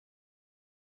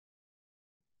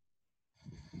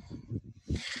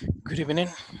Good evening.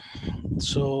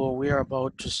 So we are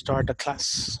about to start the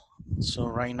class. So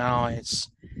right now it's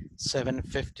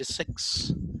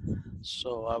 7:56.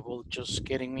 So I will just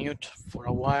get in mute for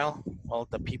a while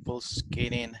the people's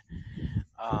getting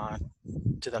uh,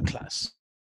 to the class.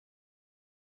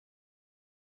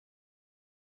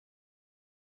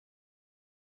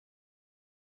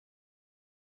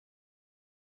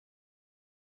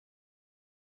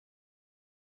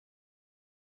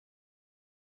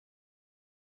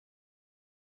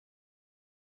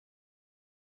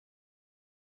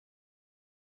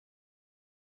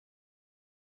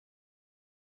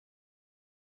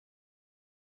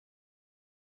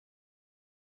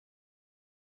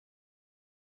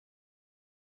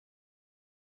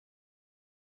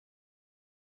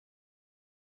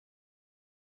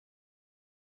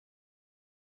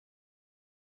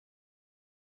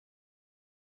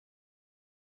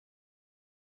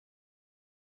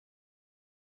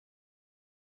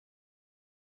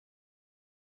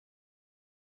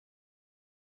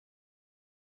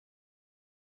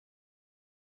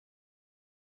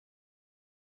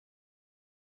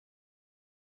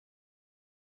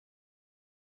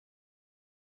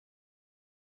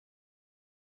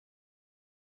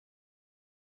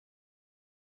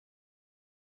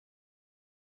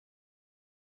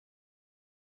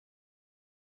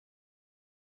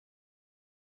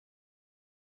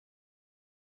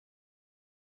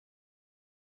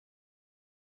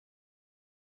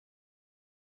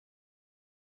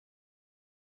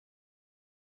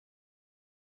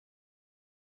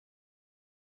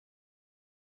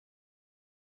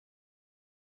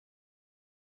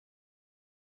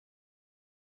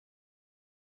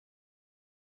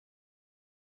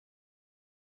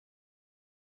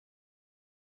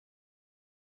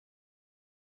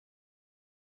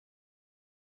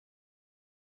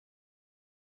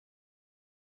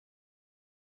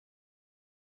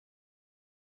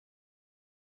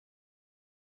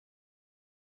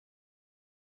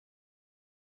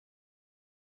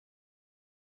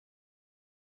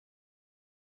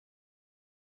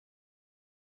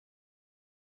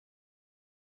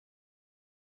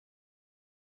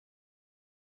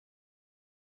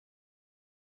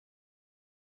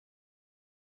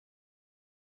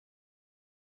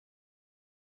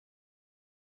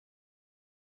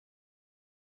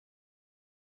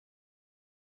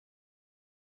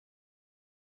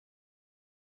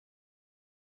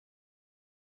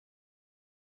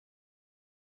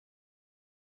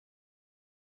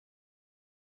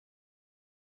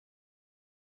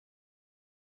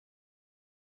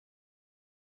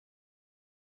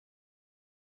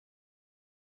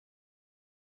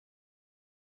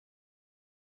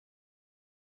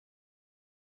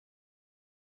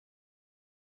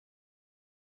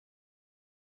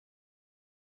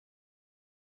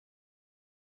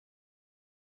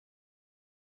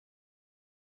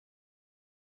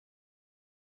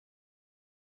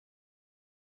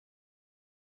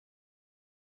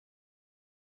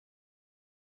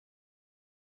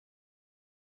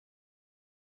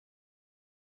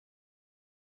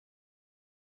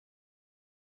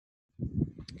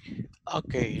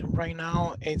 Okay, right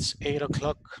now it's 8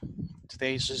 o'clock.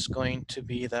 Today's is going to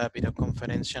be the video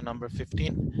conferencia number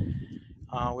 15.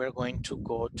 We're going to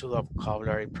go to the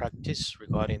vocabulary practice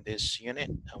regarding this unit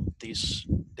of this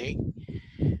day.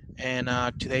 And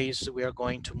today's we are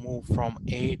going to move from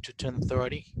 8 to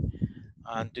 10:30.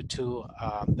 And due to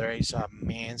there is a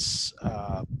means,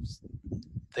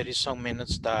 there is some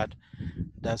minutes that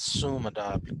Zoom the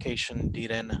application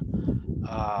didn't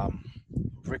um,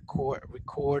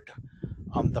 record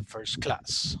on the first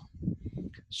class.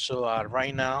 So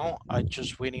right now I'm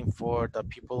just waiting for the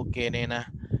people getting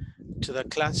to the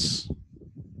class.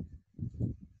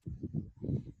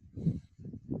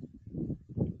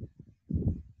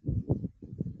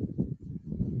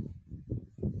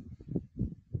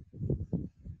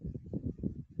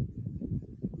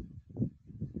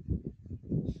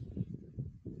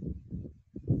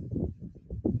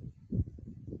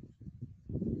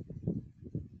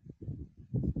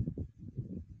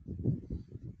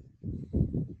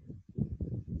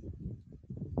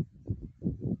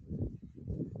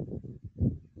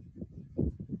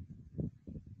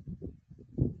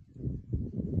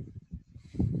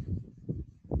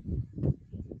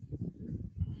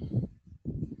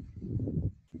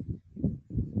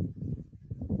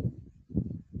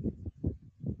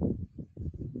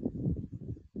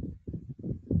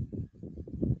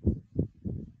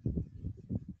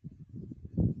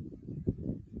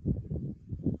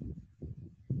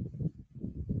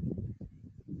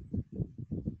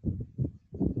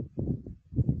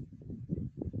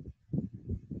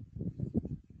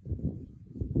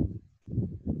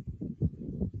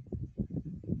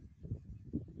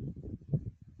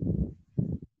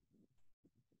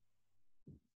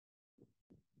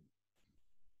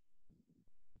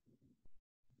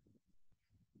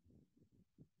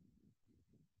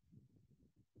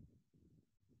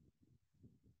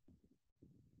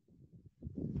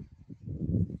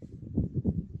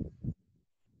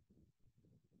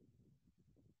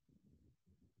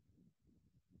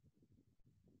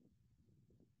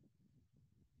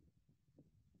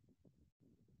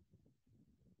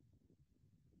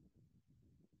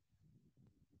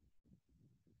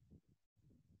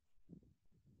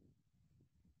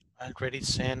 already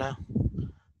sent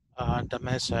the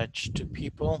message to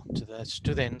people, to the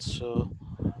students. So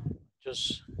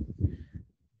just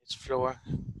it's Flor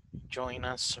join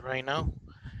us right now.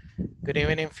 Good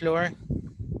evening, Flor.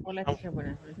 Hola, How- teacher,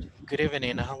 buenas noches. Good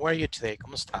evening. How are you today?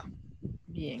 ¿Cómo está?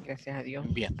 Bien, gracias a Dios.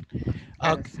 Bien.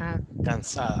 Okay. Cansada.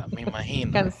 Cansada, me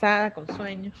imagino. Cansada, con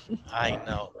sueño. I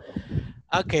know.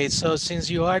 Okay, so since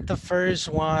you are the first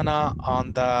one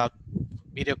on the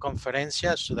video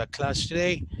conferencia, so the class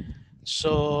today,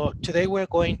 so today we're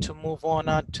going to move on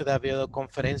to the video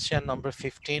conferencia number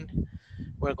 15.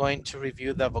 We're going to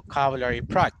review the vocabulary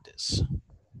practice.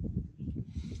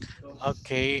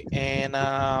 Okay, and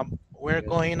we're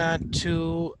going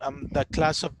to the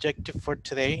class objective for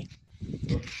today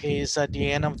is at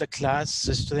the end of the class,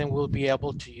 the student will be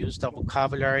able to use the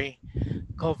vocabulary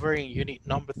covering unit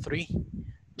number 3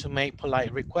 to make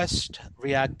polite requests,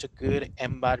 react to good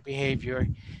and bad behavior,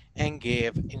 and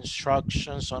give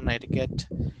instructions on etiquette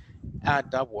at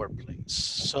the workplace.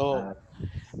 So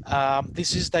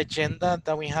this is the agenda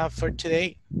that we have for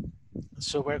today.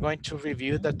 So we're going to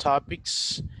review the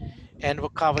topics and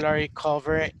vocabulary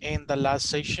covered in the last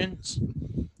sessions.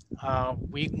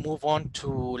 We move on to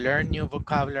learn new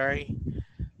vocabulary.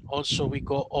 Also, we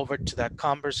go over to that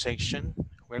conversation.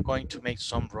 We're going to make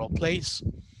some role plays.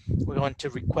 We're going to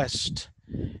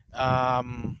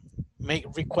um, make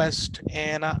request,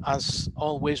 and as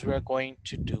always, we're going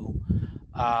to do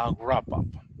wrap up.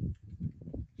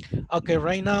 Okay,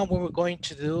 right now what we're going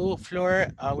to do,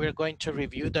 Fleur, we're going to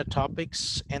review the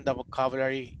topics and the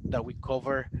vocabulary that we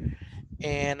cover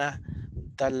in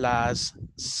the last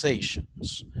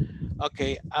sessions.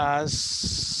 Okay,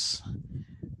 as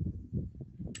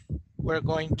we're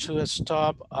going to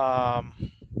stop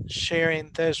sharing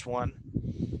this one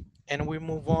and we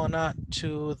move on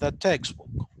to the textbook.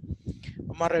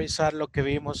 Vamos a revisar lo que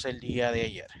vimos el día de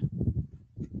ayer.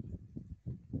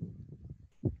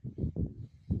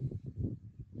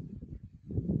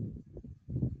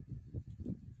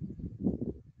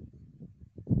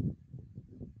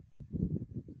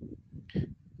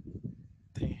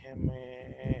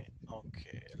 Déjeme,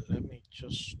 okay, let me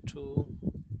just do,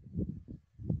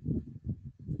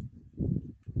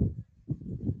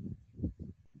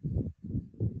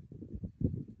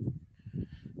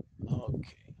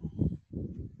 okay,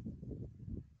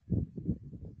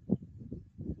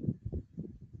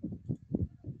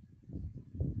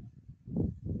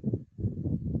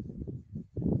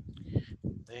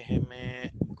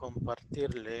 déjeme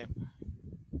compartirle.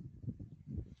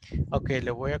 Ok,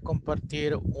 le voy a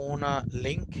compartir una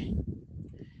link,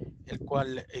 el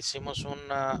cual hicimos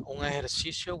un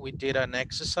ejercicio. We did an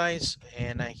exercise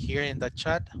and here in the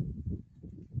chat.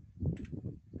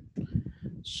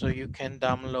 So you can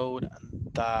download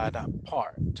that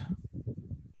part.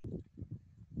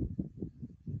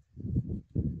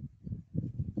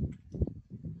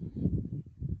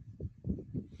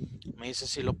 Me dice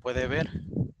si lo puede ver.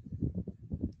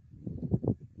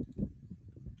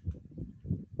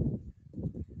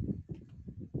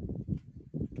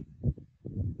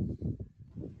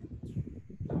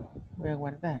 Voy a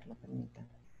guardarlo, permítame.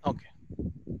 Ok.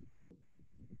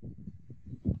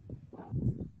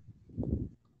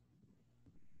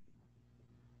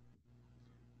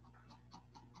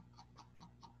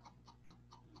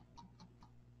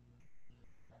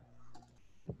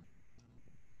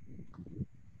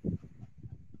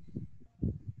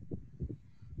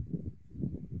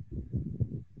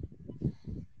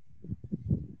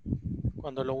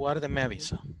 Cuando lo guarde me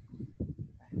avisa.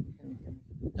 Permítame.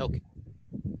 Ok.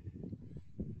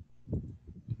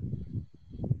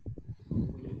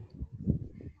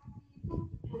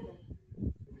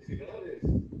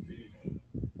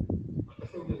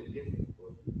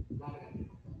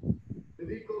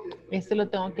 Este lo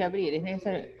tengo que abrir, ¿es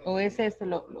necesario? ¿O es esto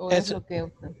o es Es, lo que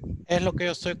usted? es lo que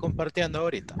yo estoy compartiendo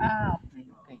ahorita. Ah,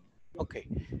 ok. Ok.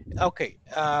 Ok.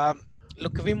 Lo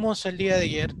que vimos el día de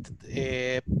ayer,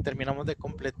 terminamos de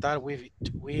completar, we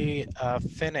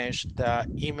finished the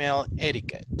email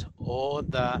etiquette or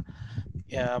the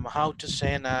how to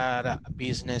send a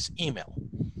business email.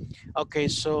 Okay,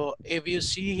 so if you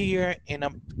see here in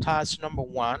task number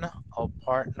 1 or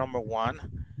part number 1,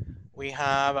 we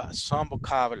have some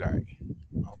vocabulary.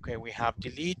 Okay, we have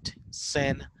delete,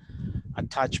 send,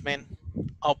 attachment,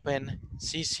 open,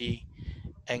 CC,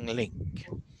 and link.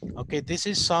 Okay, this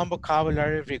is some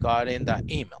vocabulary regarding the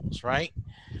emails, right?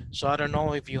 So I don't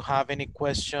know if you have any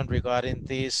question regarding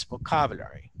this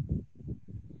vocabulary.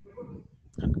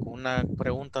 ¿Alguna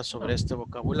pregunta sobre este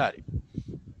vocabulario?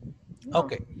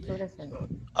 Okay.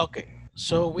 Okay,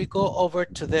 so we go over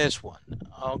to this one.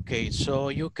 Okay, so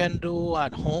you can do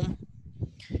at home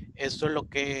Esto es lo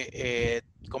que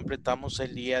completamos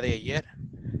el día de ayer.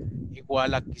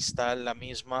 Igual aquí está la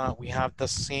misma. We have the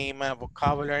same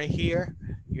vocabulary here.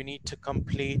 You need to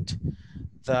complete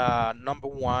the number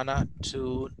 1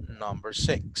 to number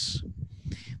 6.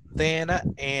 Then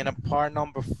in part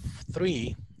number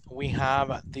 3, we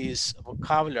have this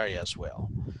vocabulary as well.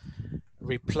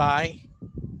 Reply,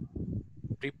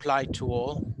 reply to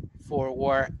all,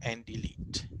 forward, and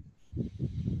delete.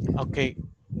 Okay,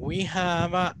 we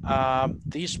have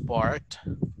this part.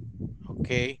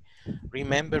 Okay,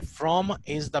 remember, from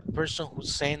is the person who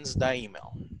sends the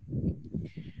email.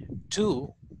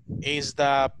 To is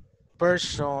the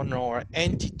person or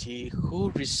entity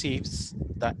who receives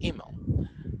the email.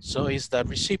 So it's the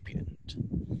recipient.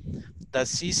 The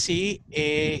CC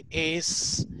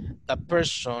is the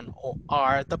person or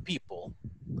are the people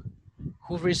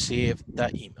who receive the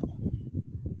email.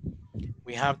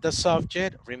 We have the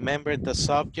subject. Remember, the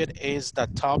subject is the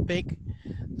topic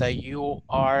that you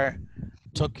are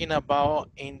talking about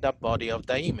in the body of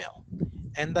the email.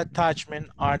 And the attachment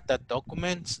are the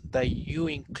documents that you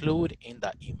include in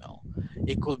the email.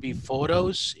 It could be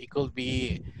photos, it could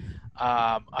be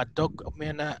a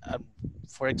document,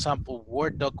 for example,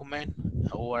 Word document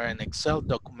or an Excel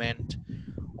document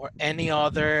or any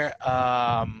other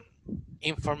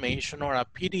information or a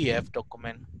PDF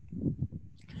document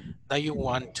that you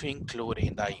want to include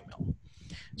in the email.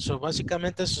 So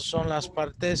básicamente esas son las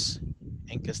partes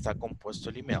en que está compuesto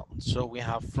el email. So we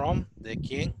have from, de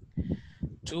quién,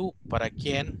 to, para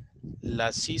quién,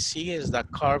 la CC es the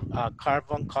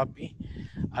carbon copy,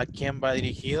 a quién va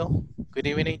dirigido. Good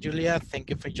evening, Julia. Thank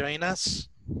you for joining us.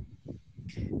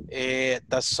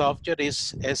 The subject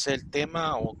es el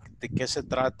tema o de qué se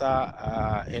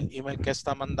trata el email que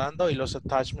está mandando, y los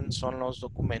attachments son los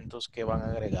documentos que van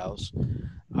agregados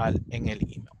en el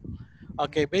email.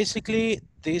 Okay, basically,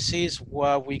 this is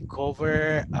what we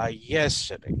covered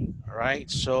yesterday, right?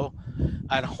 So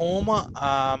at home,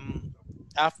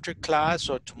 after class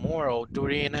or tomorrow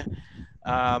during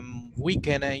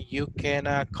weekend, you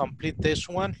can complete this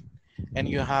one. And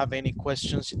you have any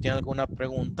questions, si tiene alguna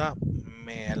pregunta,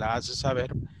 me la hace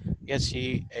saber y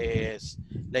así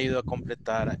le ayudo a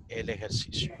completar el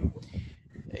ejercicio.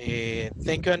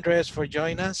 Thank you, Andrés, for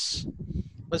joining us.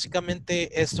 Básicamente,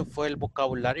 esto fue el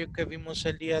vocabulario que vimos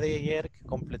el día de ayer, que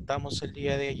completamos el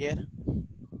día de ayer.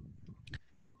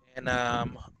 And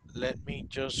let me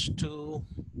just do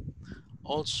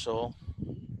also,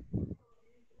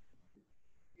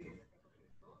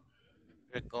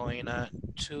 we're going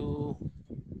to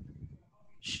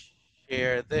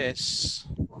share this.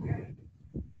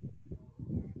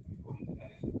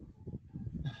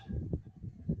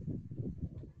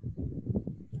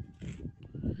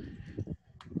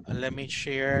 Let me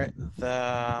share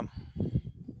the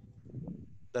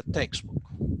textbook.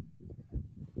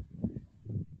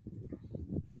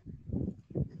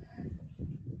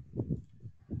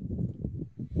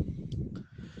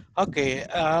 Okay,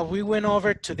 we went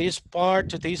over to this part,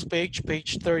 to this page,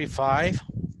 page 35.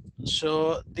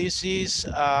 So this is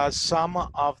some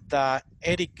of the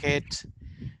etiquette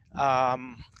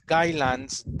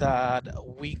guidelines that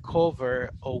we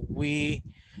cover or we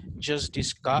just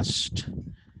discussed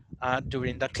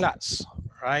during the class,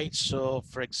 right? So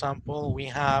for example, we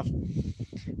have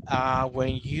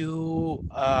when you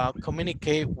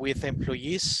communicate with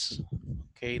employees,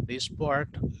 okay, this part,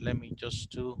 let me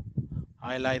just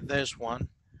highlight this one.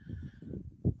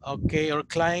 Okay, or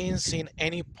clients in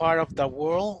any part of the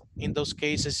world, in those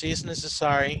cases it's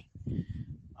necessary,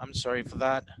 I'm sorry for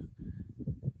that,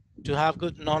 to have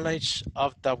good knowledge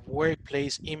of the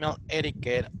workplace email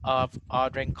etiquette of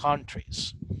other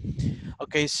countries.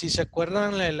 Okay, si se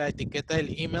acuerdan, la etiqueta del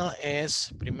email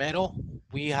es, primero,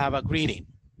 we have a greeting.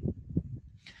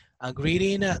 A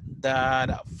greeting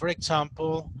that, for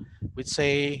example, we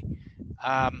say,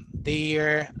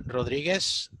 dear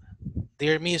Rodriguez,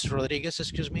 dear Miss Rodriguez,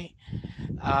 excuse me,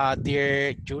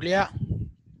 dear Julia,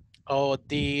 oh,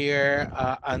 dear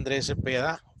Andres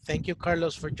Cepeda. Thank you,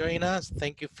 Carlos, for joining us.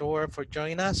 Thank you, Flor, for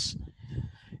joining us.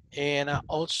 And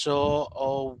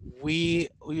also, we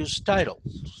use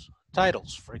titles.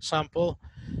 Titles, for example,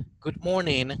 good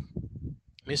morning,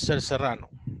 Mr. Serrano.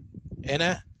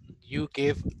 And you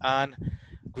give an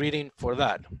greeting for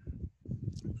that.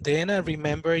 Then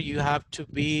remember, you have to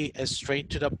be straight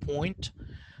to the point.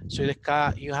 So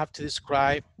you have to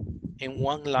describe in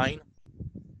one line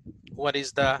what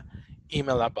is the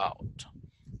email about.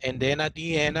 And then at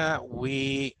the end,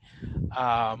 we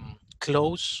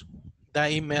close the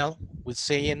email with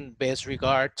saying best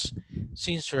regards,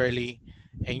 sincerely,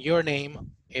 and your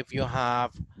name if you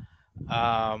have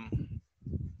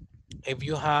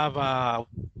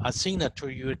a signature,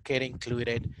 you get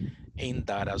included in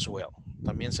that as well.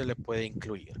 También se le puede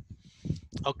incluir.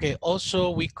 Okay, also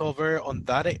we cover on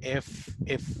that if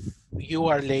you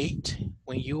are late,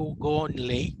 when you go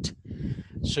late,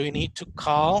 so you need to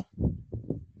call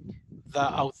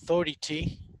the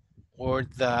authority or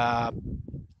the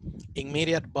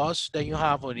immediate boss that you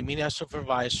have or immediate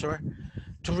supervisor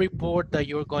to report that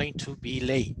you're going to be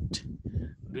late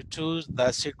due to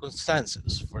the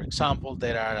circumstances. For example,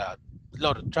 there are a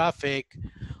lot of traffic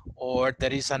or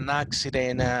there is an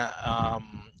accident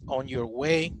on your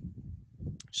way.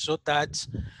 So that's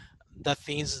the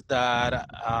things that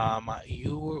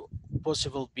you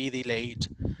possible be delayed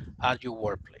at your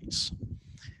workplace.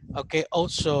 Okay,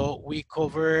 also we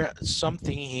cover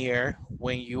something here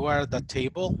when you are at the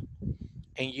table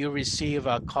and you receive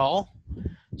a call.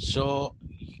 So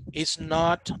it's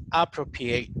not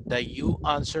appropriate that you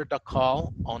answer the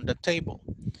call on the table.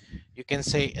 You can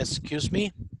say, excuse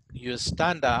me, you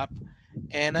stand up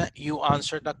and you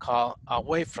answer the call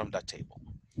away from the table.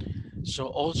 So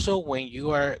also when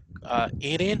you are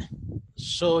eating,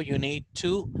 so you need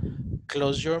to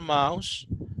close your mouth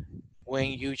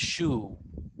when you chew,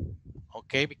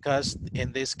 okay? Because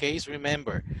in this case,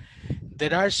 remember,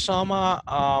 there are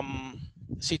some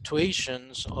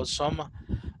situations or some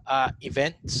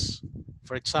events.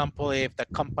 For example, if the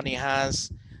company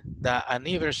has the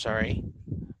anniversary,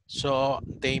 so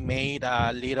they made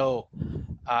a little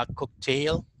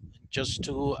cocktail just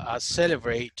to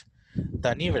celebrate the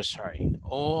anniversary.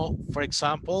 Or, for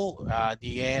example,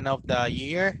 the end of the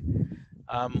year,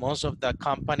 most of the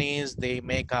companies they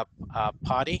make a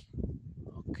party,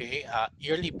 okay, a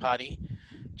yearly party,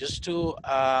 just to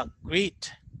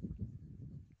greet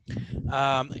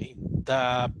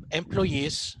the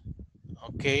employees,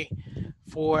 okay,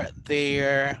 for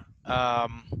their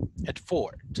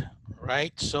effort,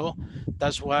 right? So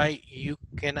that's why you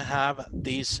can have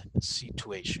these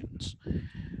situations.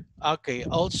 Okay,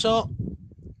 also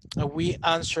we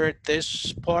answered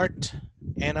this part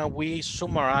and we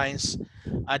summarize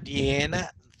at the end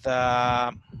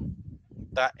the,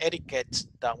 the etiquette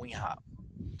that we have.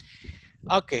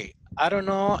 Okay, I don't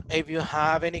know if you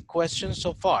have any questions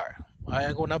so far. ¿Hay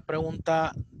alguna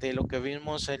pregunta de lo que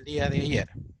vimos el día de ayer?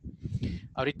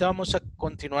 Ahorita vamos a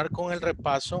continuar con el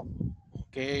repaso.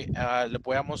 Okay, le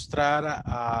voy a mostrar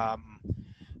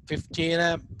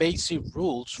 15 basic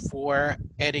rules for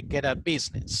etiquette at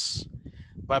business.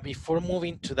 But before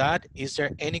moving to that, is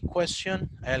there any question?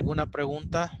 ¿Hay alguna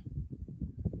pregunta?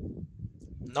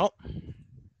 No?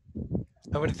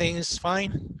 Everything is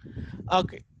fine?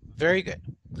 Okay, very good.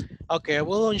 Okay, I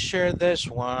will unshare this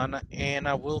one and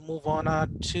I will move on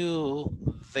to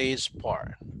this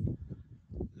part.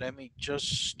 Let me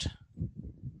just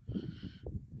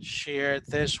share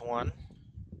this one.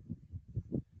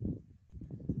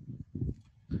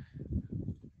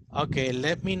 Okay,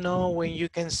 let me know when you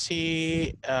can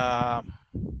see the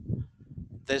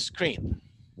screen.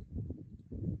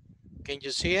 Can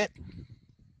you see it?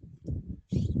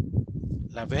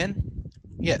 ¿La ven?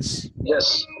 Yes.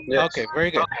 Yes, Okay, yes.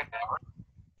 very good.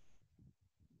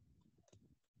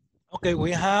 Okay,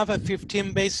 we have a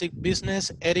 15 basic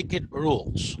business etiquette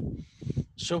rules.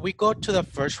 So we go to the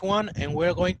first one and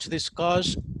we're going to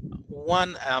discuss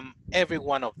every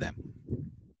one of them.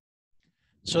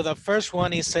 So the first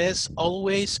one, it says,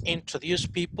 always introduce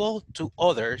people to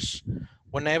others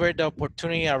whenever the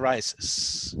opportunity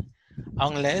arises,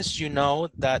 unless you know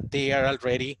that they are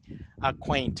already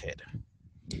acquainted.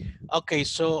 Okay,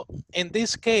 so in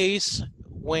this case,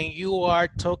 when you are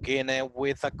talking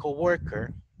with a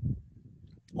coworker,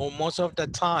 or most of the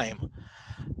time,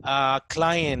 a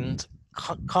client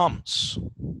comes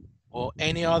or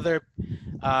any other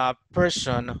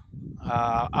person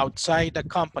outside the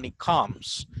company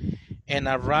comes and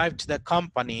arrive to the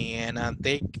company and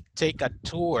they take a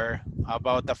tour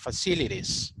about the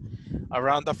facilities,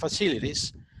 around the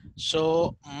facilities.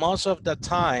 So most of the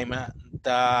time,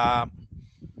 the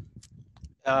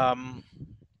um,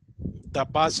 the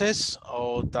bosses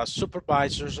or the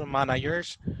supervisors or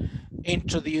managers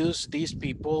introduce these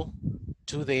people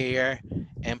to their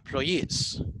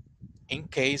employees in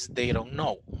case they don't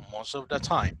know most of the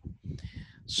time.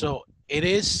 So it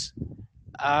is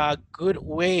a good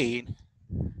way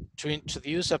to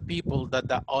introduce a people that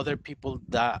the other people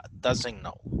that doesn't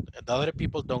know, the other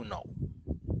people don't know.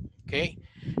 Okay,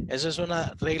 esa es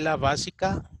una regla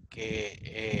básica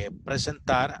que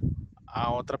presentar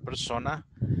a otra persona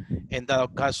en dado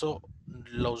caso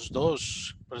los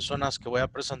dos personas que voy a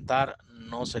presentar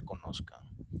no se conozcan.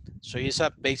 So it's a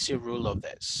basic rule of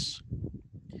this.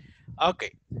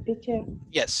 Okay. Teacher,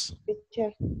 Yes.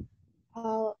 teacher,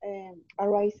 how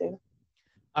arises?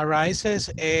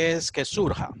 Arises es que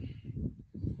surja.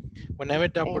 Whenever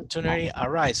the En- opportunity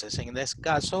arises. En este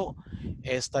caso,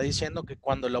 está diciendo que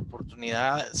cuando la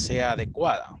oportunidad sea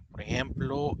adecuada. Por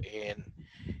ejemplo, en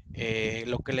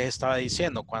lo que les estaba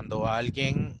diciendo, cuando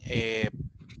alguien,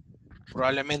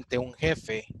 probablemente un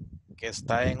jefe que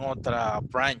está en otra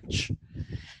branch,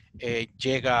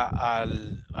 llega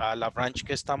a la branch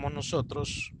que estamos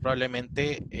nosotros,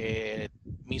 probablemente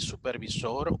mi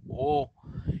supervisor o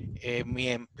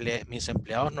mis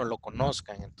empleados no lo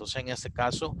conozcan. Entonces, en este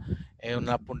caso,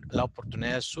 la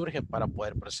oportunidad surge para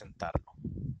poder presentarlo.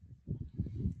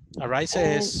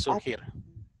 Arise es and surgir.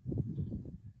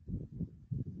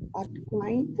 acquainted, how do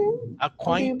you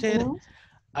Acquainted, pronounce?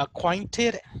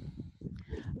 acquainted,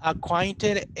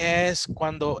 acquainted es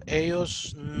cuando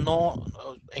ellos no,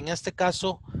 en este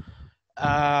caso,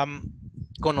 um,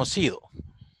 conocido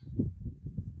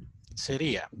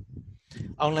sería.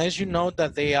 Unless you know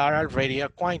that they are already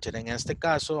acquainted. En este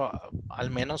caso, al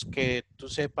menos que tú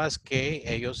sepas que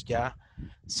ellos ya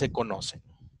se conocen.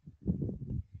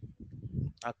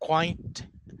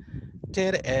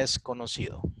 Acquainted es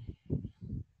conocido.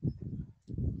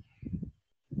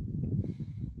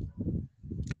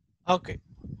 Okay,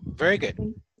 very good.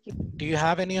 Thank you. Do you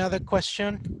have any other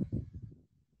question?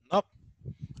 Nope.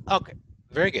 Okay,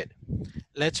 very good.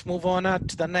 Let's move on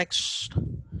to the next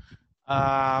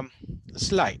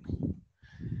slide.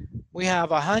 We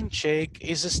have a handshake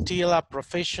is still a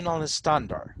professional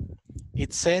standard.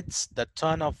 It sets the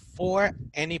tone for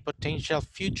any potential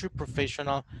future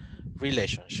professional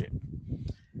relationship.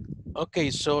 Okay,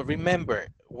 so remember,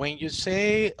 when you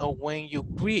say or when you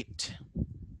greet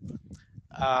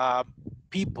uh,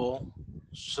 people,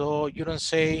 so you don't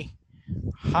say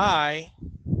hi,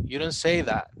 you don't say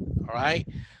that, all right?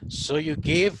 So you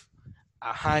give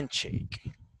a handshake,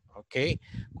 okay?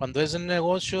 Cuando es en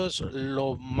negocios,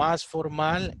 lo más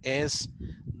formal es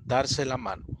darse la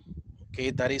mano,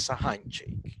 okay? That is a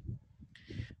handshake.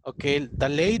 Okay, the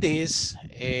ladies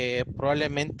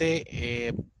probablemente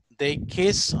they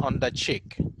kiss on the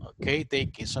cheek, okay? They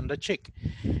kiss on the cheek.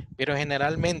 Pero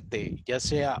generalmente, ya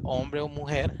sea hombre o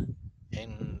mujer,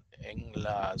 en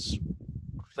las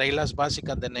reglas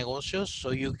básicas de negocios,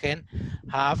 so you can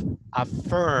have a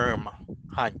firm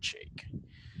handshake.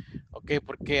 Ok,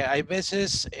 porque hay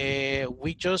veces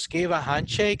we just give a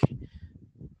handshake,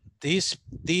 this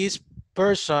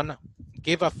person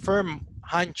give a firm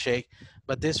handshake,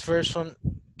 but this person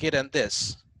getting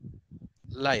this,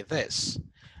 like this,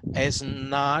 is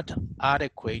not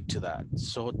adequate to that.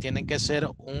 So tiene que ser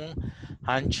un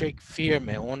handshake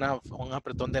firme, un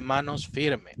apretón de manos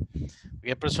firme.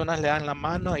 Hay personas le dan la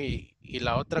mano y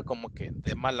la otra como que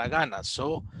de mala gana.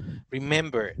 So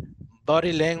remember,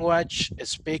 body language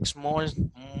speaks more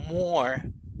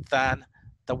than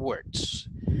the words.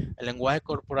 El lenguaje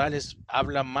corporal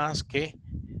habla más que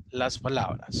las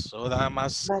palabras. So da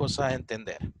más But cosas a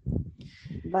entender.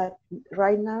 but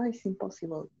right now it's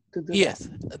impossible to do that. Yes,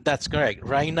 that's correct.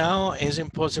 Right now, it's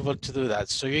impossible to do that.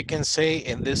 So you can say,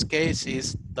 in this case,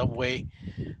 is the way,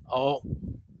 or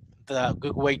the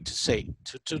good way to say,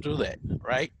 to do that,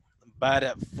 right?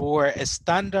 But for a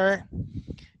standard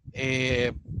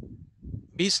uh,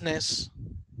 business,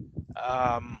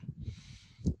 um,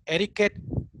 etiquette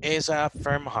is a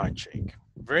firm handshake.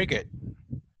 Very good.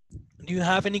 Do you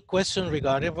have any question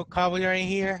regarding vocabulary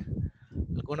here?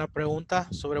 ¿Alguna pregunta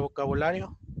sobre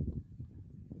vocabulario?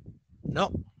 No?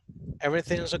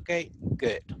 Everything's okay?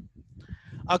 Good.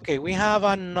 Okay, we have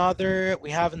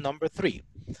number 3.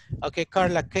 Okay,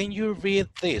 Carla, can you read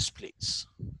this, please?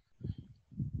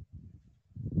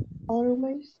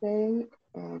 Always say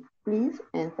please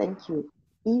and thank you,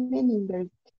 even in very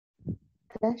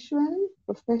casual,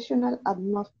 professional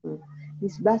atmosphere.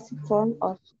 This basic form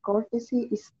of courtesy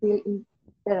is still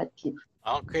imperative.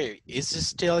 Okay, it's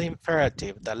still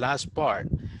imperative, the last part.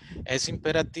 Es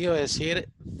imperativo decir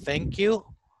thank you,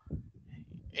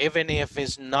 even if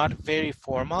it's not very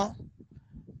formal,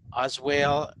 as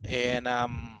well, and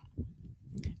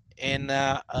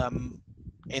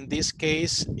in this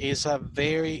case, is a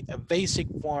basic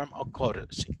form of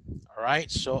courtesy. All right,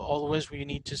 so always we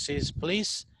need to say is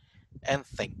please and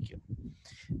thank you.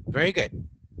 Very good.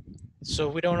 So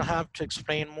we don't have to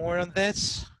explain more on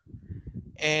this.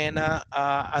 And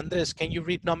Andres, can you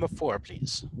read number 4,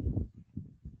 please?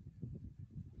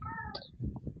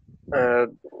 Uh,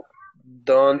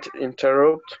 don't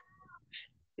interrupt.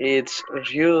 It's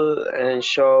rude and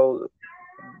show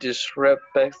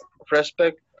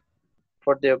respect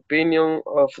for the opinion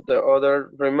of the other.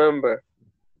 Remember,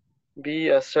 be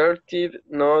assertive,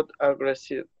 not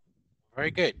aggressive.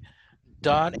 Very good.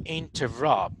 don't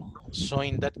interrupt. So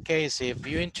in that case, if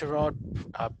you interrupt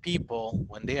people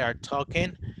when they are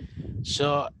talking,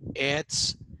 so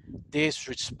it's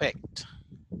disrespect.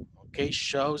 Okay,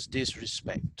 shows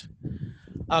disrespect.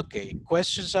 Okay,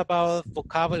 questions about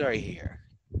vocabulary here.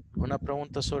 Una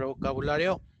pregunta sobre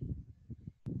vocabulario?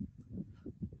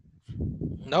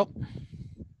 No.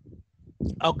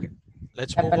 Okay,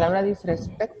 let's La move on. palabra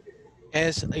disrespect.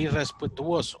 Es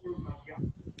irrespetuoso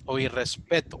o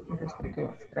irrespeto.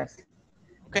 Irrespetuoso. Gracias.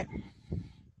 Okay.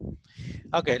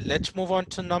 Okay, let's move on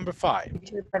to number 5.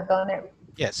 Teacher, perdone,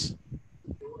 Yes.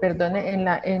 perdone, en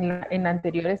la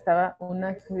anterior estaba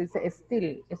una que dice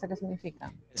still. ¿Esa qué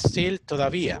significa? Still,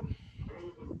 todavía.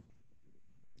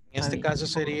 En este Todavía. caso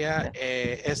sería,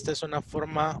 esta es una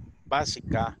forma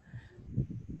básica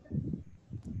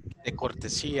de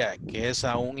cortesía que es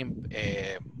aún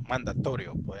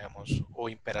mandatorio, podemos, o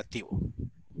imperativo.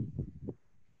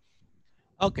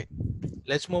 Okay,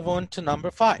 let's move on to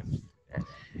number 5.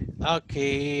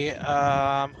 Okay,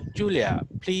 Julia,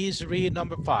 please read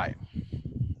number 5.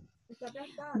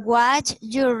 Watch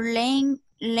your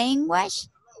language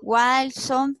while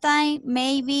sometimes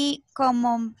may be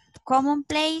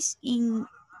commonplace in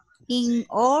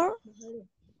our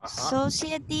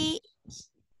society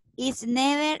is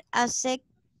never acceptable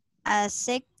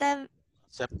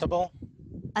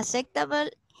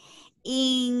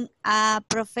in a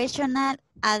professional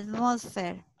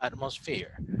atmosphere.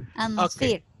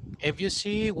 Okay. If you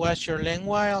see what's your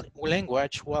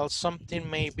language, while something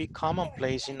may be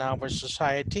commonplace in our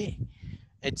society,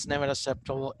 it's never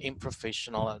acceptable in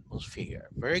professional atmosphere.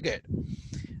 Very good.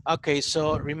 Okay,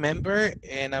 so remember,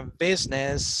 in a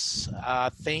business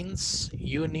things,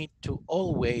 you need to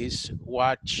always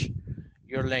watch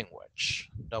your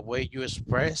language, the way you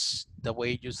express, the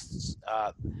way you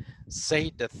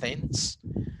say the things.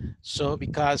 So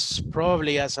because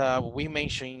probably as we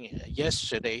mentioned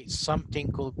yesterday,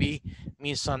 something could be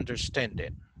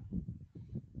misunderstood.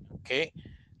 Okay,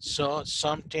 so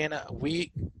something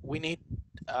we need,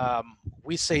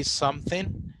 we say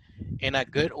something in a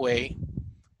good way,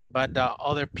 but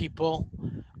other people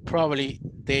probably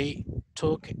they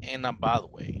took in a bad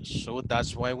way. So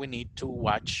that's why we need to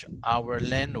watch our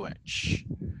language.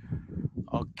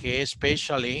 Okay,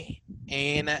 especially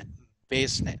in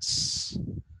business.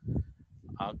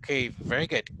 Okay, very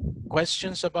good.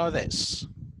 Questions about this?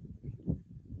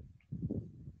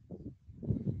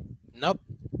 Nope.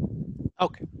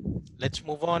 Okay, let's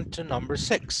move on to number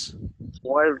 6.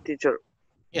 While, teacher.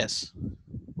 Yes.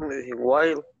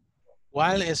 While.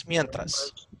 While es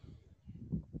mientras.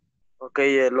 Ok,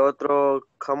 el otro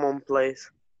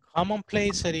commonplace.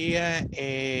 Commonplace sería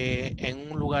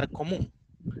en un lugar común.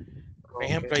 Por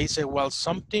ejemplo, dice, while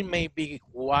something may be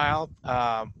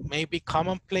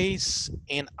commonplace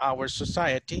in our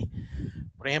society.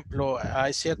 Por ejemplo,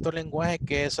 hay cierto lenguaje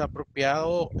que es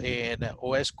apropiado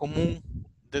o es común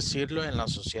decirlo en la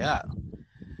sociedad,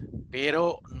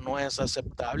 pero no es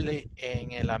aceptable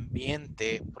en el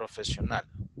ambiente profesional.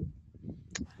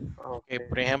 Okay.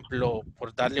 Por ejemplo,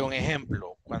 por darle un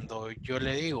ejemplo, cuando yo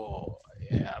le digo,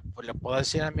 pues le puedo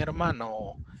decir a mi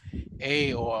hermano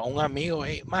o a un amigo,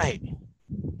 hey, maje,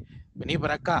 vení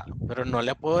para acá, pero no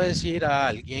le puedo decir a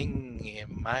alguien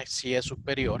más si es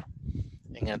superior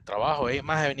en el trabajo, hey,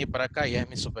 maje, vení para acá, ya es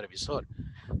mi supervisor.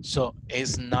 So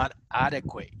it's not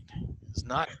adequate. It's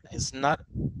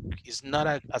not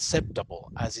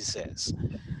acceptable, as it says.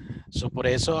 So por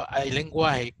eso hay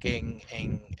lenguaje que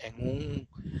en un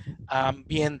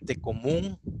ambiente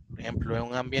común, por ejemplo, en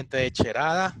un ambiente de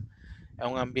cherada,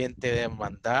 en un ambiente de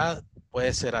hermandad,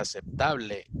 puede ser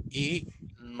aceptable y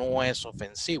no es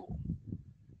ofensivo.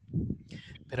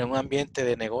 Pero en un ambiente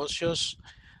de negocios,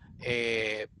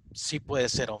 sí puede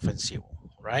ser ofensivo,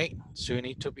 right? So you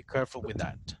need to be careful with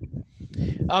that.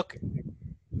 Okay,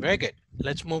 very good.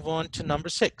 Let's move on to number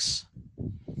 6.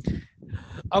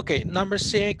 Okay, number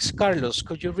 6, Carlos,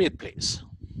 could you read, please?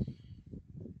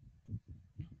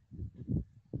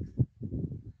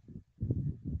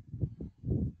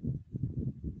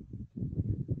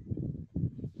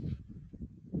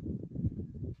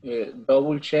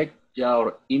 Double check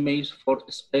your emails for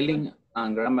spelling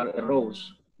and grammar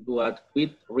errors. Do a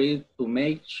quick read to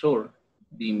make sure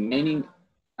the meaning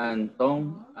and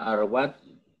tone are what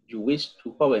you wish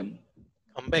to convey.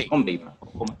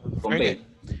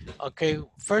 Okay,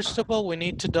 first of all, we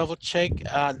need to double check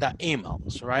the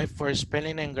emails, right, for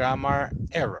spelling and grammar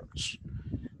errors.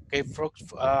 Okay, folks,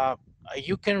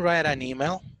 you can write an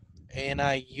email and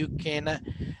you can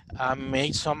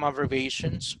make some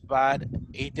abbreviations, but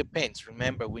it depends.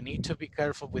 Remember, we need to be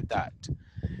careful with that.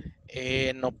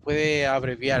 No puede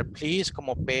abreviar please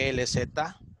como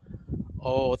PLZ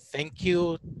o thank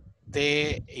you,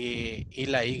 T y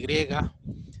la Y,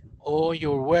 o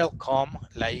you're welcome,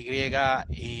 la Y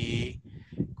y,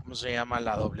 ¿cómo se llama?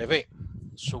 La W.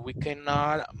 So we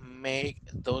cannot make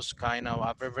those kind of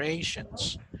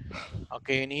abbreviations.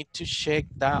 Okay, you need to check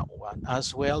that one.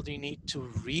 As well, you need to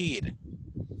read.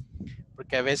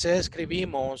 Porque a veces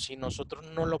escribimos y nosotros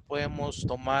no lo podemos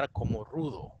tomar como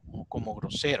rudo o como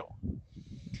grosero.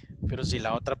 Pero si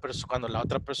la otra persona, cuando la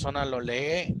otra persona lo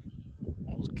lee,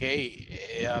 ok,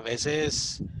 a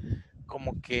veces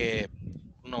como que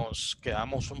nos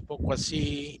quedamos un poco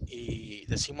así y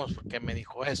decimos, ¿por qué me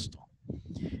dijo esto?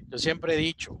 Yo siempre he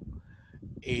dicho,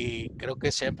 y creo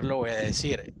que siempre lo voy a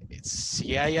decir,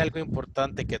 si hay algo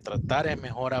importante que tratar, es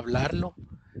mejor hablarlo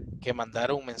que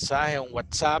mandar un mensaje, un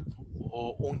WhatsApp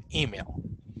o un email.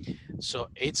 So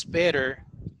it's better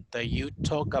that you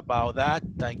talk about that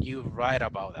than you write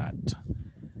about that.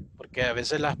 Porque a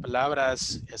veces las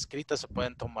palabras escritas se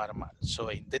pueden tomar mal.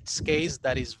 So in this case,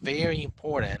 that is very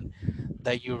important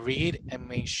that you read and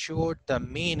make sure the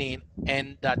meaning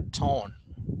and the tone.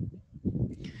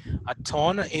 A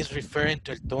tone is referring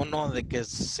to el tono de que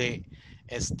se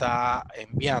está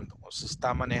enviando o se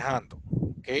está manejando.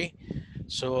 Okay?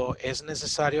 So es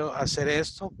necesario hacer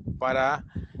esto para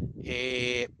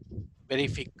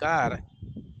verificar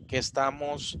que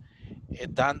estamos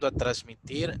dando a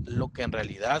transmitir lo que en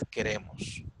realidad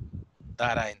queremos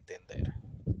dar a entender.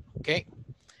 Okay,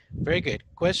 very good.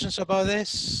 Questions about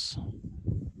this?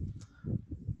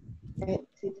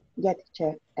 Yeah,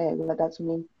 teacher. What does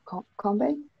mean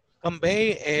convey?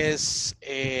 Convey es,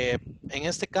 en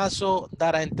este caso,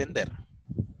 dar a entender.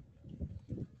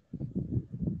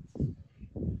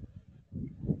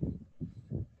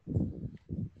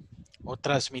 O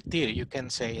transmitir, you can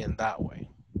say in that way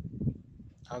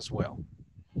as well.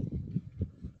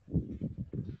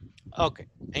 Okay,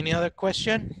 any other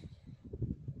question?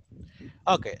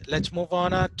 Okay, let's move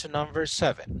on to number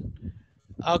 7.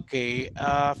 Okay,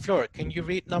 Flor, can you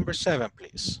read number 7,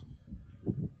 please?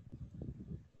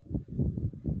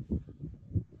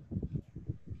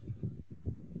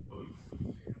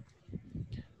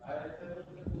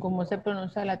 ¿Cómo se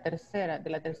pronuncia la tercera, de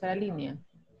la tercera línea?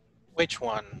 Which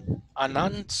one?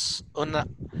 Announce,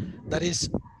 that is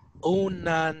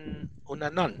unannounce.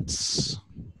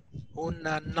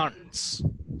 Unannounce.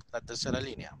 La tercera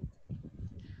línea.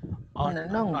 Una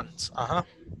noun. Ajá.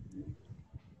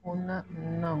 Una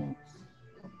noun.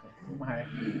 Okay, vamos a ver.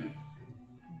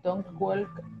 Don't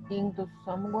walk into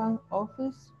someone's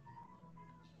office.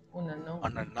 Una noun.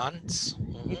 Unannounce.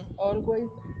 It's always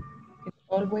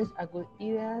a good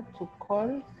idea to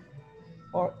call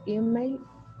or email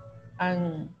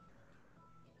and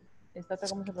 ¿esta otra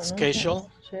cómo se pronuncia? Schedule.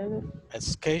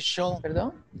 Schedule.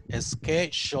 ¿Perdón?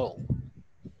 Schedule.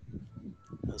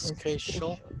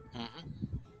 Schedule.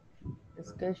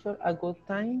 Schedule a good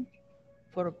time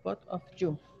for both of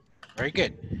you. Very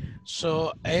good.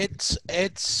 So it's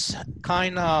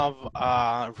kind of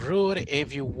rude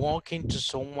if you walk into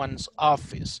someone's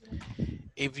office.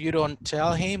 If you don't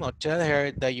tell him or tell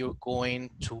her that you're going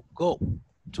to go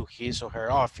to his or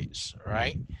her office,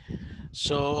 right?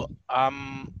 So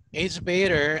it's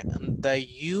better that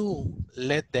you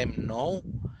let them know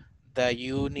that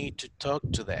you need to talk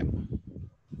to them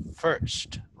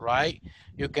first, right?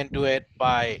 You can do it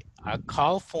by a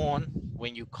call phone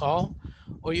when you call,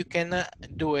 or you can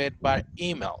do it by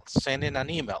email, sending an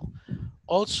email.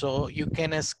 Also, you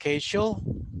can schedule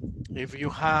if you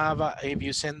have, if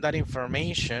you send that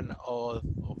information or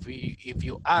if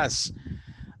you ask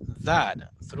that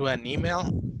through an email,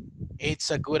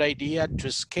 it's a good idea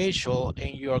to schedule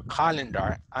in your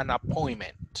calendar an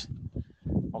appointment.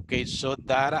 Okay, so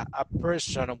that a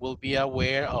person will be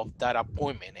aware of that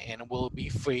appointment and will be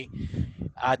free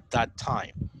at that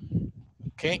time.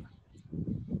 Okay,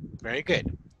 very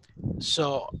good.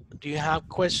 So, do you have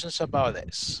questions about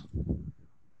this?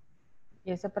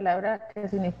 ¿Y esa palabra qué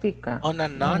significa?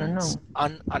 Unannounced,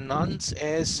 unannounced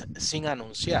es sin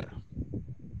anunciar.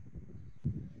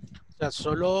 O sea,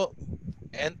 solo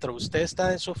entro. Usted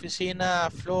está en su oficina,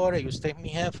 Flor, y usted es mi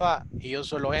jefa, y yo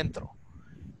solo entro.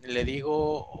 Ni le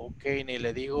digo, ok, ni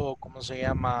le digo, ¿cómo se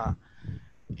llama?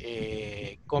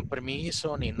 Con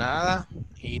permiso, ni nada.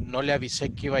 Y no le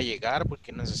avisé que iba a llegar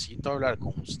porque necesito hablar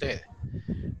con usted.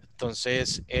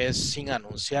 Entonces, es sin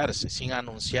anunciarse, sin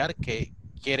anunciar que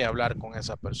quiere hablar con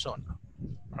esa persona.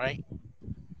 Right?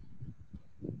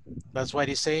 That's why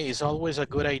they say it's always a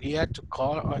good idea to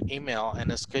call or email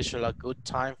and schedule a good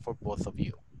time for both of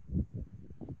you.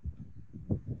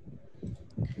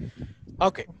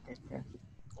 Okay,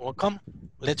 welcome.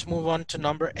 Let's move on to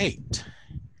number 8.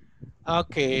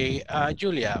 Okay,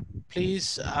 Julia,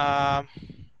 please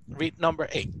read number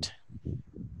 8.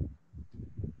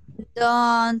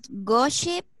 Don't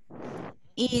gossip.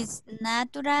 It's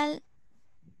natural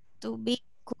to be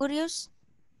curious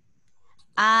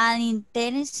and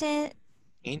interested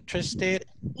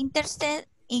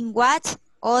in what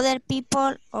other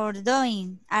people are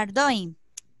doing.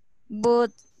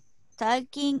 But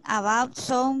talking about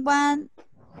someone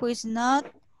who is not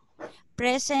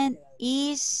present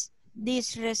is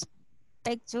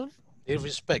disrespectful.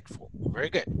 Disrespectful. Very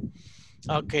good.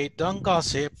 Okay, don't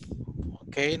gossip.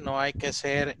 Okay, no hay que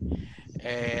ser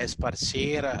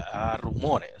esparcir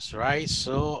rumores, right?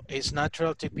 So it's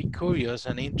natural to be curious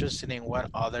and interested in what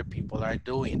other people are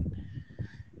doing.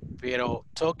 Pero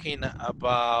talking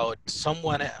about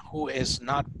someone who is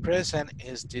not present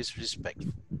is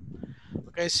disrespectful.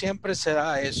 Okay, siempre se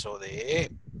da eso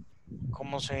de,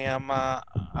 ¿cómo se llama?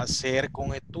 Hacer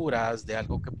conjeturas de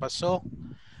algo que pasó,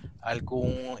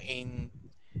 algún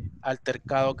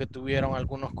altercado que tuvieron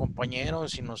algunos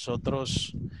compañeros y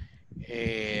nosotros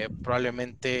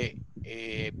probablemente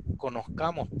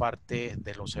conozcamos parte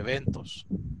de los eventos,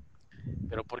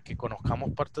 pero porque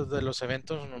conozcamos parte de los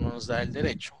eventos no nos da el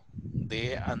derecho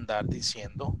de andar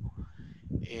diciendo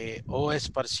o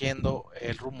esparciendo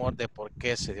el rumor de por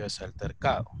qué se dio ese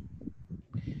altercado.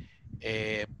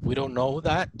 We don't know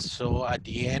that, so at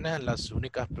the end las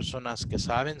únicas personas que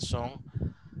saben son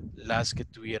las que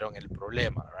tuvieron el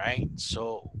problema, right?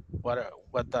 So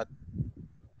what that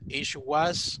issue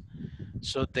was,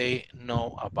 so they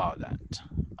know about that.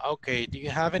 Okay, do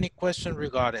you have any question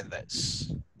regarding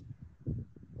this?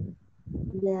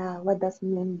 Yeah, what does it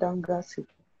mean, don't gossip?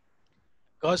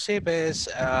 Gossip es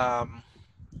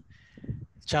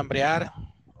chambrear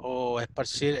o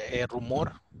esparcir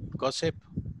rumor. Gossip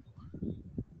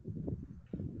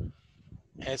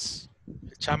es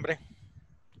el chambre.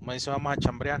 Como dice, vamos a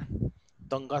chambrear.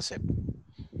 Don't gossip.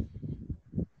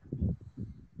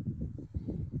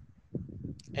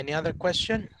 Any other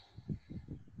question?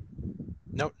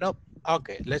 Nope, nope.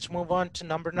 Okay, let's move on to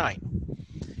number 9.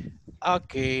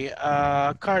 Okay,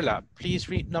 Carla, please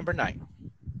read number 9.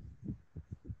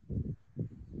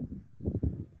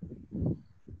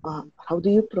 How do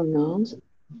you pronounce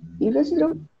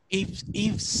eavesdrop?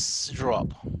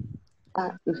 Eavesdrop.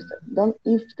 Don't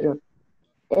eavesdrop.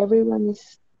 Everyone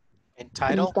is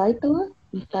Entitled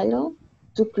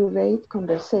to private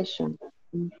conversation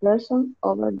in person,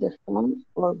 over the phone,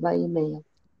 or by email.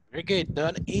 Very good.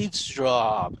 Don't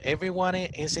eavesdrop. Everyone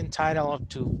is entitled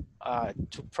to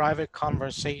private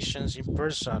conversations in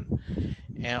person,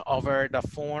 over the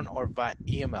phone or by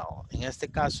email. En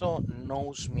este caso, no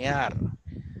husmear.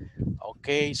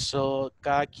 Ok, so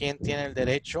cada quien tiene el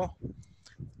derecho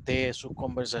de sus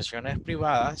conversaciones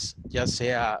privadas, ya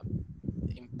sea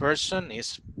in person,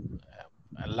 is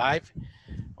live,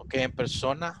 ok, en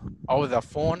persona, over the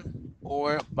phone,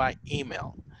 or by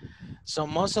email. So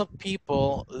most of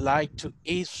people like to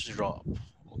eavesdrop,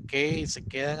 ok, se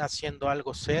quedan haciendo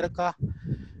algo cerca,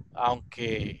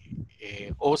 aunque,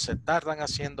 o se tardan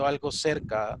haciendo algo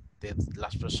cerca de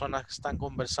las personas que están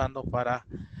conversando para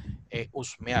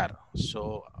husmear,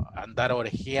 so andar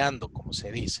orejeando, como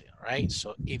se dice, right?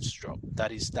 So eavesdrop,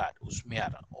 that is that,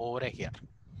 husmear, orejear.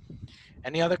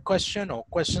 Any other question or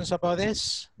questions about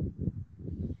this?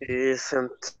 Is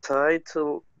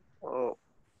entitled.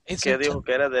 ¿Qué dijo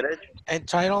que era derecho?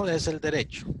 Entitled es el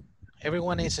derecho.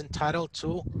 Everyone is entitled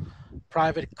to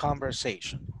private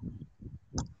conversation.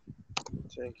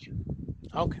 Thank you.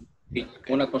 Okay. Sí,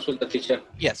 una consulta, teacher.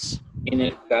 Yes. En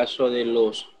el caso de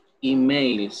los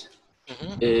emails,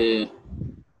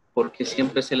 porque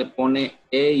siempre se le pone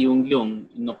E y un guión,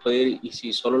 no puede ir, y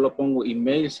si solo lo pongo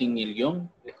email sin el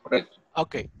guión, ¿es correcto?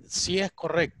 Ok, sí es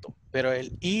correcto, pero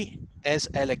el I es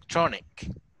electronic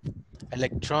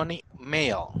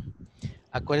mail.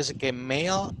 Acuérdense que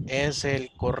mail es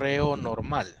el correo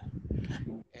normal.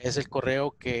 Es el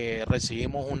correo que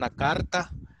recibimos una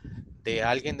carta de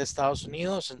alguien de Estados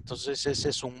Unidos, entonces ese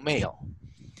es un mail.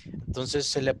 Entonces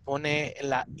se le pone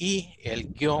la I, el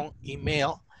guión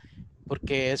email,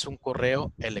 porque es un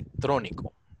correo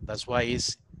electrónico. That's why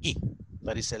it's E.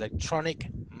 That is electronic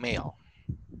mail.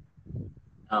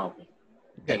 Okay.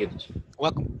 Thank you, teacher.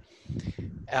 Welcome.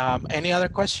 Any other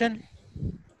question?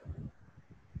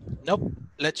 Nope.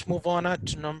 Let's move on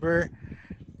to number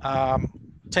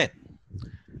 10.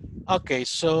 Okay,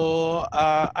 so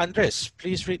Andres,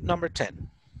 please read number 10.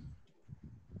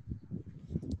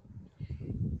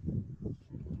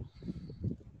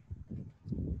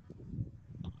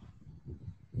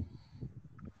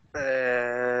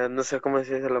 No sé cómo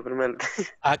se dice la primera.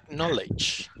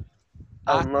 Acknowledge.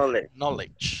 Acknowledge.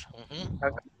 Acknowledge.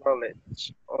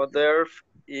 Acknowledge. Other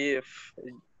if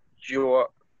you are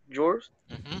yours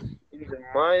Mhm. in the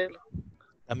middle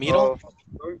The middle. of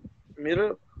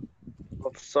middle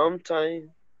of something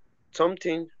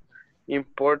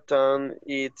important,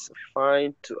 it's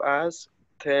fine to ask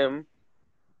them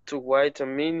to wait a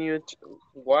minute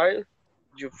while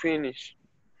you finish.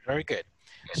 Very good.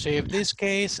 So if this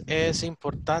case es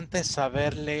importante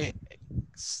hacerle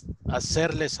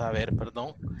saber,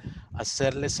 perdón,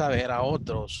 hacerle saber a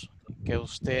otros que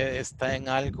usted está en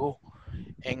algo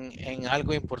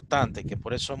importante, que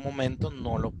por esos momentos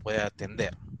no lo puede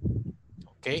atender,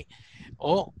 ¿ok?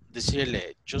 O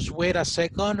decirle, just wait a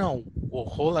second, or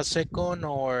hold a second,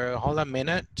 or hold a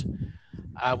minute.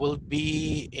 I will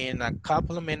be in a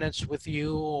couple of minutes with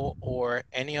you, or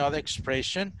any other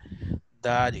expression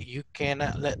that you can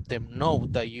let them know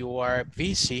that you are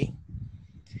busy.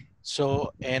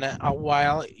 So in a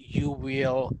while you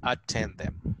will attend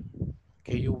them.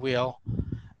 Okay, you will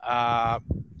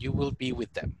be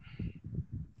with them.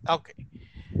 Okay.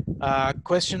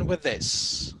 Question with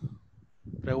this.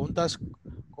 Preguntas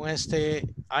con este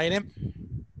item.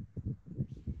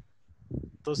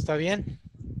 ¿Todo está bien?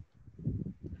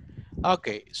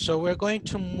 Okay, so we're going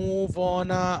to move on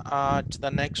to the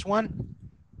next one.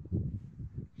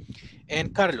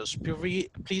 And Carlos,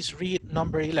 please read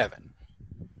number 11.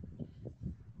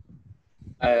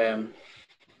 Um,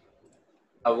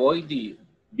 avoid the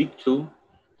big two.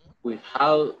 We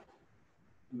have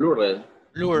blurred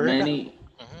Blurred. many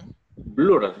Ujú.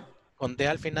 blurred Con D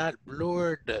al final,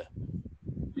 blurred.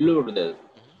 blurred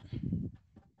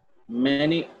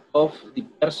many of the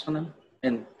personal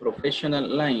and professional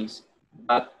lines,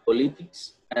 but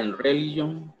politics and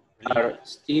religion are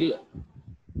still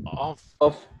Of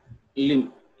off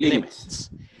limits. limits.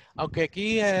 Aunque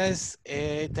aquí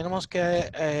tenemos que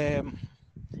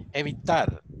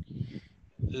evitar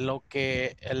lo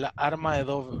que el arma de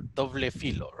doble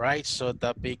filo, right? So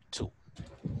the big two.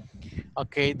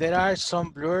 Okay, there are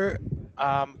some blur.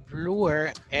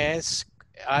 Blur es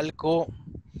algo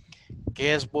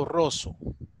que es borroso,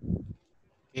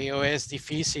 que es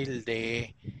difícil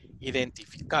de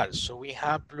identificar. So we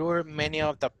have blurred many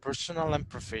of the personal and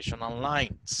professional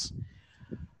lines.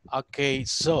 Okay,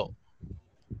 so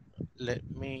let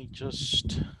me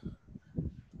just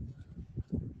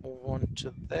move on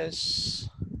to this.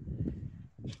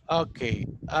 Okay.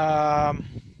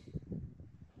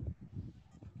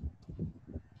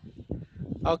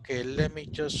 Okay, let me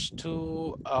just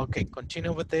okay,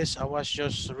 continue with this. I was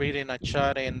just reading a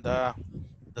chat in the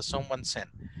someone sent.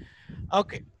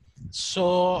 Okay,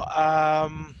 so I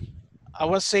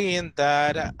was saying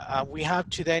that we have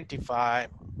to identify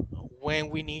when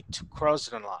we need to cross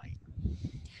the line.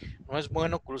 No es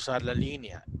bueno cruzar la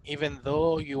línea, even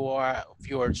though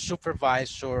your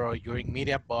supervisor or your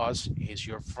immediate boss is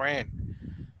your friend,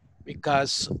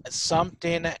 because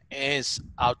something is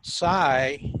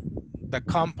outside the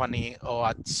company or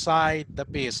outside the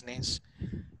business,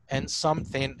 and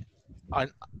something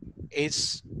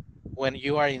is when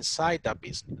you are inside the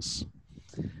business.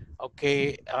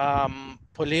 Okay,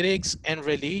 politics and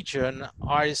religion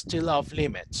are still off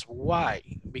limits. Why?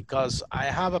 Because I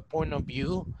have a point of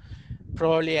view.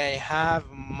 Probably I have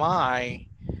my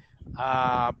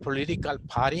political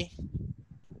party,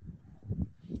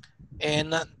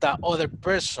 and the other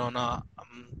person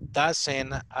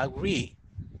doesn't agree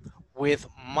with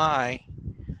my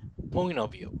point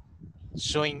of view.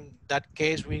 So in that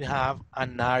case, we have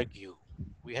an argue.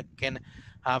 We can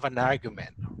have an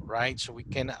argument, right? So we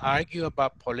can argue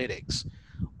about politics.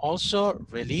 Also,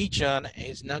 religion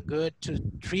is not good to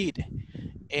treat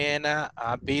in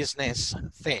business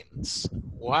things.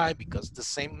 Why? Because the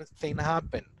same thing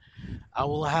happened. I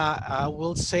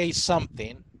will say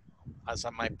something as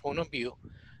my point of view,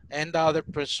 and the other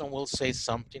person will say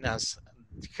something as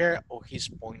her or his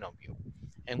point of view,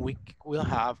 and we will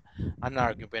have an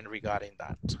argument regarding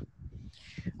that.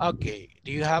 Okay,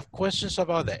 do you have questions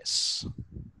about this?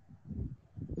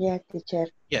 Yeah, teacher.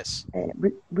 Yes.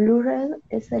 Blurred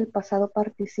es el pasado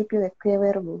participio de qué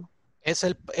verbo? Es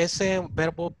ese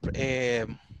verbo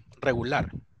regular.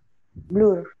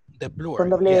 Blur. The blur, Con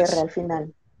doble R yes. al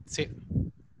final. Sí,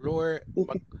 blur.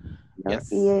 Yes.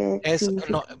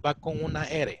 Significa... No, va con una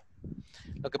R.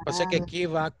 Lo que pasa es que aquí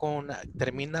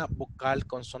termina vocal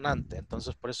consonante,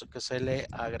 entonces por eso que se le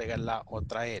agrega la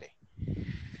otra R.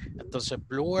 Entonces,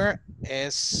 blur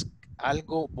es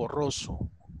algo borroso,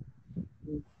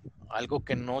 algo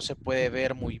que no se puede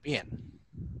ver muy bien,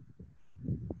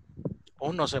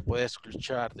 o no se puede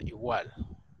escuchar igual.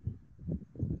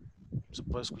 Se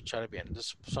puede escuchar bien.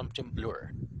 This is something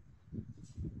blur.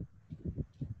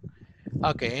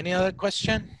 Okay, any other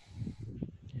question?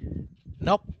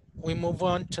 Nope. we move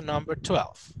on to number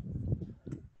 12.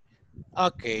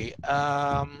 Okay,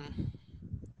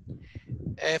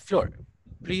 Flor,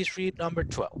 please read number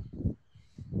 12.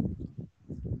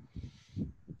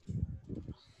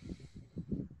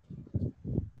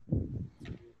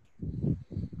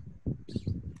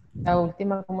 La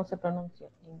última, ¿cómo se pronuncia?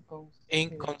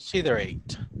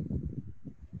 Inconsiderate.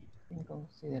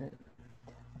 Inconsiderate.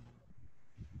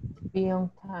 Be on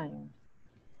time.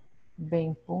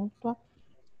 Being punctual.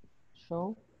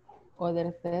 Show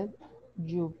others that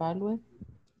you value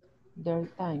their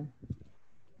time.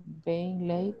 Being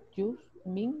late just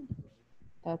means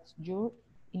that you're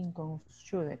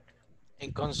inconsiderate.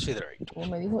 Inconsiderate. ¿Cómo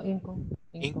me dijo?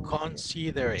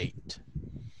 Inconsiderate.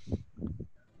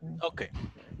 Okay,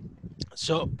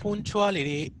 so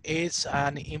punctuality is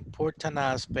an important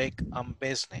aspect on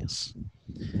business.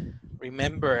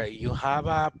 Remember, you have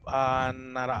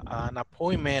an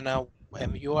appointment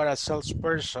and you are a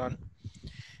salesperson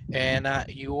and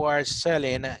you are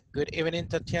selling. Good evening,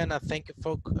 Tatiana. Thank you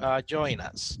for joining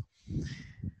us.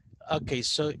 Okay,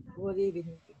 so Good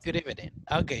evening. good evening.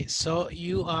 Okay, so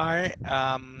you are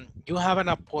you have an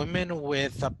appointment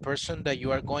with a person that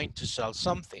you are going to sell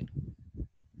something.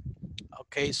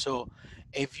 Okay, so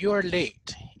if you're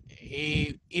late,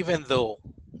 even though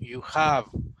you have,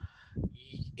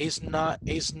 it's not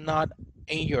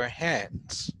in your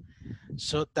hands.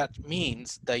 So that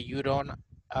means that you don't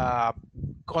uh,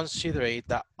 consider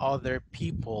the other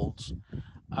people's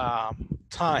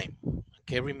time.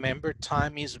 Okay, remember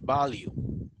time is value.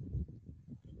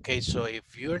 Okay, so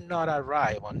if you're not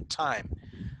arrive on time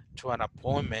to an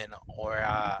appointment or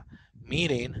a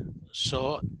meeting,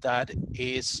 so that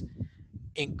is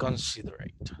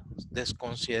inconsiderate,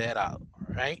 desconsiderado,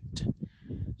 right?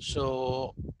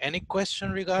 So any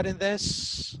question regarding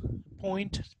this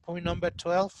point number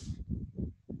 12?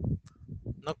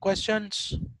 No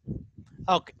questions?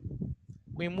 Okay,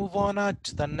 we move on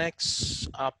to the next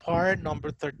part, number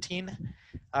 13.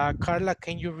 Carla,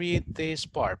 can you read this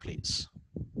part, please?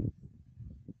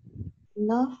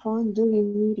 No phone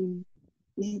during meeting.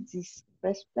 Is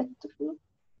disrespectful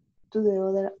to the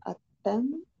other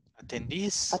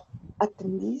Attendees?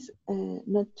 attendees,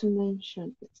 not to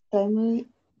mention extremely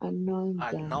annoying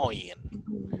them.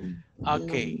 Annoying.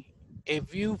 Okay,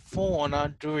 if you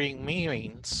phone during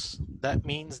meetings, that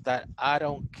means that I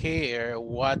don't care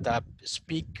what the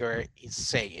speaker is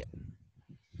saying.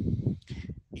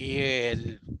 Y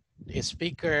el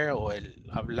speaker o el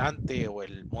hablante o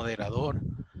el moderador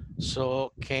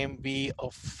so can be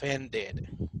offended.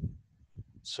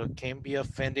 So can be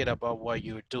offended about what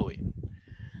you're doing.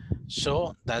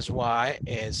 So that's why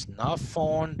it's not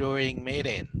phone during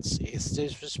meetings. It's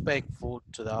disrespectful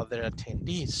to the other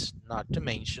attendees, not to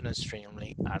mention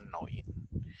extremely annoying.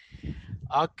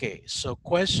 Okay, so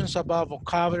questions about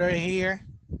vocabulary here?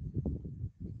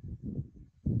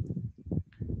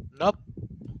 Nope.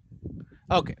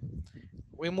 Okay,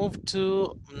 we move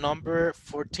to number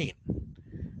 14.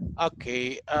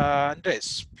 Okay,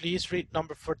 Andres, please read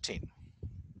number 14.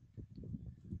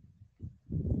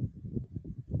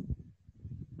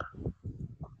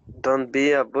 Don't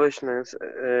be a business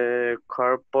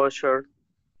car pusher.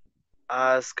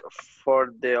 Ask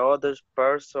for the other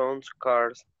person's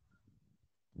cars.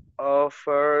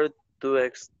 Offer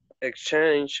to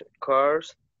exchange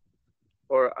cars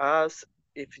or ask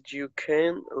if you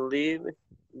can leave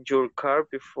your car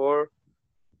before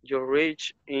you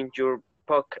reach in your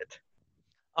pocket.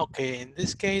 Okay, in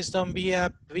this case, don't be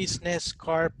a business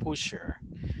card pusher.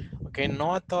 Okay,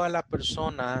 no a todas las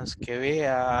personas que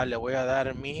vea le voy a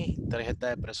dar mi tarjeta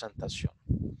de presentación.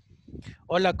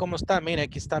 Hola, ¿cómo está? Mire,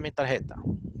 aquí está mi tarjeta.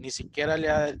 Ni siquiera le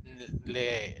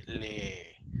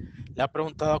ha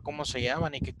preguntado cómo se llama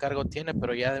ni qué cargo tiene,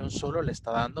 pero ya de un solo le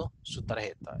está dando su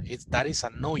tarjeta. That is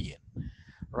annoying,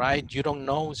 right? You don't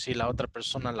know si la otra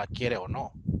persona la quiere o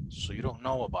no. So you don't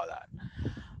know about that.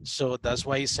 So that's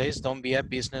why it says don't be a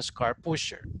business car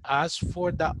pusher. As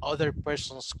for the other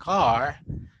person's car,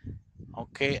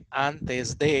 okay,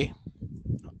 antes de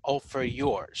offer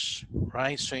yours,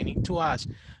 right? So you need to ask,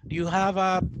 do you have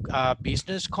a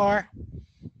business car?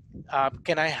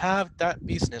 Can I have that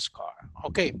business car?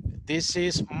 Okay, this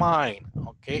is mine,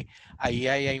 okay. Ahí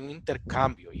hay un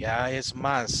intercambio, ya es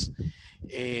más,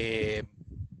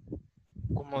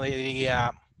 como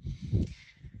diría,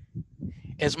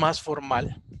 es más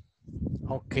formal,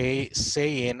 okay,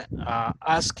 saying,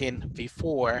 asking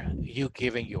before you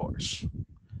giving yours.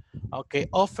 Okay,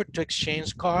 offer to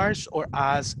exchange cars or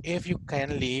ask if you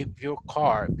can leave your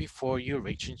car before you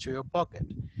reach into your pocket.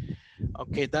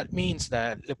 Okay, that means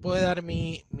that le puedo dar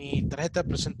mi tarjeta de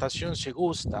presentación si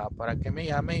gusta para que me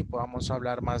llame y podamos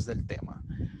hablar más del tema.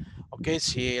 Ok,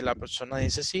 si la persona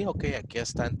dice sí, ok, aquí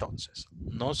está entonces.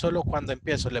 No solo cuando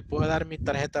empiezo, le puedo dar mi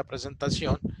tarjeta de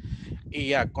presentación y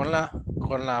ya con la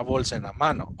bolsa en la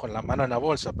mano, con la mano en la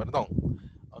bolsa, perdón.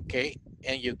 Ok,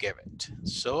 and you give it.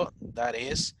 So that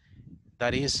is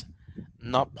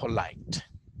not polite.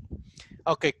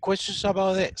 Okay, questions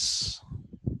about this?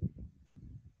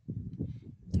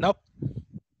 Nope.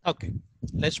 Okay,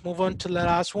 let's move on to the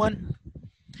last one.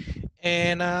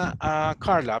 And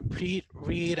Carla, please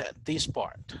read this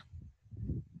part.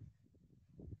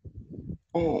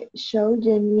 Show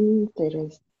genuine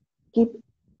interest. Keep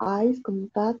eyes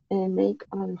contact and make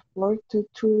an effort to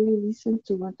truly listen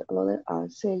to what others are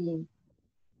saying.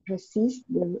 Resist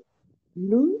the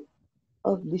lure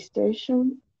of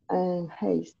distraction and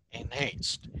haste. In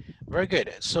haste. Very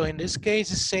good. So in this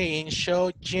case, it's saying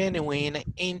show genuine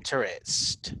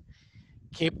interest.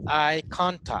 Keep eye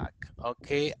contact.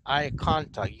 Okay, eye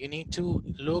contact. You need to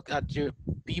look at your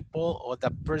people or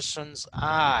the person's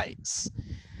eyes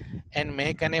and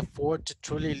make an effort to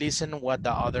truly listen what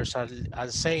the others are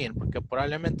saying, porque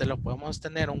probablemente lo podemos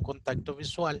tener un contacto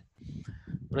visual,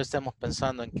 pero estamos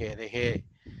pensando en que dejé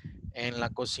en la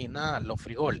cocina los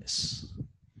frijoles.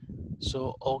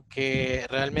 So, o que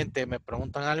realmente me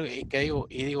preguntan algo y que digo,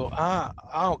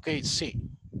 ok, sí.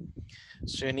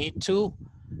 So you need to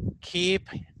keep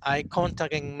eye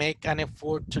contact and make an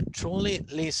effort to truly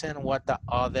listen what the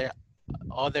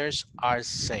others are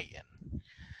saying.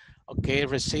 Okay,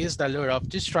 resist the lure of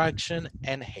distraction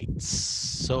and hates.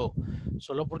 So,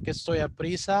 solo porque estoy a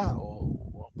prisa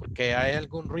o porque hay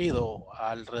algún ruido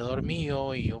alrededor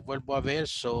mío y yo vuelvo a ver,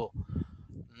 so,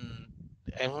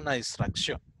 es una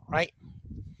distracción, right?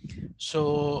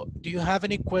 So, do you have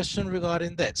any question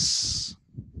regarding this?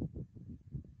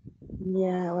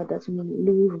 Yeah, what does it mean?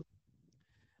 Lure.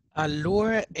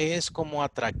 Allure es como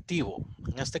atractivo.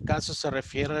 En este caso se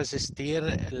refiere a resistir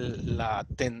la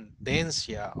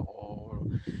tendencia o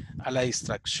a la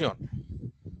distracción.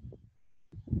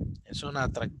 Es un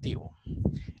atractivo.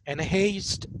 And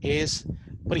haste es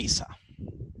prisa.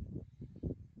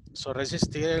 So,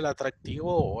 resistir el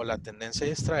atractivo o la tendencia a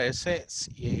distraerse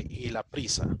y la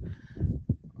prisa.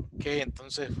 Ok,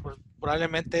 entonces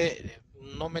probablemente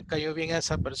no me cayó bien a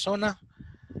esa persona,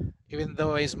 even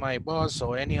though it's my boss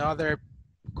or any other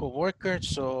coworker,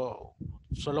 so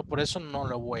solo por eso no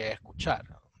lo voy a escuchar.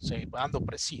 So, ando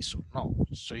preciso, no.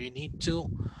 So you need to,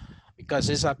 because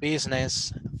it's a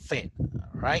business thing,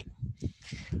 right?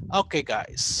 Okay,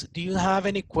 guys, do you have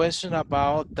any question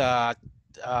about the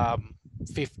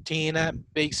 15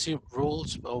 basic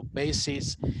rules or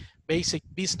basic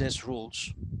business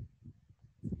rules?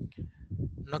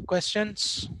 No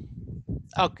questions?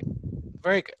 Okay,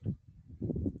 very good.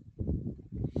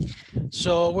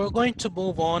 So we're going to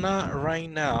move on right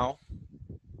now.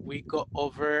 We go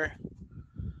over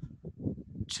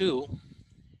to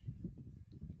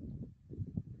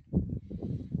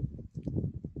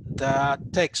the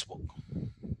textbook.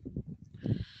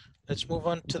 Let's move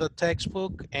on to the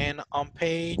textbook, and on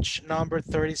page number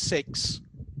 36,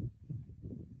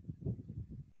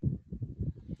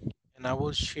 and I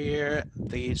will share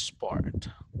this part.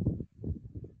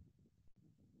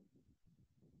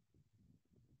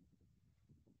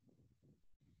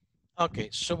 Okay,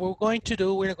 so what we're going to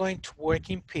do, we're going to work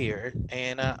in pairs,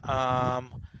 and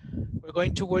we're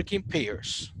going to work in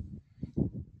pairs.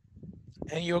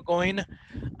 And you're going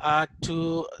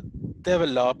to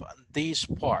develop this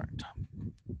part,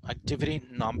 activity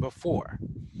number 4.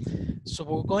 So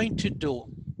what we're going to do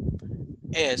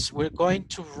is we're going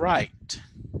to write.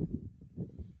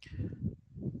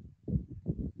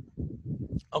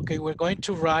 Okay, we're going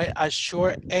to write a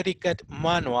short etiquette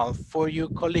manual for your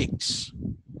colleagues.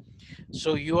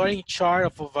 So you are in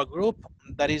charge of a group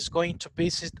that is going to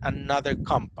visit another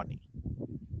company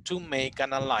to make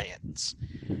an alliance.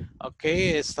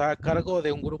 Okay, está a cargo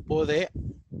de un grupo de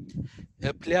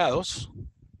empleados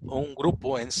o un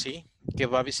grupo en sí que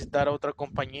va a visitar a otra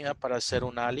compañía para hacer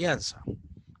una alianza.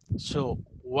 So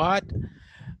what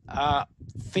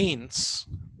things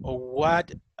or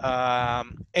what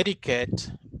etiquette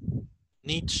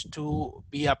needs to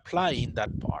be applied in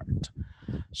that part?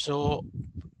 So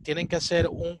tienen que hacer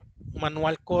un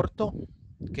manual corto,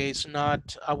 que is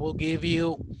not, I will give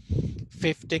you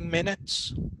 15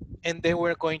 minutes and then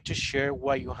we're going to share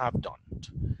what you have done.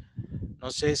 No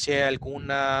sé si hay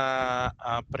alguna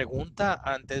pregunta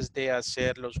antes de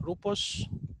hacer los grupos.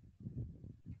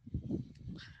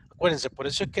 Acuérdense, por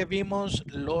eso es que vimos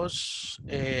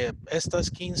estas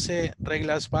 15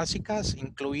 reglas básicas,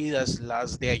 incluidas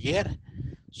las de ayer.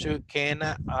 So you can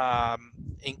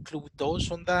include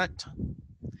those on that.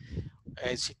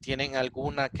 Si tienen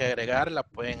alguna que agregar, la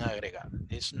pueden agregar.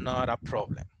 It's not a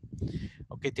problem.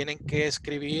 Ok, tienen que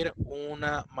escribir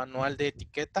una manual de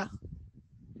etiqueta.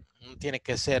 No tiene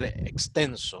que ser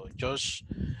extenso. Just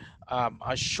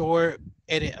a short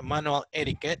manual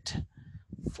etiquette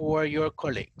for your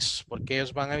colleagues. Porque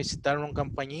ellos van a visitar una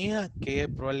compañía que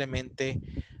probablemente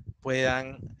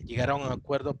puedan llegar a un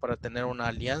acuerdo para tener una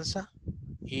alianza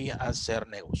y hacer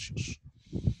negocios.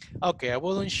 Okay, I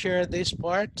will share this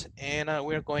part and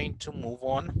we're going to move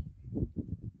on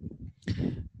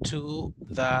to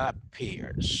the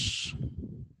peers.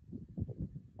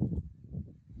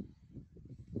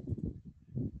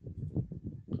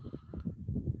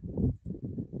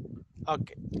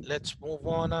 Okay, let's move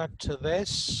on to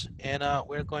this and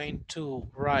we're going to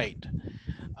write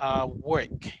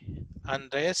work.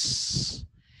 Andres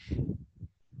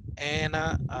and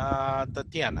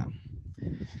Tatiana.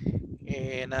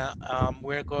 And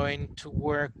we're going to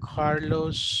work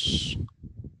Carlos,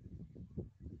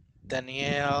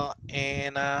 Danielle,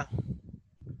 and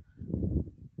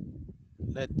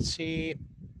let's see,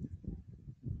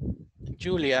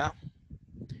 Julia.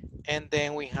 And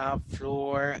then we have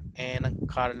Flor and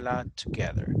Carla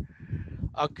together.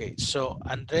 Okay, so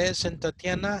Andres and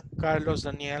Tatiana, Carlos,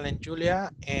 Daniel, and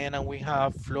Julia, and we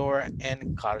have Flor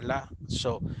and Carla.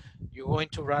 So you're going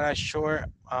to write a short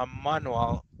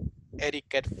manual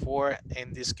etiquette for,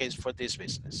 in this case, for this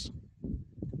business.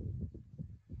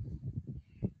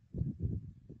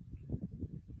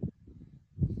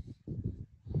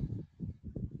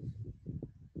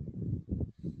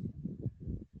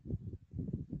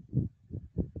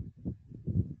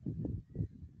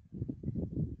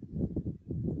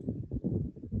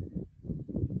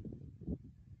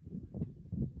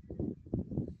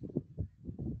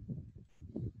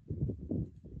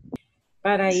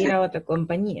 Para Sí, ir a otra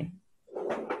compañía.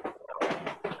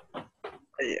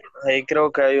 ahí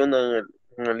creo que hay uno en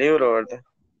el libro, ¿verdad?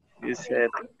 Dice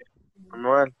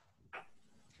manual.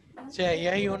 Sí, ahí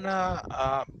hay una,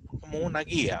 como una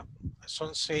guía.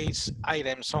 Son 6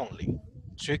 items only.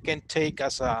 So you can take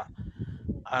as a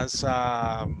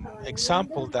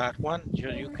example that one,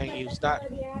 you can use that.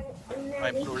 No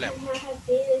hay problema.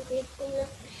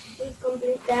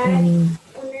 Mm,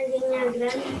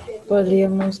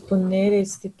 Podríamos poner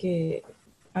que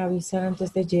avisar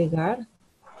antes de llegar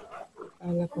a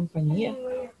la compañía.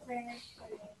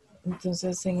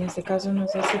 Entonces, en este caso, no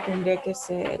sé si tendría que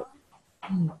ser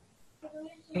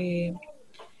eh,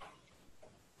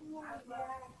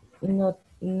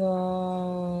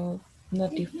 no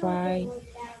notify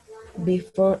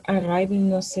before arriving.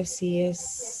 No sé si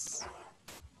es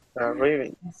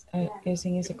Arriving. es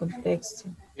en ese contexto.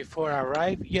 Before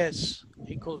arrive, yes,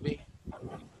 it could be.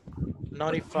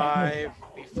 Notify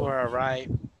before arrive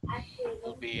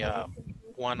will be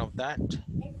one of that.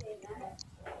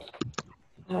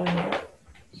 Ah,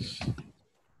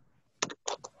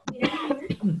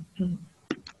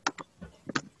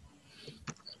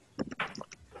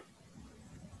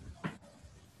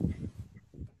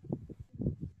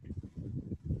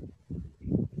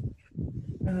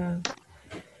 ah,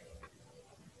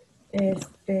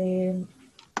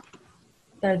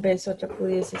 tal vez otra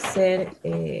pudiese ser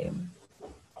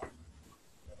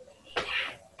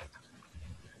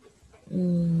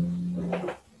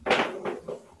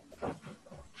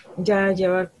ya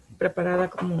llevar preparada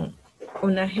como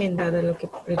una agenda de lo que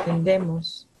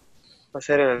pretendemos.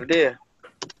 Hacer en el día.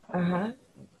 Ajá.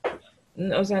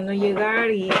 O sea, no llegar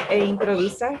e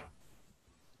improvisar.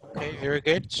 Okay, very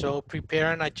good. So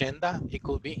prepare an agenda, it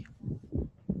could be.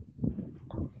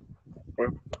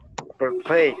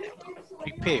 Prepaid.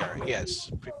 Prepare,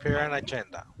 yes, prepare an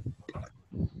agenda.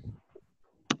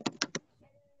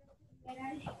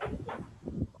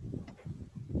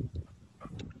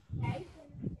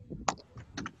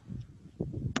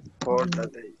 For the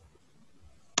day.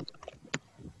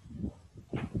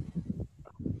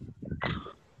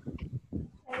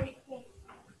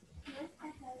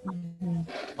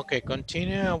 Okay,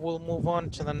 continue and we'll move on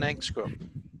to the next group.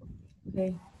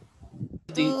 Okay.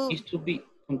 Is to be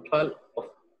punctual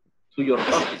to your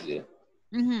office. ¿Sí?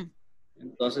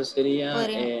 Entonces sería,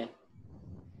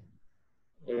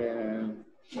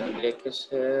 tendría que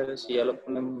ser, si ya lo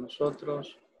ponemos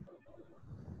nosotros,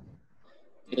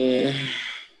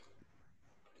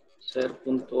 ser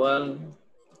puntual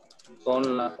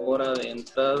con la hora de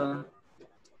entrada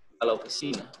a la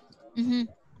oficina.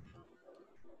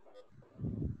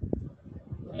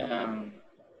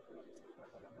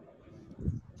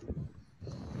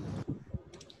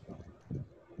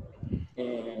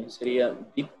 Sería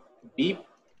be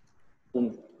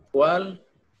puntual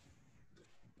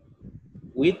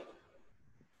with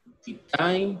the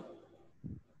time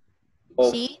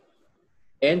of Sí.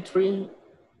 entering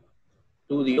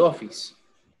to the office.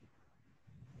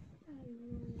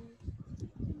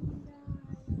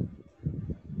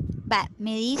 Va,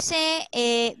 me dice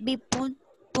be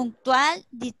puntual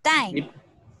the time.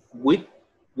 With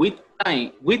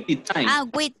time, with the time. Ah,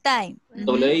 with time.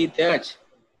 WITH.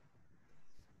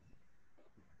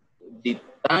 The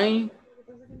time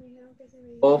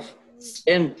of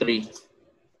entry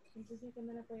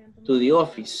to the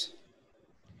office.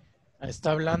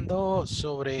 Está hablando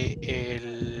sobre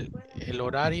el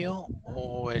horario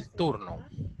o el turno.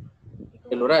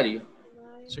 El horario.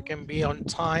 So you can be on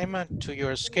time to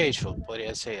your schedule,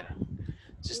 podría ser.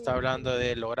 Se está hablando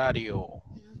del horario.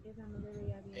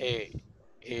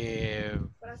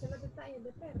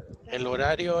 El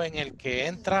horario en el que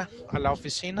entra a la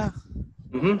oficina.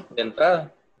 De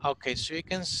entrada. Okay, so you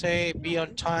can say be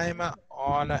on time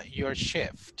on your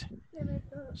shift.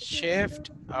 Shift,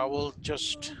 I will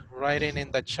just write it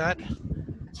in the chat.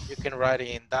 You can write it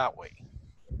in that way.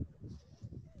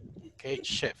 Okay,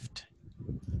 shift.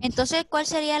 Entonces, ¿cuál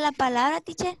sería la palabra,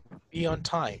 teacher? Be on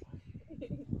time.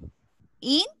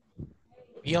 In.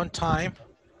 Be on time.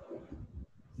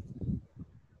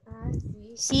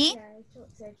 Sí.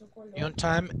 Be on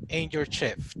time in your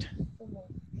shift.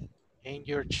 In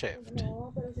your shift.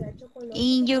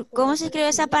 In your, ¿cómo se escribe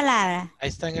esa palabra? Ahí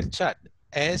está en el chat.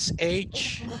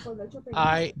 SHIFT.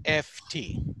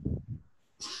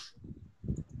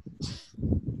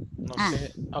 No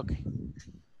sé. Ok.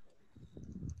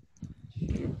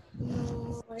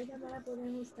 No, esa no la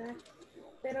podemos usar.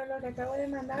 Pero lo que acabo de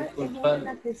mandar es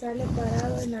una que sale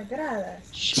parado en las gradas.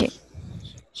 Sí.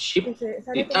 Shift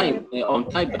the time, on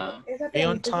time. Be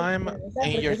on time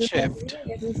in your shift.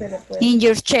 In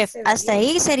your shift. Hasta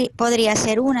ahí podría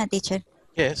ser una, teacher.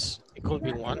 Yes, it could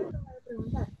be one.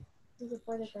 Si se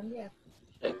puede cambiar.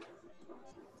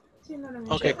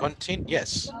 Okay, continue.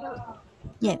 Yes.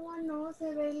 Yeah. No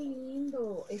se ve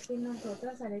lindo. Es que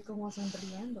nosotras sale como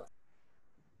sonriendo.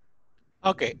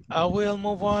 Okay, I will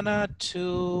move on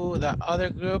to the other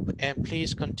group and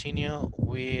please continue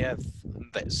with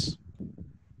this.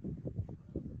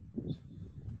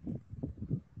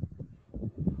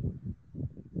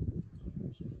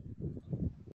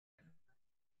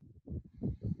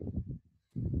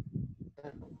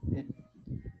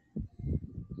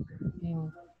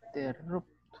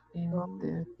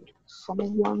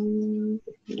 Someone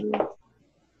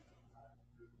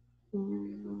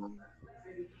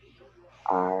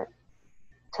are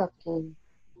talking.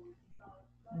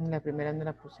 La primera no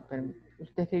la puse, pero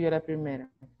usted escribió la primera.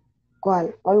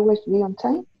 ¿Cuál? Always be on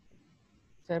time.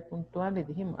 Ser puntual, le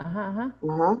dijimos, ajá, ajá.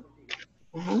 Ajá.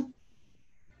 Ajá.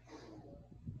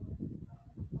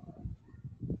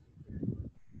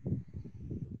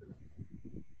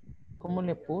 ¿Cómo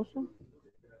le puso?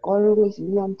 Always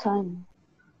be on time.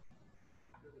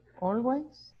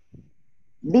 Always.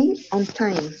 Be on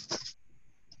time.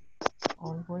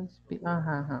 Always be,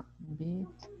 ajá, ajá. Be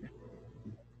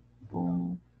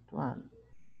puntual.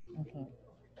 Ajá.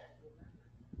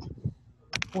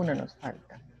 Una nos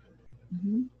falta.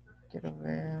 Quiero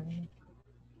ver.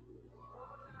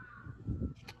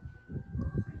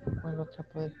 ¿Cuál otra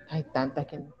puede? Hay tantas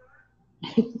que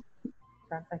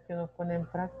uno pone en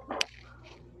práctica.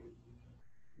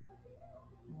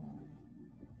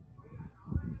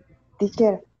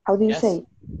 Teacher, how do you Yes. say?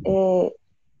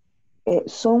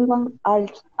 Someone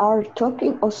are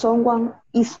talking or someone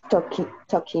is talking?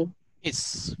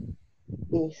 Is.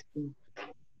 Is.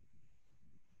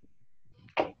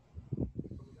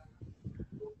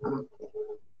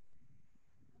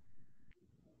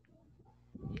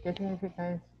 ¿Qué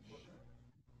significa eso?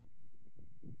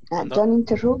 Don't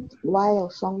interrupt while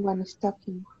someone is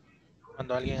talking.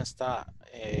 Cuando alguien está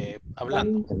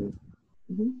hablando.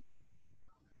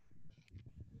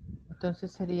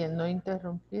 Entonces sería no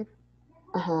interrumpir.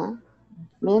 Ajá.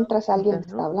 Mientras alguien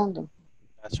está hablando.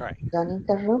 That's right. Don't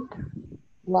interrupt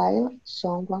while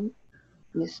someone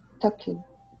is talking.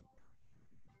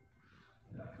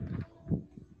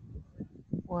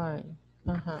 Why?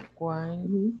 Ajá. Why?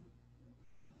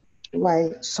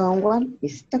 While someone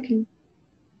is talking.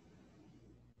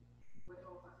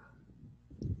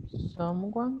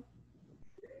 Someone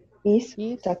is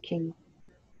talking.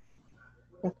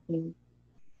 Talking.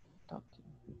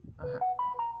 Ajá.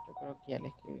 Yo creo que ya le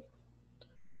escribí.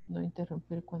 No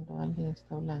interrumpir cuando alguien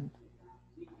está hablando.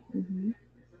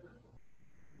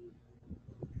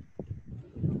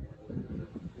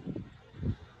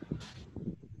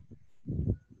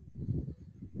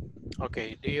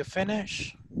 Okay, do you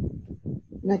finish?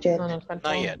 Not yet. No, nos falta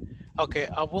Not yet. Okay,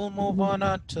 I will move on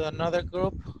to another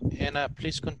group and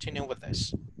please continue with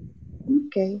this.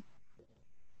 Okay.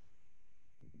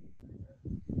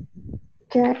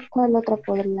 ¿Cuál otra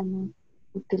podríamos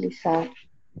utilizar?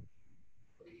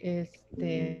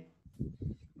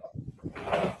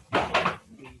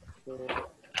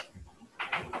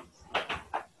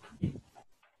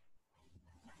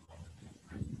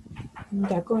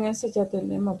 Ya con eso ya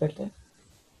tenemos, ¿verdad?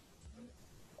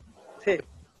 Sí.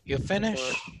 You finish?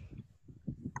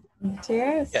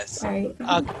 Yes. Yes. Okay,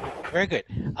 very good.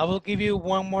 I will give you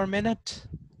 1 more minute,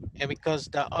 and because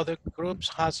the other groups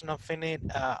have not finished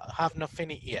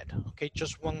yet. Okay,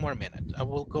 just 1 more minute. I'll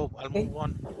move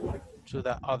on to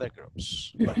the other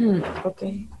groups.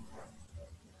 Okay.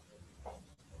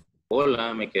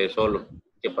 Hola, me quedé solo.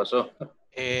 ¿Qué pasó?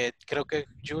 Creo que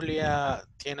Julia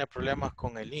tiene problemas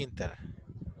con el Inter.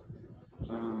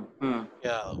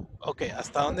 Ya, ok,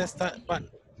 ¿hasta dónde está? Bueno,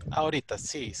 ahorita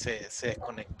sí, se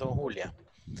desconectó Julia.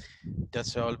 Ya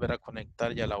se va a volver a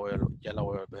conectar, ya la voy a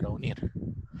volver a unir.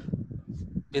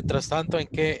 Mientras tanto,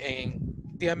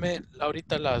 dígame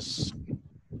ahorita las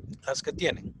que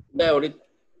tienen. Ve, ahorita,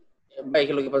 ve,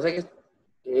 que lo que pasa es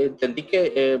que entendí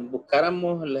que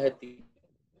buscáramos las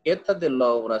etiquetas de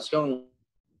la oración.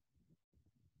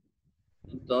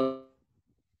 Entonces,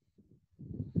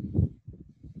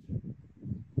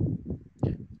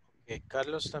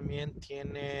 Carlos también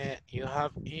tiene, you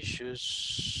have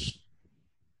issues.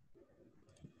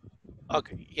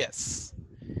 Okay, yes.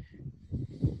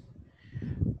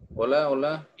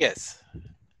 hola. Yes,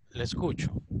 le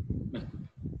escucho.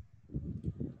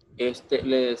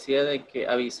 Le decía de que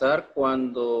avisar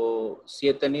cuando si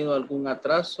he tenido algún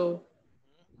atraso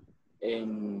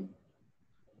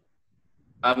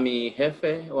a mi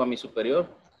jefe o a mi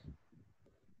superior.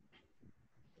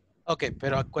 Ok,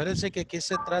 pero acuérdense que aquí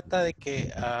se trata de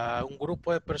que un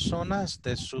grupo de personas,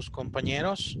 de sus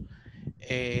compañeros,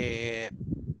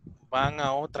 van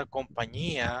a otra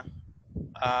compañía,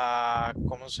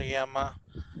 ¿cómo se llama?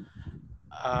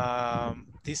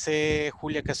 Dice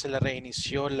Julia que se le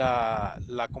reinició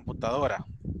la computadora,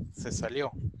 se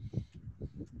salió.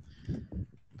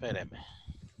 Espéreme.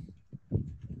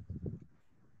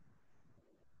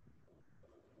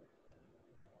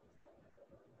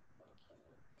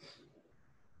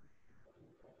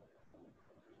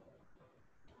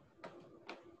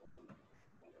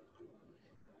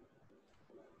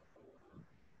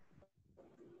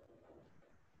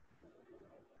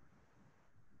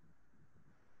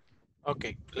 Ok,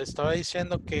 le estaba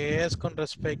diciendo que es con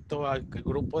respecto al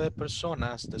grupo de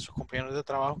personas, de sus compañeros de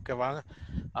trabajo que van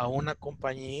a una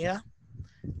compañía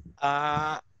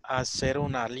a hacer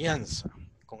una alianza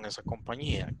con esa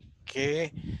compañía.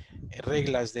 ¿Qué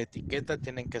reglas de etiqueta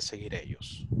tienen que seguir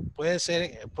ellos?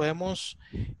 Podemos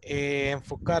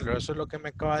enfocarlo, eso es lo que me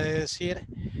acaba de decir.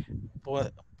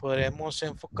 Podremos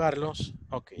enfocarlos.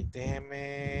 Ok,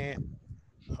 déjeme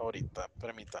ahorita,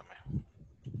 permítame.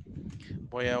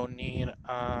 Voy a unir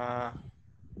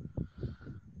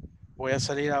voy a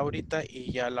salir ahorita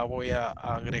y ya la voy a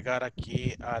agregar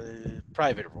aquí al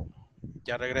private room.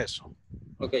 Ya regreso.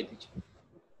 Ok, teacher.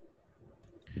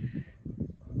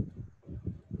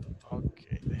 Ok,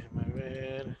 déjeme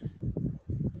ver.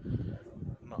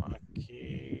 No,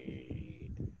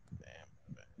 aquí.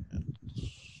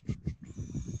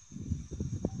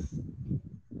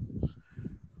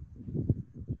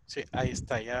 Sí, ahí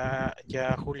está.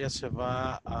 Ya Julia se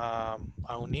va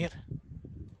a unir.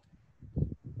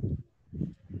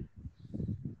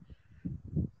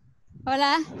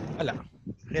 Hola, Hola.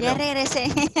 ya Hello. regresé.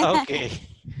 Ok,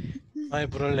 no hay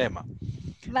problema.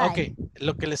 Ok, Bye.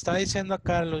 lo que le estaba diciendo a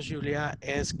Carlos, Julia,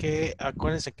 es que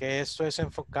acuérdense que esto es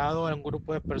enfocado a un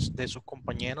grupo de sus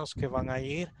compañeros que van a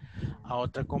ir a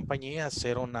otra compañía a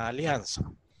hacer una alianza.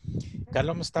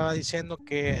 Carlos me estaba diciendo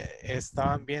que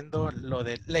estaban viendo lo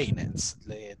de lateness,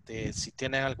 de si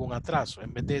tienen algún atraso.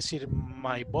 En vez de decir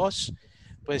my boss,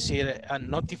 puede decir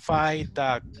notify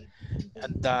the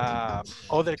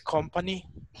other company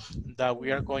that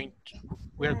we are going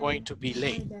to be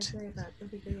late.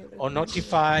 O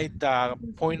notify the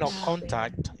point of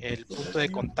contact, el punto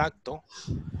de contacto,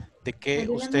 de que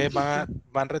ustedes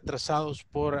van retrasados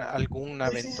por alguna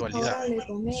Entonces eventualidad. ahora hablé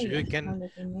con So you ella, can,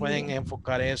 hablé con pueden ella.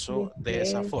 enfocar Y eso de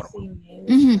esa después forma. sí me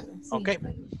Ujú. dejaron así. Okay.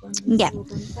 Cuando me Ya. estuvo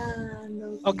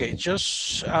contando Okay, que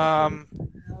just otro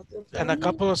in a tema,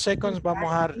 couple of seconds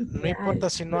vamos a, y no que importa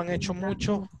si no han hecho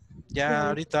mucho, que ya hay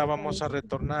ahorita vamos a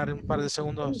retornar, en un par de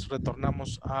segundos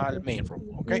retornamos al main room, y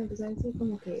me okay? empezó a decir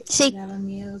como que Sí. daba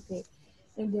miedo que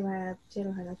él llevara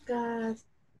cheros a la casa.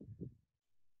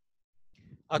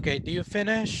 Okay, do you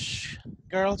finish,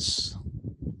 girls?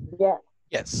 Yeah.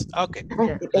 Yes, okay.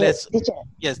 Teacher,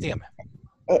 Yes, dígame.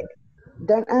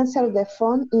 don't answer the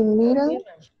phone in middle,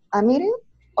 a meeting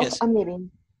of Yes, a meeting.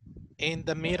 in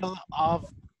the middle of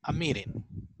A meeting.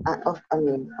 Of a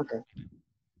meeting. Okay.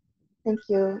 Thank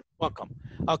you. Welcome.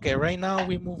 Okay, right now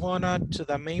we move on to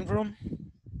the main room,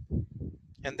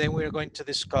 and then we're going to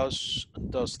discuss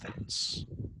those things.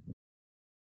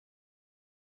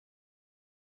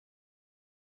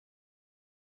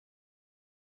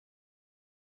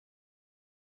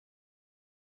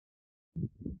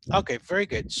 Okay, very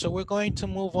good. So we're going to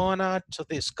move on to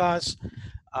discuss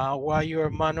what your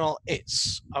manual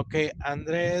is. Okay,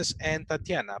 Andres and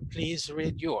Tatiana, please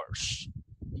read yours.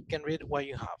 You can read what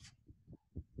you have.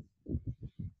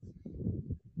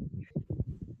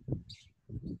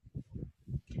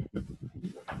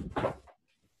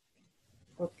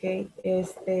 Ok,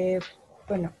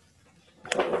 bueno,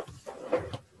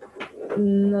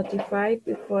 notify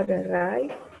before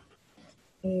arrive,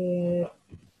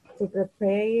 to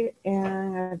prepare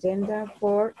an agenda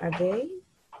for a day,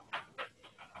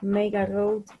 make a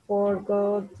route for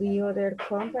go to other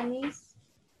companies,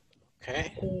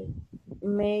 Okay,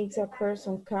 makes a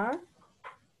person car,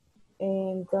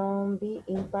 and don't be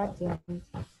impatient.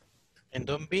 and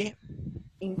don't be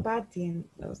Impatient,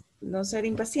 no ser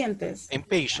impacientes.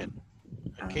 impatient.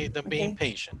 Okay, don't be Okay.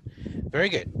 impatient. Very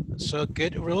good. So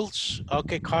good rules.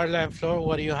 Okay, Carla and Flor,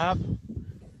 what do you have?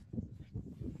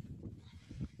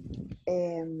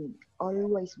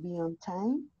 Always be on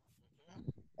time,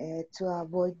 to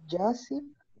avoid gossip,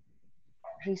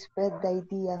 respect the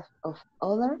ideas of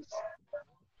others,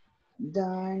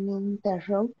 don't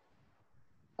interrupt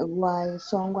while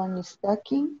someone is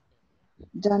talking,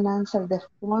 don't answer the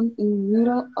phone in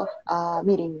middle of a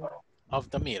meeting. Of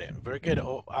the meeting. Very good.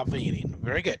 Oh, of the meeting.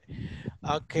 Very good.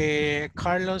 Okay,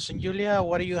 Carlos and Julia,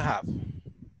 what do you have?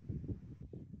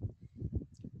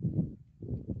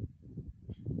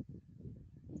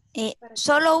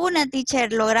 Solo una, teacher,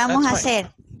 logramos That's fine.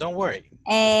 hacer. Don't worry.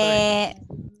 Eh,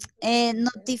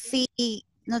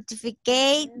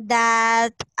 notificate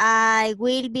that I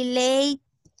will be late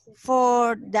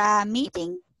for the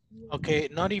meeting. Okay,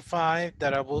 notify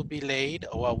that I will be late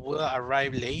or I will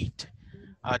arrive late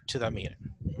to the meeting.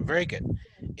 Very good.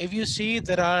 If you see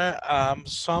there are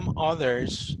some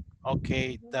others,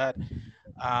 okay, that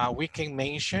we can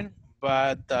mention,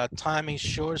 but the time is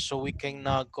short, so we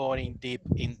cannot go in deep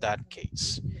in that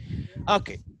case.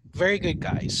 Okay, very good,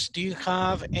 guys. Do you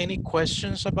have any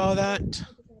questions about that?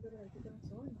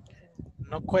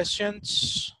 No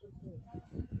questions?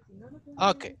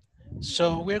 Okay,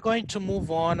 so we're going to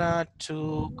move on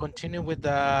to continue with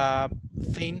the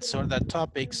things or the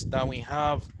topics that we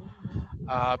have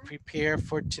prepared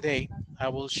for today. I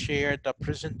will share the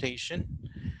presentation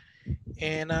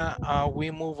and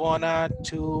we move on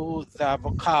to the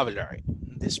vocabulary.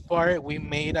 This part, we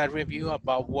made a review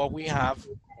about what we have,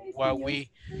 what we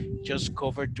just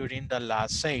covered during the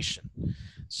last session.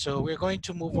 So we're going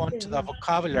to move on to the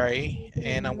vocabulary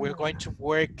and we're going to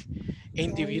work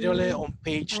individually on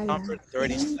page number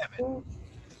 37.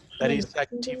 That is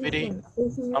activity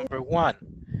number 1.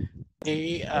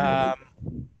 Okay,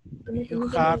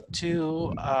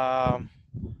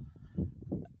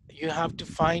 you have to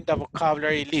find the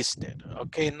vocabulary listed.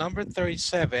 Okay, number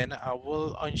 37, I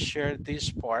will unshare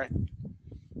this part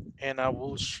and I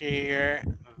will share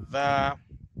the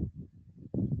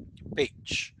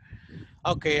page.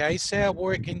 Okay, I say I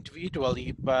work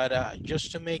individually, but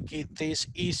just to make it this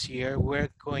easier, we're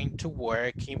going to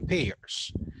work in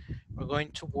pairs. We're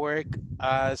going to work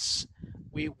as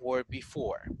we were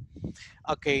before.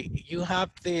 Okay, you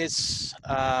have this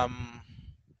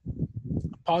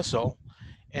puzzle,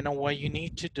 and what you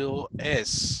need to do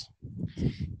is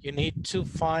you need to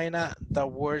find the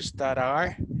words that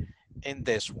are in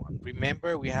this one.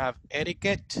 Remember, we have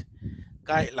etiquette,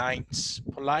 guidelines,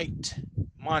 polite,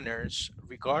 manners,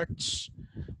 regards,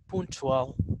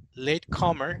 punctual,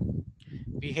 latecomer,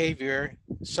 behavior,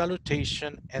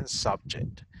 salutation, and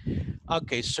subject.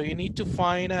 Okay, so you need to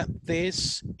find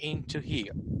this into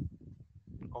here.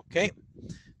 Okay,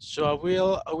 so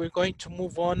we're going to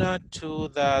move on to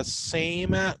the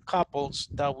same couples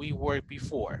that we were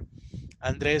before.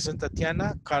 Andres and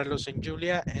Tatiana, Carlos and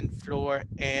Julia, and Flor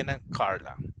and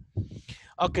Carla.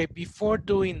 Okay, before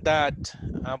doing that,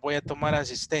 voy a tomar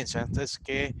asistencia antes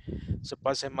que se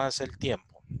pase más el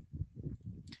tiempo.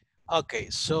 Okay,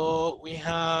 so we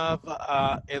have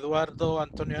Eduardo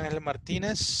Antonio Ángel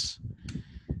Martínez.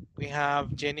 We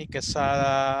have Jenny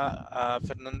Quesada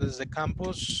Fernandez de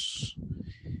Campos.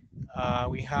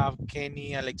 We have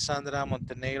Kenny Alexandra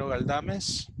Montenegro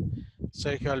Galdames.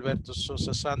 Sergio Alberto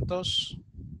Sosa Santos.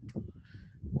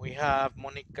 We have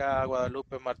Mónica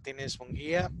Guadalupe Martínez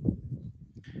Munguía.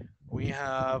 We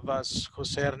have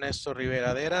José Ernesto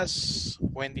Rivera Deras,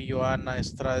 Wendy Joana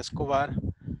Estrada Escobar,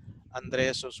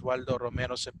 Andrés Osvaldo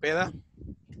Romero Cepeda.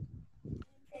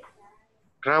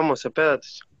 Ramos Cepeda.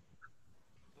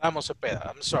 Ramos Cepeda,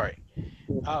 I'm sorry.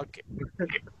 Okay,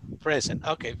 present.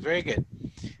 Okay, very good.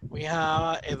 We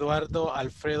have Eduardo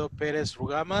Alfredo Pérez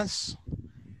Rugamas,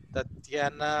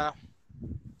 Tatiana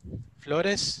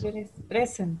Flores.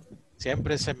 Present.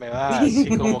 Siempre se me va así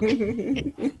como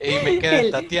que y me queda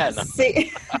en Tatiana.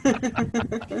 Sí.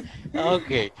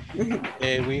 Okay,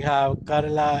 we have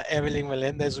Carla Evelyn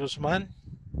Meléndez Guzmán.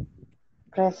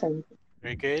 Present.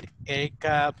 Very good.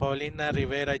 Erika Paulina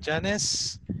Rivera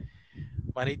Llanes.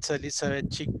 Maritza Elizabeth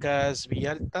Chicas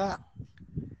Villalta.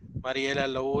 Mariela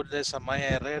Lourdes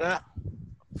Amaya Herrera.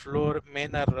 Flor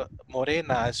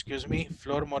Morena, excuse me,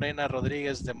 Flor Morena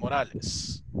Rodríguez de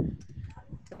Morales.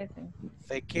 Present.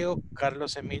 Thank you.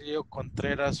 Carlos Emilio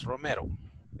Contreras Romero.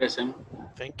 Present.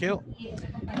 Thank you.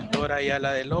 Dora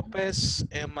Ayala de López,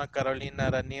 Emma Carolina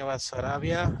Araniva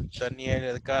Sarabia, Daniel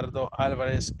Edgardo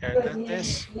Álvarez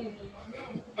Hernández.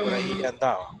 Por ahí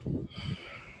andaba.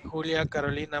 Julia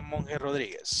Carolina Monge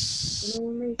Rodríguez.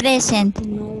 Present.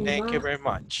 Thank you very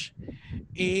much.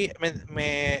 Y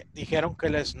me dijeron que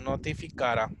les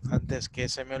notificara antes que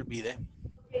se me olvide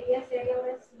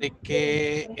de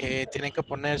que tienen que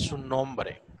poner su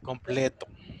nombre completo.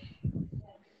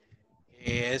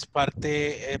 Es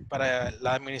parte, para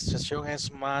la administración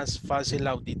es más fácil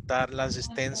auditar la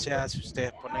asistencia si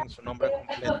ustedes ponen su nombre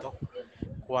completo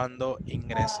cuando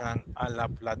ingresan a la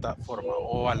plataforma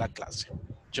o a la clase.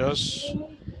 Just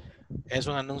es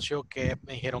un anuncio que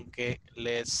me dijeron que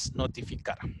les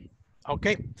notificara.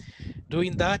 Okay,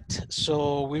 doing that,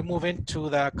 so we move into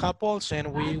the couples and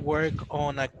we work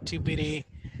on activity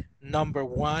number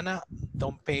 1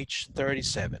 on page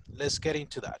 37. Let's get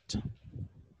into that.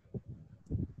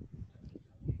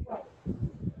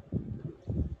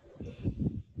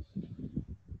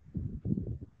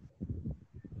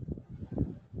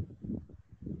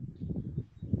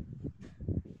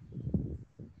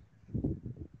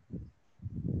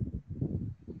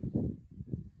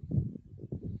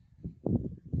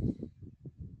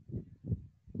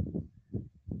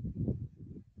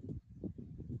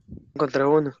 Encontré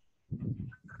uno.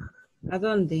 ¿A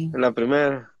dónde? En la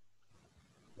primera.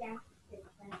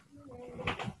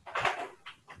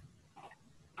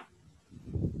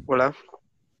 Hola.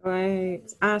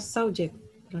 Subject,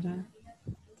 ¿verdad?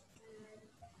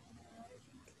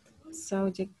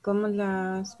 Subject, ¿cómo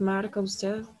las marca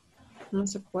usted? No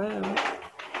se puede.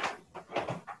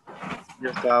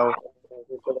 Yo estaba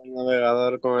buscando el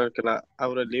navegador con el que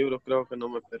abro el libro. Creo que no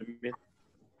me permite.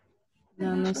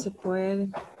 No, no se puede.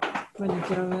 Bueno,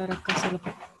 quiero ver acá solo.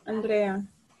 Andrea.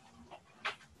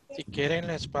 Si quieren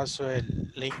les paso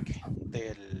el link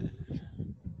del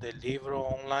libro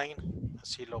online,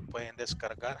 así lo pueden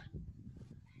descargar.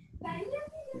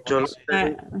 Yo No lo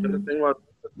sé. tengo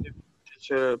abierto,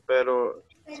 teacher, pero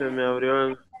se me abrió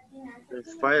en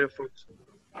Firefox.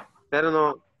 Pero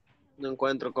no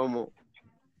encuentro cómo.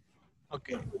 Ok,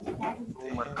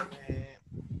 déjenme.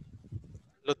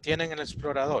 ¿Lo tienen en el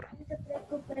explorador?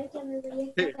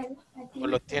 Sí. ¿O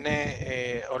lo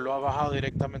tiene o lo ha bajado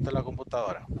directamente a la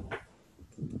computadora?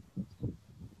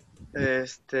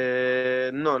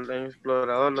 No, en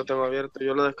explorador lo tengo abierto.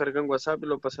 Yo lo descargué en WhatsApp y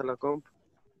lo pasé a la comp.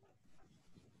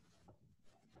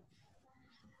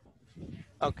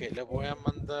 Ok, le voy a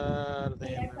mandar,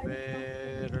 déjenme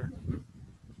ver,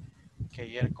 que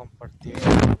ayer compartí,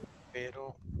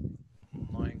 pero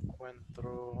no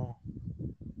encuentro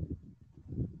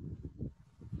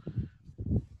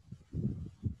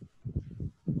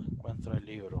el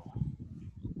libro.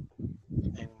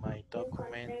 En My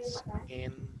Documents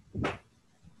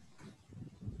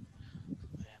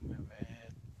déjenme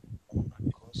ver una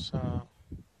cosa.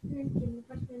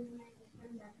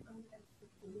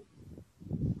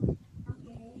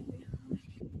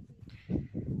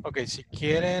 Ok, si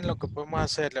quieren lo que podemos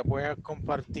hacer, les voy a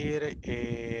compartir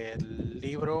el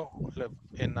libro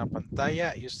en la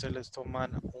pantalla y ustedes les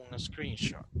toman un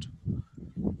screenshot.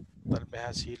 Tal vez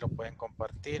así lo pueden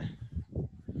compartir.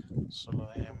 Solo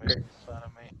déjenme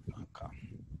pasarme acá.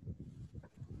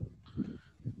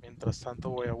 Mientras tanto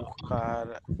voy a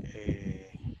buscar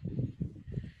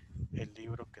el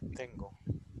libro que tengo.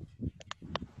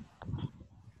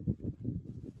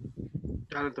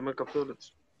 Ya le tomé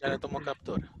capturas. Ya le tomo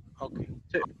captura. Ok.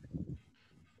 Sí.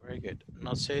 Very good.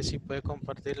 No sé si puede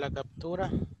compartir la captura.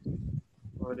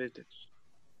 Ahorita.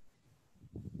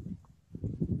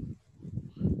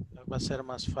 Va a ser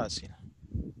más fácil.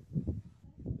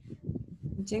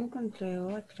 Ya encontré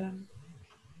otra.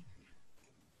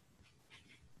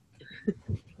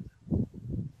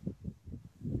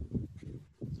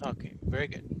 Ok, very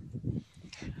good.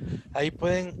 Ahí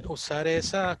pueden usar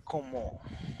esa como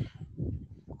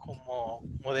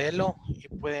modelo y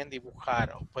pueden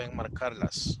dibujar o pueden marcar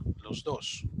los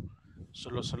dos.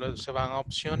 Solo se van a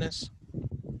opciones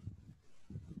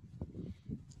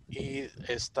y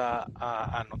está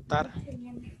a anotar.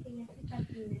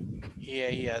 Y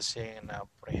ahí hacen,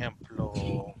 por ejemplo,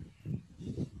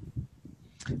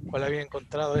 ¿cuál había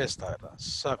encontrado esta, verdad?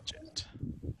 Subject.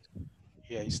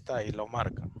 Y ahí está, y lo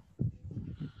marcan.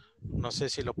 No sé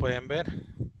si lo pueden ver,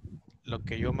 lo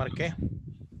que yo marqué.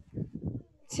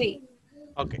 Sí,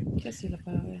 Ok, yo sí lo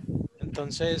puedo ver.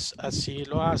 entonces así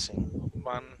lo hacen.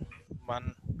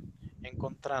 Van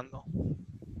encontrando.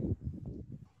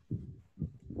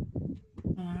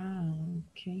 Ah,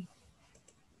 ok.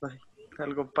 Ay,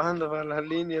 algo panda para las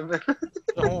líneas.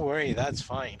 Don't worry, that's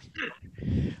fine.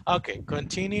 Okay,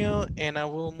 continue and I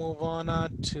will move on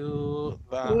to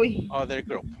the Uy, other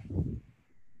group.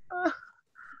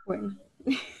 bueno.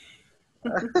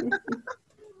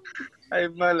 Hay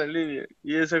mala línea.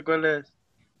 ¿Y eso cuál es?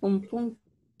 Un punto.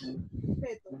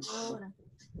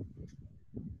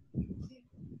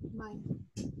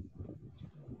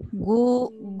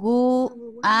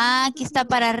 Aquí está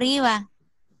para arriba.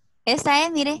 Esta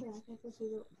es, mire.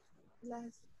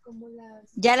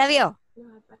 ¿Ya la vio?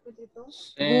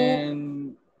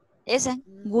 En- Esa.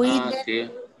 With the-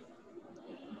 sí.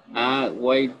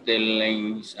 White the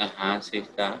lanes. Ajá, sí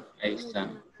está. Ahí está.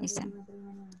 Ahí está.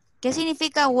 ¿Qué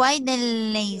significa white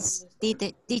the lace,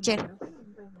 teacher?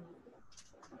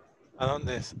 ¿A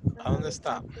dónde es? ¿A dónde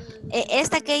está?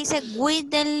 Esta que dice with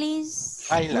the lace.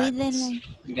 With the Guidelines.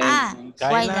 lace. Ah, white the-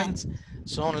 Guidelines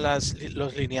son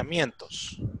los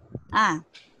lineamientos. Ah,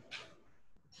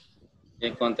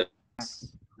 Encontré.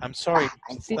 I'm sorry.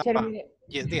 Teacher, mire,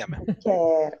 Yes, dígame.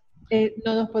 Teacher,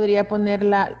 no nos podría poner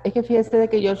la... Es que fíjese de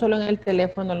que yo solo en el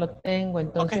teléfono lo tengo,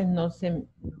 entonces Okay. no sé,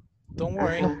 Don't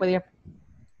worry. nos podría...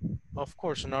 Of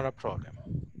course, not a problem.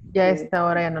 Ya a esta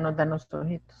hora ya no nos dan los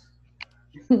ojitos.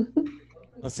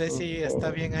 No sé si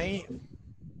está bien ahí.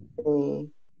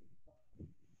 sí,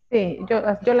 Sí,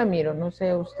 yo la miro, no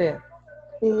sé usted.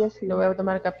 sí, yo sí. Lo voy a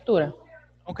tomar captura.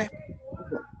 Okay.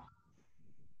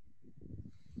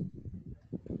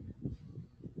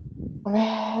 A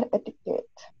ver,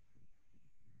 etiquette.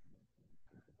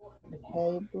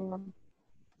 Behavior.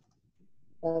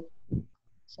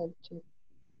 Subject.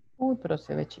 Uy, pero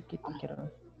se ve chiquito, quiero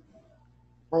ver.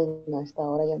 Ay, no, a esta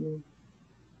hora ya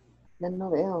no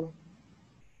veo.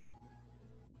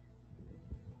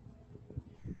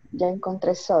 Ya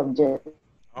encontré subject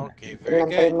Okay, en very la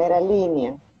good. primera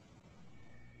línea.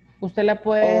 Usted la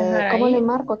puede dejar ¿Cómo ahí. le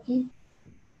marco aquí?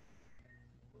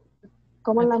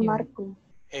 ¿Cómo la Aquí. marco?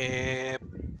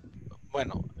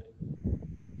 Bueno,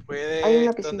 Hay puede,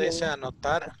 una que donde sigue, dice ¿no?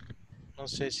 anotar. No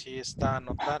sé si está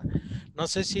anotar. No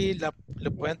sé si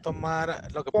le pueden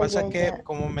tomar. Lo que pasa es que Ya.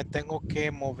 como me tengo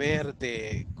que mover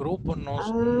de grupo, Ah,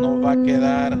 no va a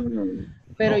quedar.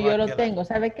 Pero No va yo a lo quedar. tengo.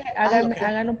 ¿Sabe qué? Ok.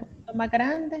 Háganlo un poquito más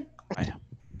grande. Vaya,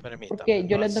 permítame. Porque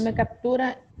yo le Entonces, tomé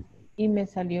captura y me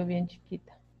salió bien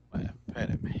chiquita. vaya,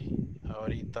 espéreme.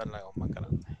 Ahorita la hago más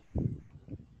grande.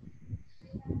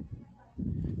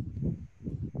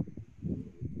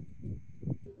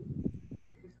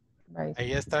 Ahí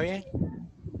Ahí está bien.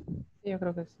 sí, yo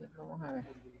creo que sí. Vamos a ver.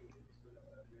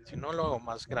 Si no, lo hago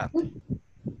más grande.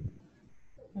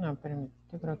 No, permítame.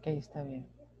 Yo creo que ahí está bien.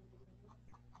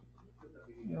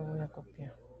 Lo voy a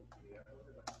copiar.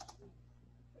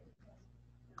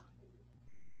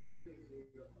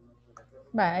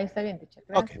 Va, ahí está bien, teacher.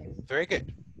 Ok, Gracias. very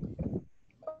good.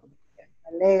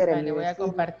 alegre, Vale, mi voy a vecino.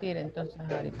 compartir entonces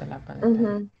ahorita la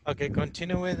pantalla. Okay,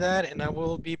 continue with that and I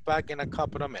will be back in a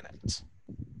couple of minutes.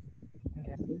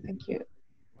 Thank you.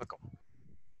 Welcome.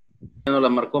 Ya no la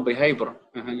marcó behavior.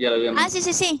 Ajá, ya la habíamos.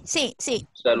 sí.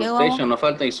 Luego vamos. Salutation, nos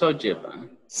falta y subject.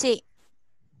 Sí,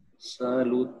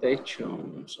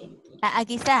 Salutation.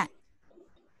 aquí está.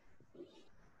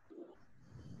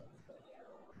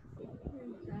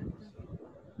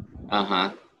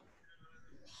 Ajá,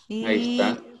 Y ahí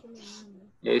está.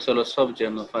 Ya hizo los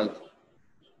subjects, nos falta.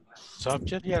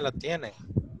 Subject ya la tienen.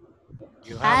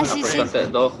 You have sí, it sí.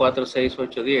 already. 2, 4, 6,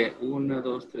 8, 10. 1,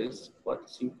 2, 3, 4,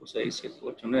 5, 6, 7,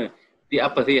 8, 9.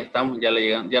 Pues 10 estamos, ya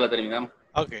la terminamos.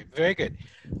 Okay, very good.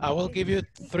 I will give you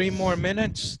 3 more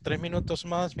minutes, 3 minutos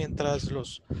más mientras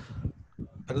los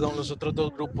otros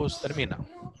dos grupos terminan.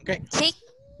 Okay. Sí.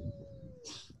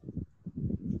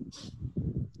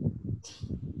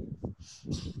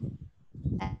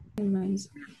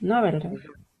 No, ¿verdad?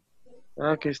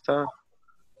 Aquí está.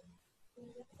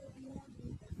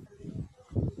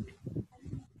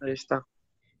 Ahí está.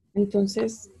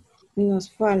 Entonces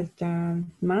nos falta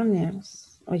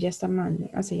manners. O ya está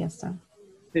mal. Ah, sí, ya está.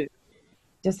 Sí.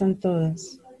 Ya están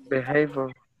todas.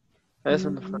 Behavior. Eso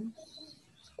no fue.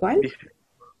 ¿Cuál?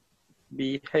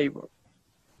 Behavior.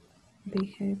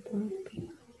 Behavior.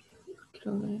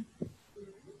 Quiero ver.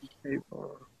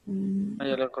 Behavior. Ah,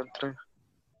 ya lo encontré.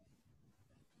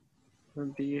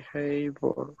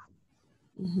 Behavior.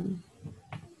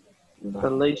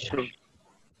 Salation.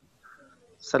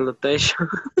 Salutation.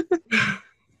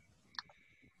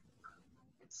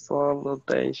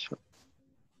 Salutation.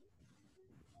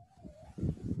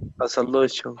 A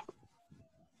solution.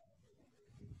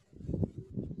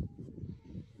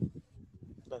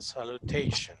 The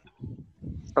salutation.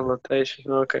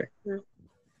 Salutation. Okay.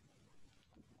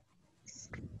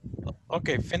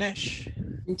 Okay, finish.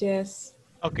 Yes.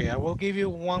 Okay, I will give you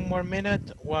 1 more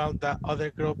minute while the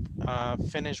other group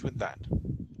finish with that.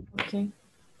 Okay.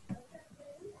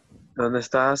 ¿Dónde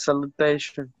está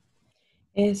salutation?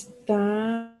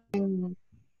 Está En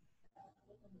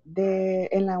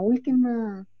la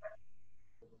última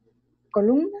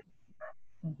columna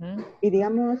y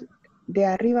digamos de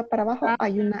arriba para abajo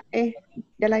hay una E.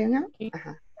 ¿Ya la hay?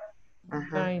 Ajá.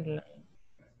 Ajá.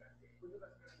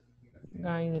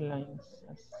 Guidelines,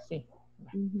 así.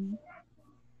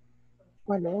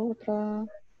 ¿Cuál otra?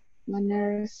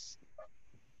 Manners,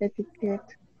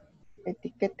 etiquette.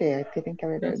 Etiquete, tienen que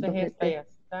haber Entonces doble esta T. ya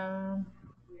está.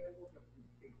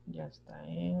 Ya está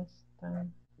esta.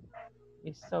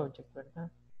 Y subject,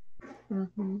 ¿verdad?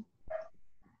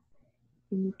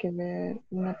 Tiene que ver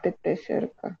una TT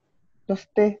cerca. 2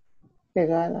 T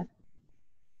pegadas.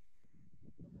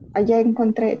 Allá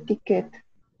encontré etiquette.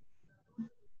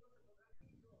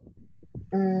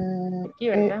 Aquí,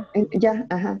 ¿verdad? Ya,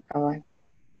 ajá, cabal.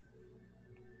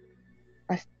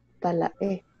 Hasta la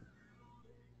E.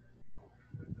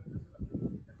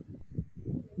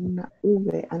 Una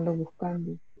V ando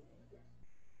buscando.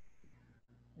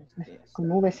 Con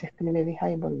V se escribe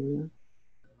behavior, ¿no?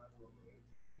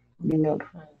 Behavior.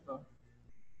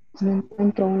 No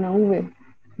encuentro una V.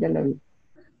 Ya la vi.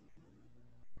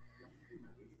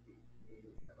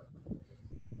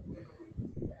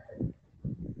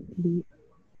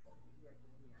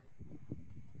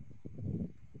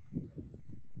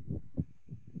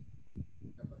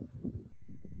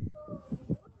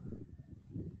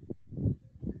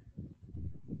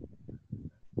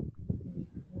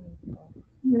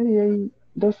 Ahí hay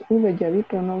 2 V, ya vi,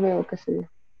 pero no veo qué se.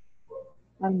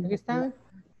 Aquí está. Aquí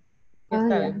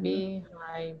está, behavior.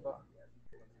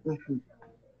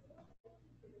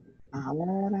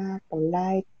 Ahora,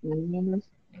 polite, maneras.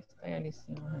 Esta ya la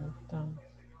hicimos entonces.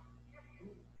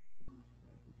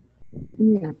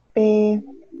 Una P.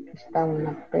 Está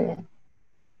una P.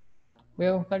 Voy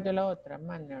a buscar yo la otra,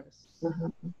 manners.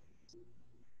 Ajá.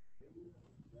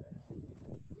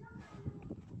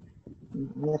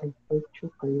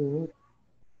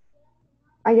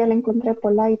 Ah, ya la encontré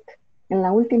polite. En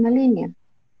la última línea.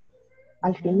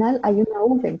 Al final hay una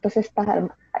V, entonces está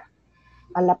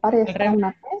a la par está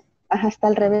una P. Ajá, está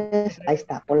al revés. Ahí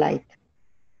está, polite.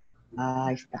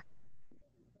 Ahí está.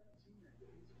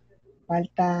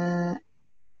 Falta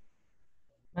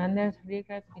Manners,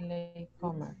 regards y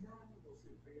latecomer.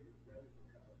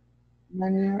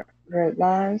 manner,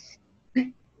 regards.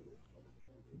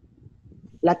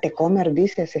 Latecomer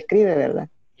dice, se escribe, ¿verdad?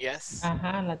 Yes.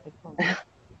 Ajá, latecomer.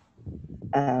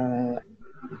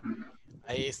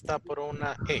 Ahí está por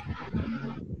una E.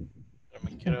 Pero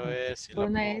me quiero ver si Por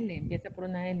lo una puedo. L, empieza por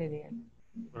una L, digamos.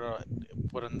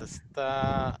 Por donde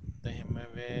está, déjeme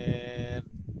ver.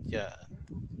 Ya.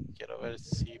 Quiero ver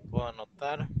si puedo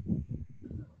anotar.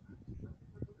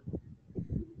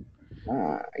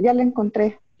 Ya la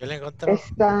encontré. ¿Ya la encontró?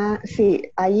 Está, sí,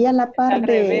 ahí a la par Al de.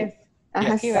 revés.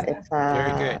 Ajá, Yes. está.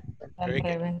 Very good. Al Very good.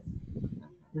 revés.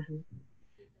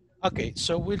 Okay,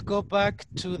 so we'll go back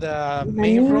to the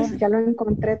main Maneras, room. ya lo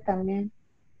encontré también.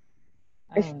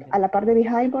 ¿A dónde? A la par de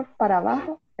behavior, para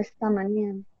abajo, está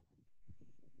manía.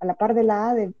 A la par de la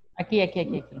A de. Aquí.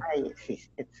 Ahí, sí,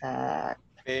 exacto.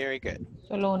 Very good.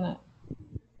 Solo una.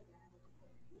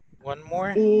 One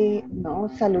more. Y no,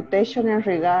 salutation and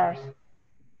regards.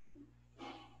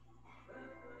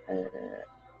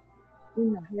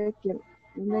 Una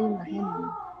imagen.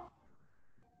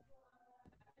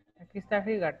 Aquí está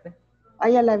regard. Ah,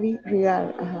 ya la vi,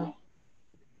 regard, ajá.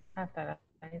 Hasta la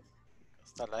S.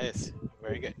 Hasta la S.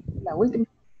 Very good. La última.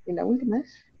 ¿Y la última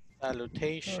es?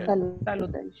 Salutation.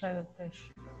 Salutation.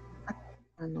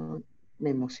 Ah, no, me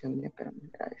emocioné, pero no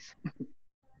era eso.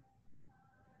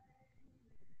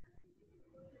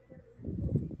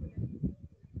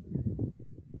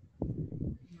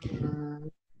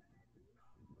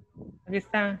 Aquí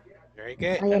está. Very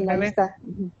good. Ahí Al la revés. está.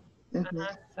 Mhm.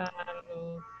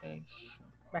 Salutation.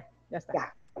 Bueno, ya está.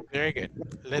 Yeah. Very good.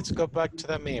 Let's go back to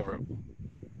the mirror.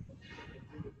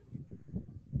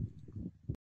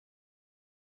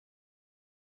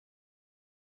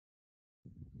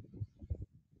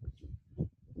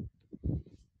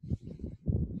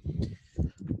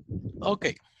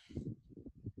 Okay,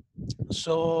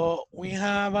 so we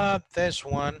have this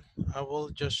one. I will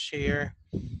just share.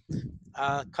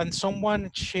 Can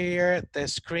someone share the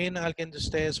screen? ¿Alguien de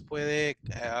ustedes puede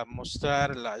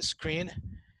mostrar la screen?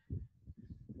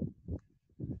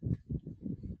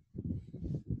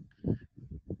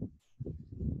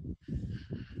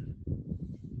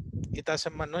 It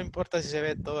doesn't matter, no importa si se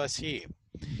ve todo así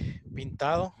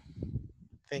pintado.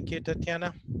 Thank you,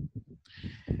 Tatiana.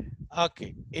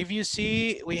 Okay, if you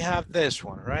see, we have this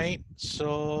one, right?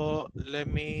 So let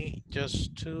me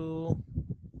just to,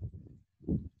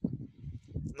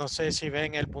 no sé si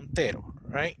ven el puntero,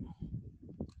 right?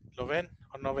 ¿Lo ven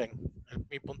o no ven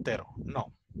mi puntero?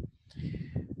 No.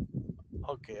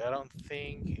 Okay, I don't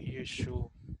think you should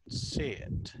see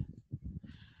it.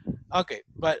 Okay,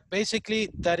 but basically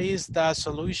that is the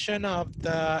solution of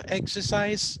the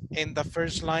exercise in the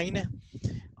first line.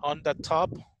 On the top,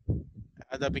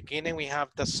 at the beginning, we have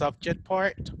the subject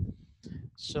part.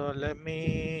 So let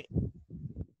me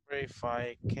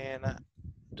verify, can I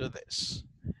do this?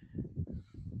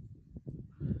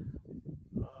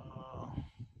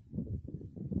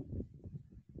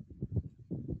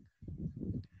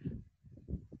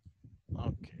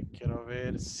 Okay, quiero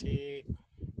ver si...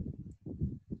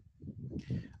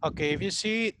 Okay, if you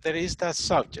see, there is the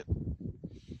subject.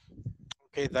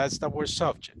 Okay, that's the word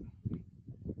subject.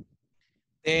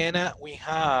 Then we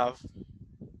have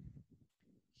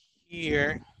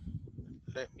here,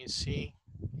 let me see,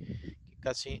 que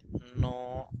casi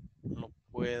no lo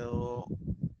puedo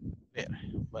ver,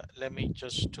 but let me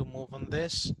just to move on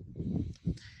this.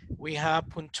 We have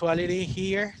punctuality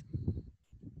here.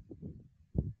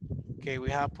 Okay, we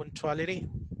have punctuality.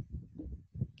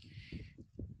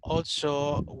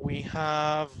 Also, we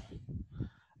have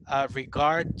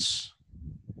regards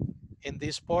in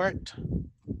this part.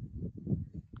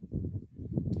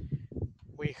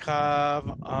 We have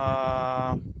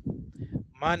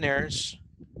manners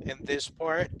in this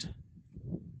part.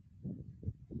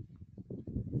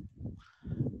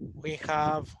 We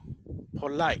have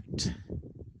polite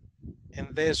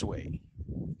in this way.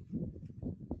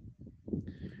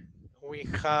 We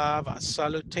have a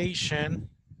salutation.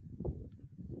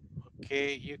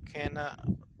 Okay, you can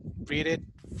read it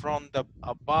from the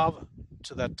above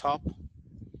to the top.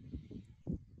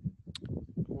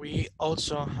 We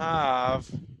also have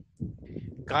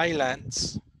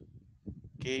guidelines.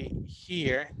 Okay,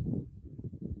 here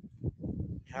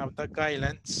we have the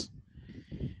guidelines.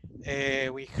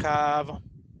 We have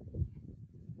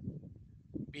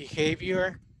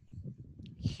behavior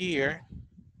here,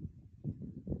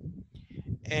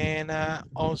 and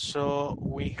also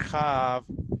we have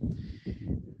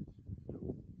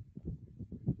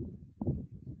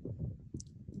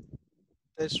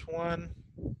this one.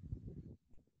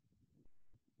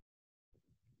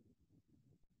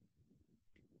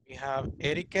 We have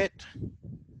etiquette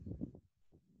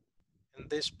in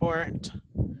this part,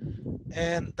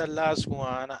 and the last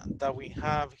one that we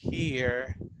have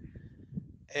here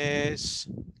is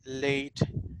late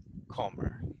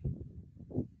comer.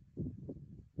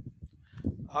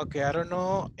 Okay, I don't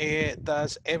know,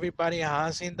 does everybody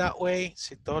has in that way?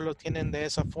 Si todos lo tienen de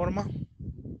esa forma.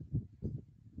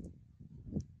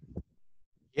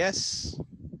 Yes.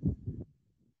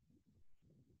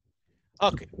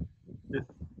 Okay.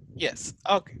 Yes.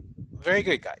 Okay. Very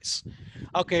good, guys.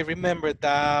 Okay, remember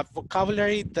the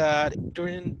vocabulary that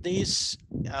during this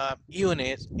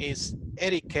unit is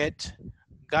etiquette,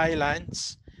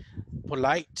 guidelines,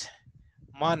 polite,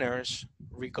 manners,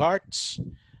 regards,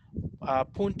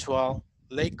 punctual,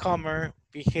 latecomer,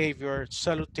 behavior,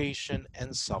 salutation,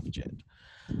 and subject.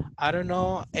 I don't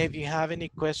know if you have any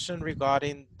question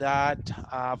regarding that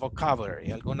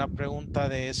vocabulary. ¿Alguna pregunta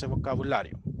de ese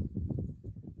vocabulario?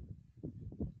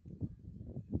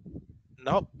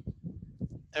 Nope.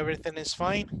 Everything is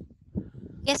fine.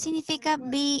 ¿Qué significa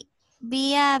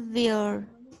behavior?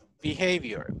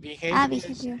 Behavior. Ah, Behavior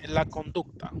es behavior. la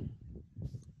conducta,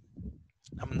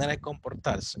 la manera de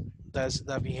comportarse. That's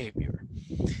the behavior.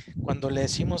 Cuando le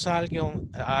decimos a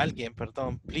alguien,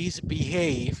 perdón, please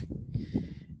behave,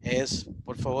 es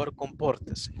por favor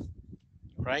compórtese.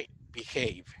 Right?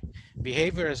 Behave.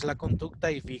 Behavior es la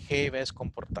conducta y behave es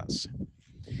comportarse.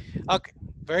 Okay,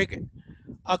 very good.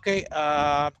 Okay,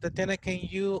 Tatiana, can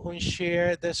you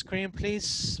unshare the screen,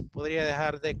 please? ¿Podría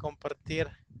dejar de compartir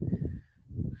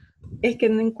Es que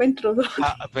no encuentro dos.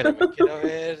 Espérame, quiero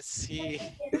ver si...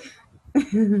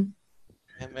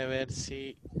 Déjame ver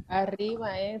si...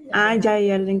 Arriba es. Ah, ya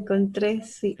lo encontré,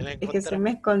 sí. ¿La Es que se encontró?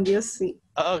 me escondió, sí.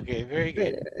 Ok, very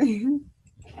good.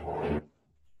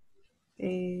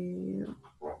 Pero,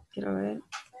 quiero ver.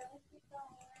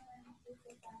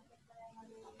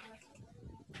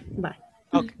 Vale.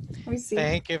 Okay, Hoy sí.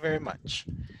 thank you very much.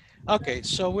 Okay,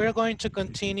 so we're going to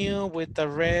continue with the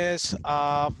rest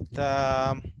of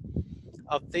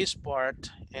this part,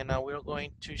 and we're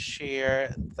going to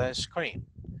share the screen.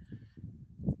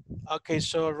 Okay,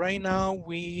 so right now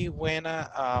we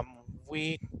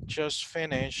just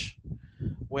finished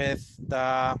with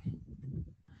the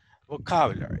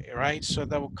vocabulary, right? So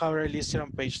the vocabulary listed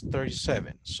on page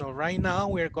 37. So right now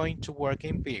we're going to work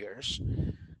in pairs.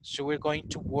 So we're going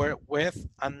to work with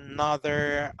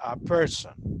another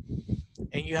person.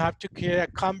 And you have to create a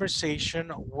conversation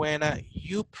when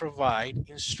you provide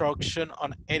instruction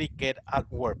on etiquette at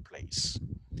workplace.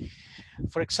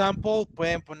 For example,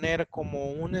 pueden poner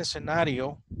como un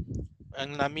escenario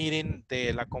en la meeting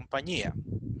de la compañía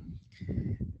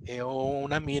o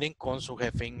una meeting con su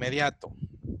jefe inmediato.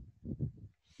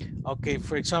 Okay,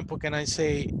 for example, can I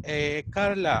say,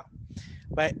 Carla,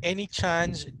 by any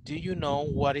chance, do you know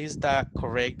what is the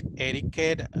correct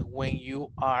etiquette when you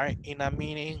are in a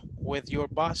meeting with your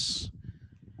boss?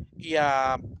 Y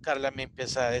Carla me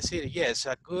empieza a decir, yes,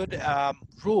 a good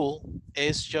rule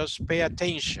is just pay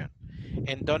attention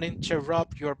and don't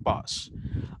interrupt your boss.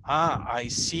 I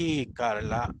see,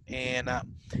 Carla. And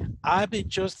I've been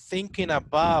just thinking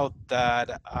about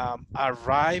that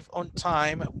arrive on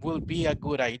time will be a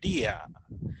good idea.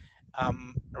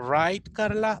 Right,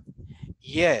 Carla?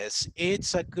 Yes,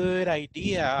 it's a good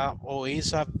idea or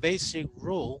it's a basic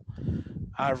rule,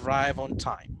 arrive on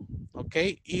time.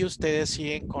 Okay, y ustedes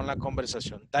siguen con la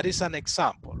conversación. That is an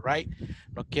example, right?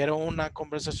 No quiero una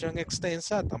conversación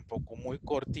extensa, tampoco muy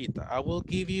cortita. I will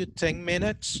give you 10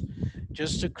 minutes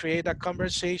just to create a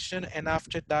conversation, and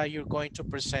after that you're going to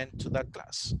present to the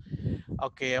class.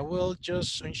 Okay, I will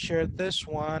just share this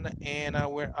one, and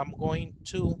I'm going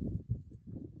to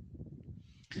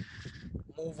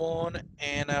move on,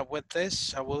 and with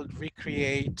this I will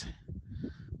recreate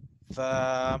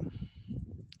the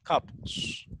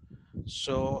couples.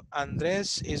 So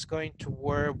Andres is going to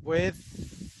work with,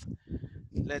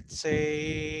 let's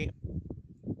say,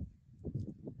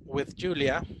 with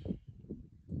Julia.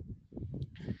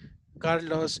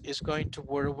 Carlos is going to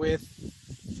work with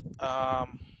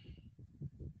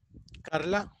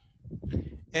Carla,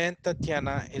 and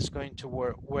Tatiana is going to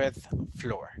work with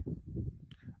Flor.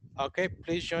 Okay,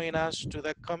 please join us to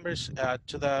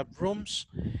the rooms,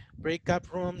 breakout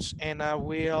rooms, and I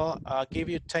will give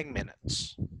you 10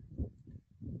 minutes.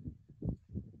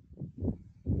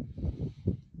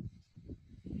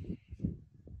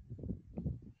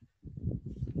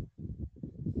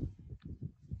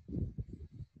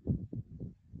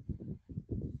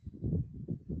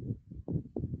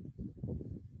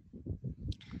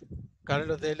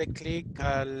 Carlos, dele clic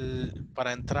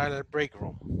para entrar al breakout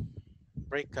room.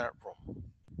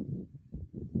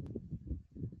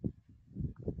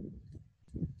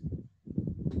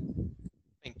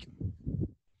 Thank you.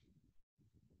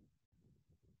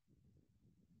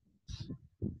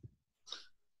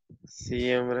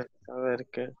 Sí, hombre, a ver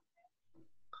qué.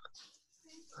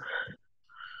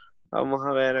 Vamos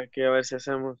a ver aquí, a ver si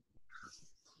hacemos.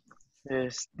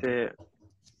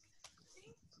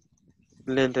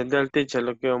 Le entendió al teacher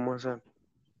lo que vamos a hacer.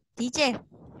 Teacher,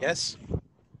 Yes.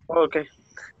 Ok.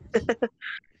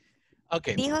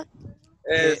 Okay. dijo,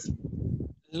 Es,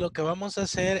 Lo que vamos a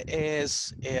hacer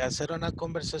es hacer una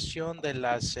conversación de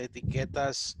las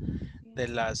etiquetas, de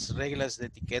las reglas de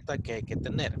etiqueta que hay que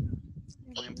tener.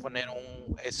 Pueden poner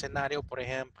un escenario, por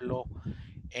ejemplo,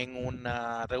 en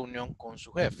una reunión con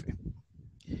su jefe.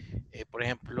 Por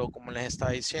ejemplo, como les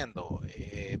estaba diciendo,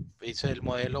 hice el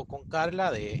modelo con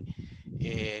Carla de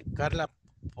Carla,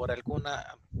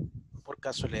 por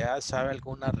casualidad, ¿sabe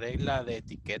alguna regla de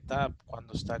etiqueta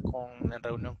cuando está en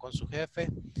reunión con su jefe?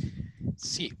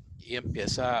 Sí, y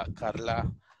empieza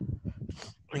Carla,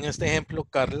 en este ejemplo,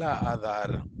 Carla a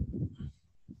dar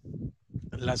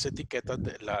las etiquetas,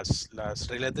 las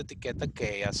reglas de etiqueta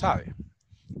que ella sabe.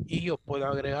 Y yo puedo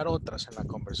agregar otras en la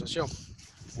conversación.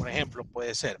 Por ejemplo,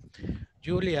 puede ser,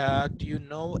 Julia, do you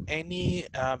know any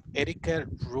etiquette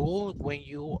rule when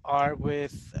you are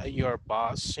with your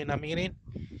boss in a meeting?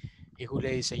 Y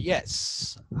Julia dice,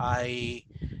 yes,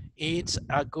 it's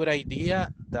a good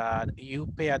idea that you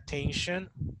pay attention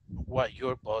what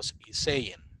your boss is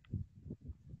saying.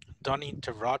 Don't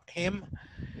interrupt him.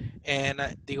 And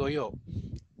digo yo,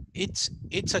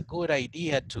 it's a good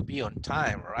idea to be on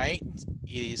time, right?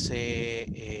 Y dice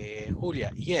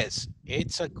Julia, yes,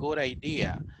 it's a good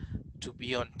idea to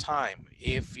be on time.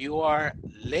 If you are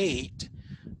late,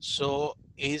 so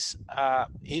is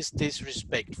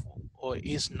disrespectful or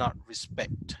is not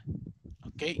respect.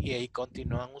 Ok, y ahí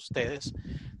continúan ustedes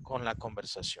con la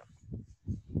conversación.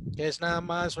 Es nada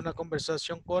más una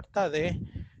conversación corta de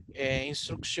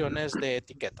instrucciones de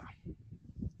etiqueta.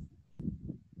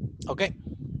 Ok.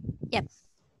 Yep.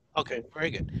 Okay,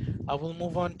 very good. I will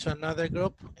move on to another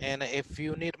group, and if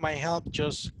you need my help,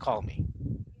 just call me.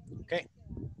 Okay.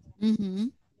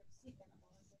 Mhm.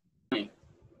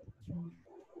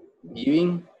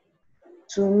 Giving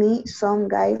To me, some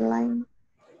guidelines.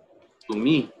 to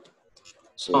me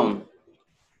some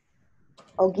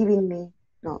O giving me.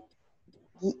 No.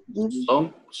 Give.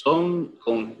 son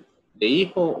con de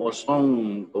hijo o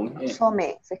son con G.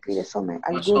 Some. Se escribe some.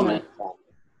 No, some.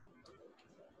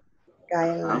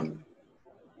 Algunas.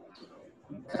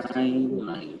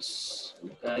 Guidelines.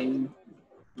 Guidelines.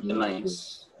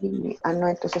 Guidelines. Give me. Ah, no,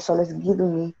 entonces solo es give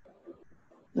me.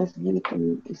 No es give it to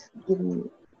me, es give me.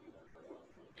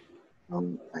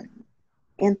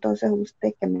 Entonces,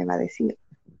 ¿usted qué me va a decir?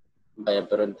 Vaya,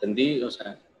 pero entendí, o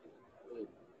sea,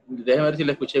 déjame ver si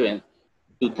lo escuché bien.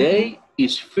 Today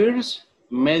is first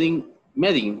meeting.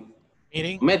 Meeting.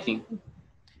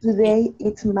 Today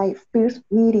it's my first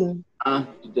meeting.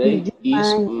 Today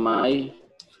is my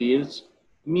first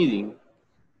meeting.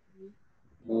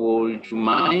 Would you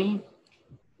mind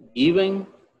giving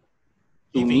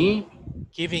to me?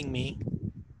 Giving me.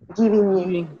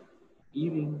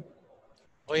 Giving.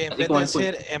 Oye,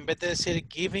 en vez de decir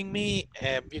giving me,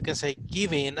 you can say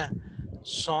giving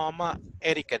some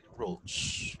etiquette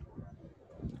rules.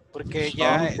 Porque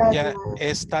ya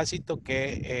es tácito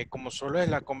que como solo es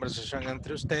la conversación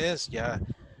entre ustedes, ya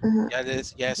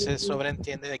se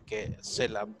sobreentiende de que se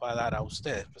la va a dar a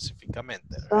ustedes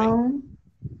específicamente. Right?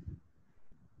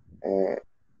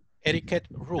 Etiquette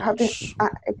rules.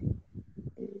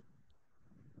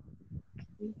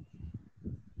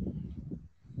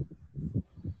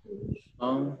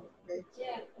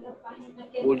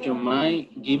 Would you mind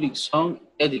giving some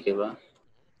etiquette?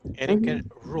 Etiquette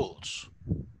rules.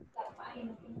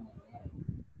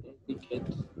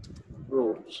 Etiquette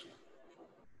rules.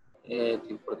 ¿Te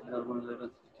importa alguna de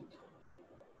las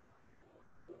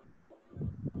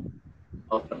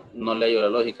no le hallo la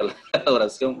lógica a la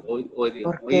oración. Hoy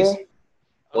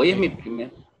es mi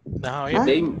primer.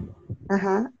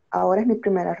 Ajá, ahora es mi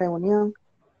primera reunión.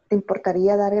 ¿Te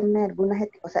importaría darme algunas,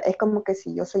 o sea, es como que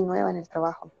si yo soy nueva en el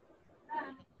trabajo?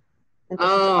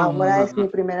 Entonces, ahora es mi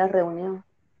primera reunión.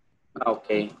 Ok.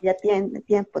 Ya tiene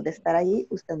tiempo de estar ahí,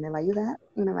 usted me va a ayudar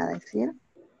y me va a decir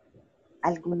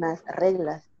algunas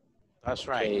reglas. That's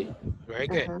right. Very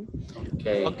good.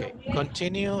 Okay.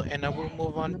 Continue and I will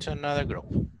move on to another group.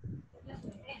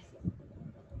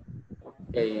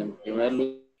 Okay, en primer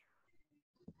lugar.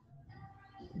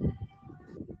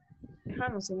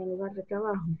 Dejamos en el lugar de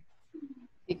trabajo.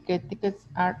 Tickets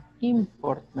are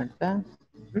import, ¿verdad?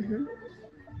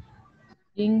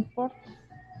 Import.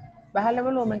 Bájale el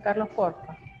volumen, Carlos,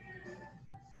 porfa.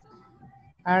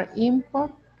 Are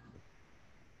import.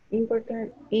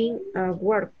 Important in a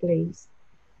workplace.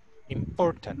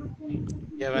 Important.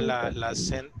 Lleva el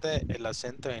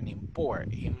acento en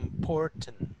import.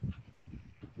 Important.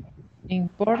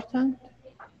 Important.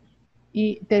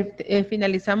 Y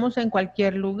finalizamos en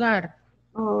cualquier lugar.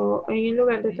 O en el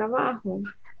lugar de trabajo.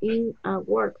 In a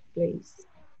workplace.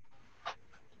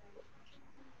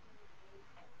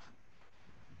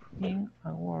 In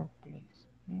a workplace.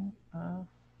 In a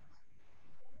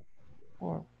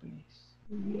workplace.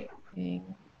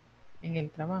 En el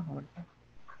trabajo, ¿verdad?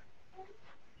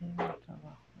 En el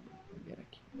trabajo. Voy a ver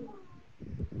aquí.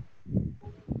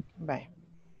 Vale.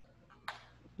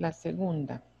 La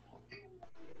segunda.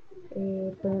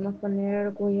 Podemos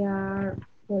poner we are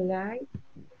polite.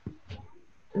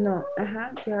 No,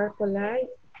 we are polite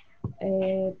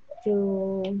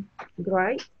to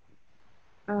write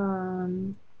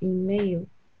email.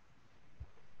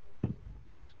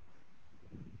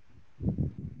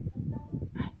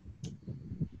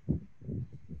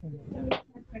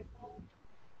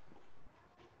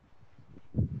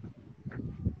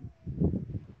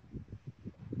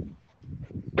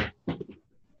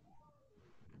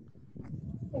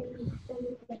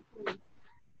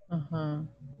 Ajá.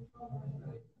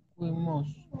 We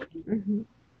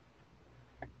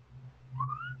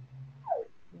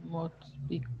must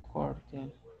be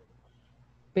cordial.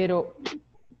 Pero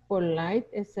polite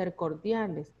es ser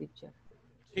cordiales, teacher.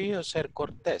 Sí, o ser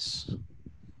cortés.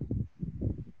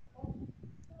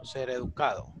 O ser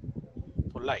educado.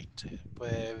 polite.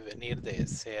 Puede venir de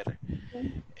ser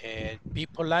be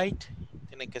polite,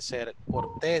 tiene que ser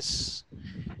cortés,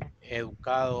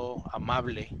 educado,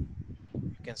 amable.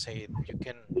 You can say, you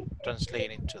can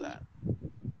translate into that.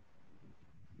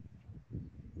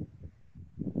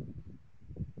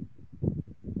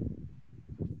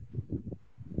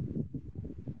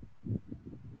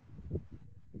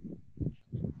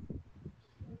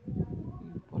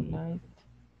 Polite.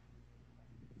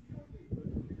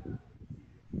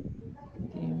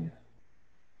 Team.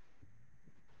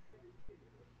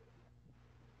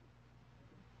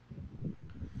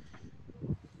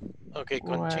 Okay,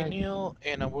 Quiet. continue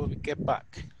and I will get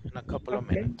back in a couple of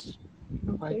Okay. minutes.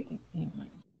 Okay. Writing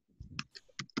email.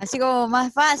 Así como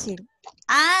más fácil.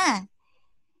 Ah,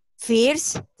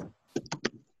 first.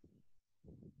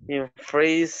 In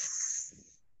phrase,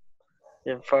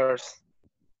 in first.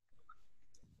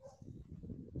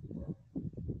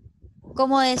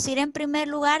 Como decir en primer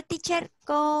lugar, teacher,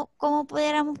 ¿cómo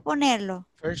pudiéramos ponerlo?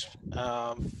 First,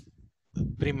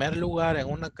 primer lugar en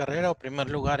una carrera o primer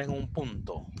lugar en un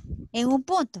punto. En un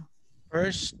punto.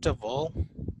 First of all,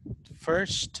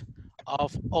 first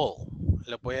of all.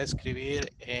 Lo voy a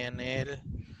escribir en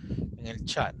el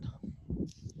chat.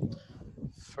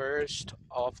 First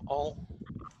of all.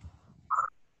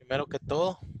 Primero que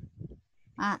todo.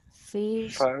 Ah,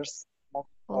 first First of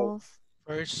all. of.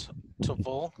 First of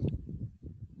all.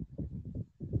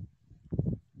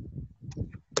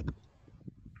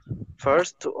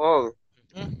 First to all.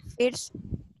 First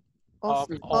of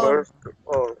Of all. all. First to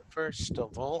all. First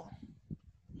of all.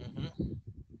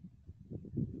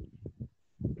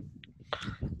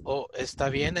 ¿O está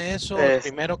bien eso,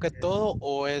 primero que todo,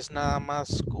 o es nada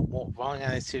más como van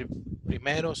a decir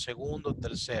primero, segundo,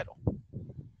 tercero?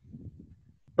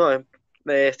 No,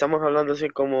 estamos hablando así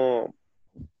como,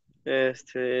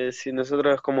 si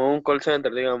nosotros es como un call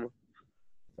center, digamos,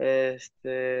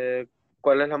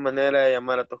 ¿cuál es la manera de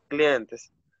llamar a tus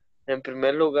clientes? En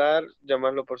primer lugar,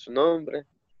 llamarlo por su nombre.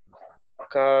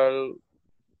 Call,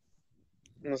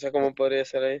 no sé cómo podría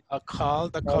ser ahí.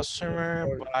 Call the customer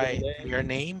Or by your name. their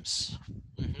names.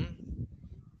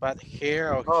 But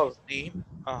here or Call. his name.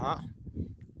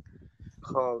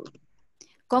 Call.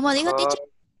 ¿Cómo dijo, Call. teacher?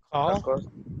 Call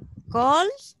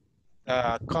Calls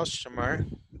the customer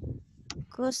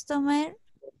customer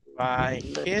by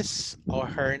his or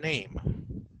her name.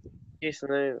 His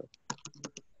name.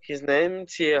 His name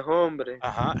si es hombre.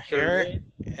 Her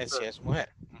name. si es mujer.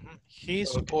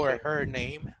 His Okay. or her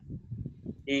name.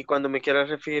 Y cuando me quieras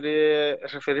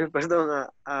referir, perdón,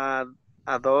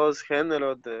 a dos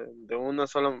géneros de una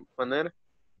sola manera.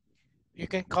 You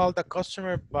can call the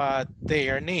customer by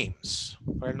their names,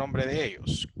 por el nombre de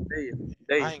ellos. They.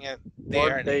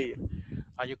 Their They. name.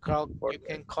 You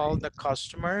can call the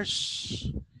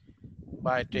customers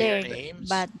by their names.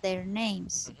 but their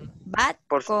names. But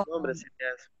Por su con nombre, si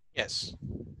es. Yes.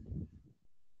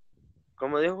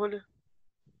 ¿Cómo dijo Julio?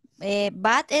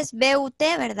 but es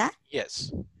B-U-T, ¿verdad?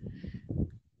 Yes.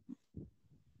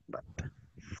 But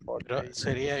Pero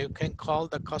sería, you can call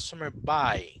the customer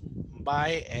by.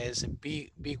 By es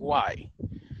B-Y.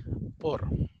 Por.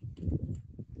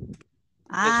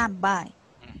 Ah, Eso. by.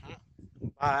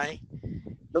 By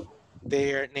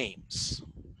their names.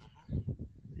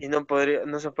 Y no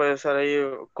se puede usar ahí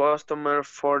customer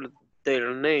for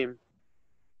their name.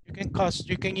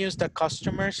 You can use the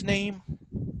customer's name.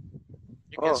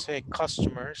 You can say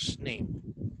customer's name.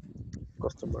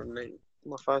 Customer name.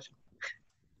 Más fácil.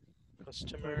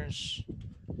 Customer's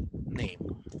name.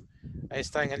 Ahí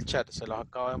está en el chat, se los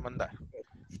acabo de mandar.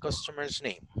 Customer's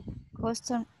name.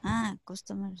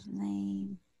 Customer's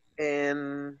name.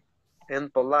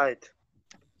 And polite.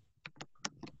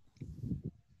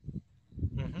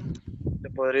 Se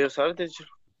podría usar, teacher.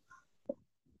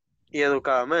 Y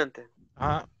educadamente.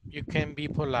 You can be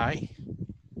polite.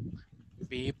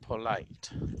 Be polite.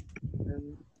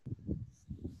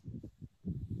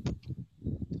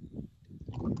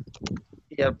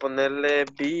 Y al ponerle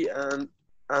be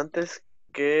antes,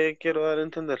 ¿qué quiero dar a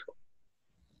entender?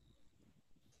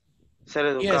 Ser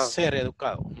educado. Y es ser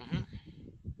educado.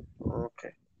 Ok.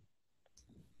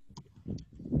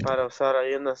 Para usar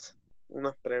ahí unas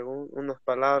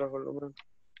palabras por lo menos.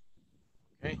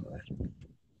 Okay.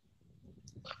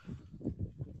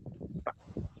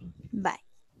 Bye.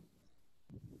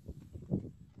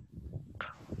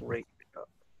 Great.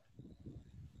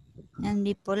 And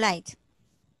be polite.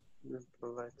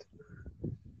 Polite.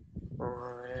 Vamos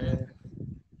a ver.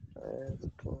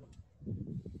 Esto.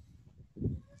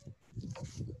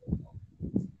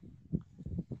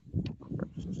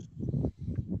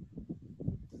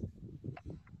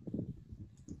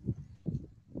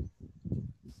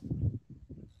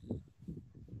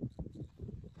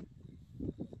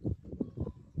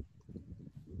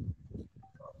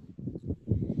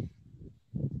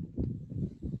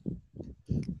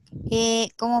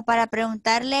 Como para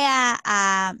preguntarle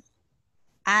a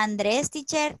Andrés,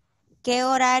 teacher, ¿qué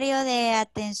horario de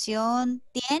atención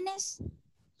tienes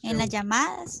en las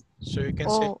llamadas? So you can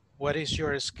say, O what is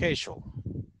your schedule?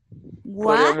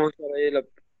 what Podríamos usar ahí la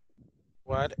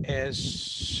What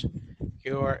is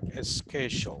your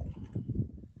schedule?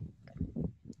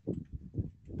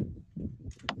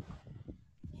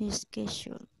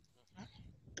 schedule?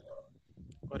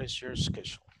 What is your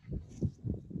schedule?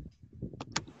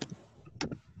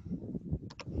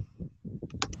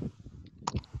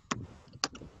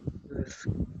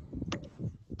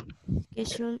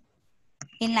 Schedule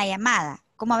en la llamada.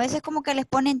 Como a veces como que les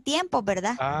ponen tiempo,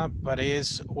 ¿verdad? But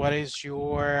what is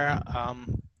your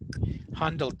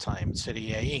handle time?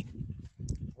 Sería ahí.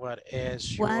 What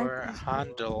is What your is-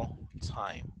 handle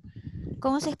time?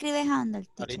 ¿Cómo se escribe handle,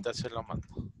 teacher? Ahorita se lo mando.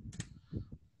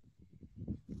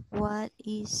 What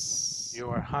is...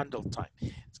 Your handle time.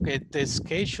 Es que de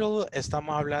schedule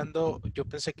estamos hablando, yo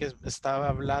pensé que estaba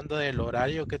hablando del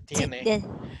horario que Sí, tiene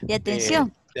de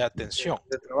atención. de atención.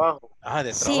 de trabajo.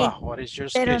 De Sí, trabajo. What is your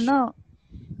pero schedule? no.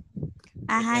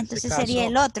 Ajá, En este entonces sería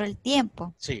el caso, otro, el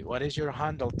tiempo. sí, what is your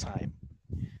handle time?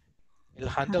 El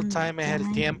handle Handle time es el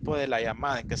time. tiempo de la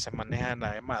llamada en que se maneja en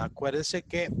la llamada. Acuérdese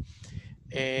que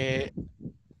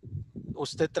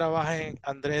usted trabaja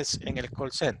Andrés, en el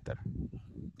call center.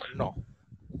 No.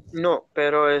 No,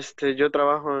 pero yo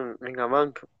trabajo en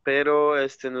Amanc, pero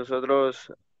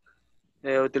nosotros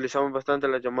utilizamos bastante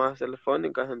las llamadas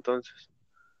telefónicas, entonces.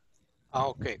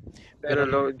 Ok. Pero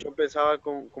Pero, yo pensaba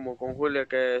como con Julia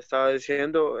que estaba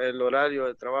diciendo el horario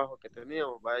de trabajo que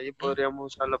teníamos. Ahí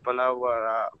podríamos usar la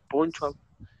palabra punctual.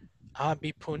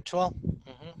 be punctual.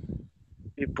 Ujú.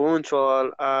 Be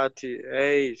punctual at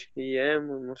 8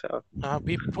 p.m. O sea,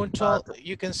 Be punctual.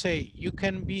 You can say, you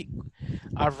can be,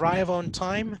 arrive on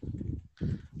time.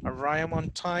 Arrive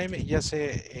on time, ya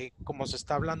se, como se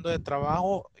está hablando de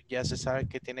trabajo, ya se sabe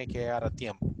que tiene que llegar a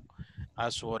tiempo,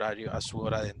 a su horario, a su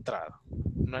hora de entrada.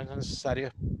 No es necesario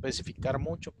especificar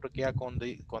mucho porque ya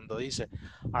cuando dice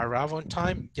arrive on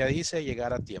time, ya dice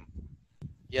llegar a tiempo.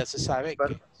 Ya se sabe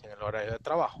que es en el horario de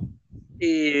trabajo.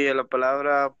 y la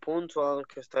palabra punctual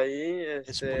que está ahí,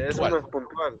 Es eso no puntual. es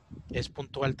puntual. Es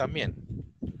puntual también.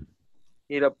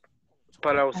 Y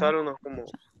para usarlo no es como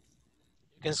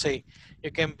You can say,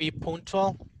 you can be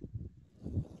puntual.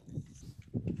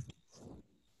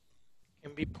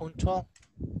 Can be puntual.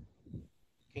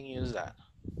 You can use that.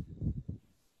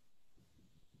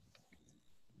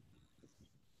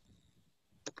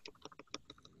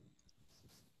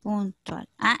 Puntual.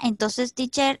 Entonces,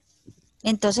 teacher,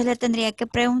 entonces le tendría que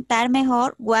preguntar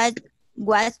mejor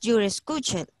what's your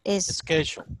schedule.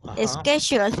 Schedule.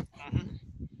 Schedule.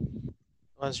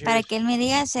 Para que él me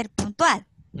diga ser puntual.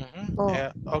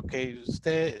 Ok,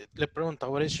 usted le pregunta,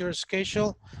 what is your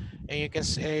schedule? And you can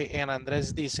say, and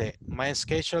Andrés dice, my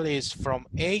schedule is from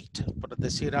 8, por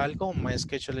decir algo, my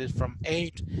schedule is from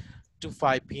 8 to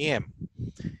 5 p.m.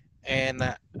 And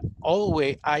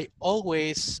I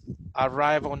always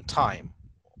arrive on time.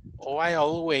 Or I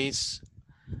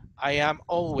am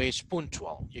always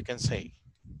punctual, you can say.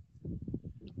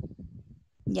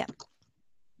 Yeah.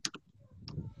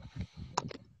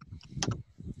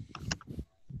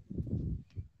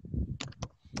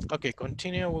 Okay,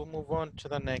 continue. We'll move on to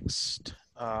the next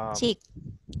Sí.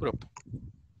 group.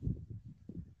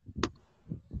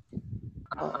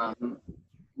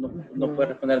 No puede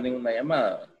responder ninguna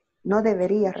llamada. No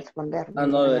debería responder No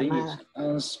ninguna debería. llamada.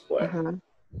 Answer. Ajá.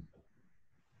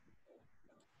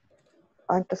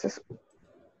 Entonces,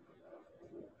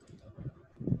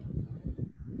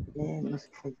 no sé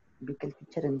si vi que el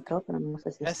teacher entró, pero no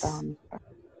sé si está o no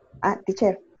está.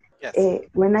 Teacher, Yes.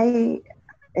 when I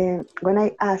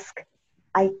ask,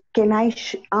 can I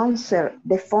answer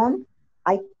the phone?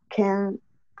 I can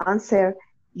answer.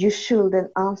 You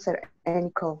shouldn't answer any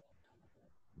call.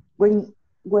 When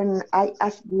I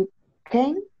ask with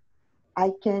can,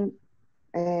 I can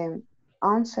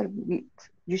answer with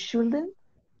you shouldn't.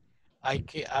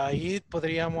 Ahí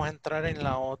podríamos entrar en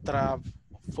la otra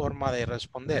forma de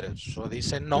responder. So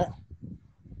dice no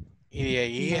y de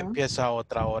ahí No. empieza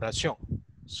otra oración.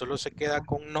 Solo se queda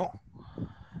con no.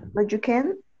 But you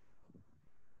can.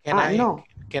 No.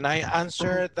 Can I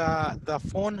answer the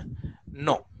phone?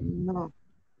 No. No.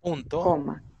 Punto.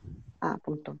 Coma.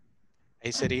 Punto.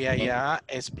 Ahí sería ya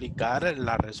explicar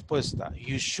la respuesta.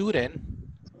 You shouldn't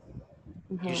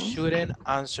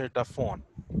answer the phone.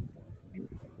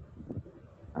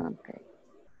 Okay.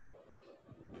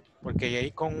 Porque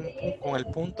ahí con el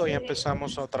punto ya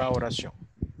empezamos otra oración.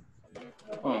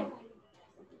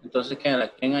 Entonces,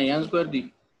 can I answer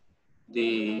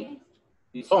the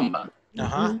phone?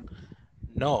 Ajá.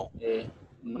 No,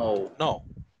 No. no,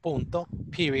 punto,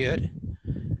 period.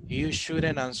 You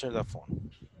shouldn't answer the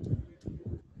phone.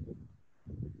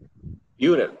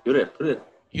 Shouldn't.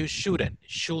 You shouldn't,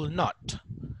 should not.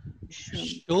 Should.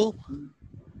 Should,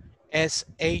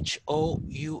 S-H-O-U-L-D,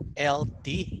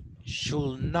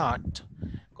 should not.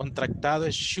 Contractado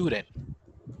es shouldn't.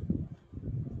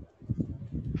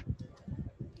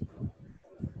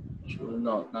 Should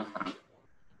not.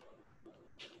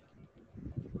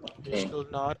 You Okay.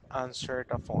 should not answer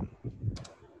the phone.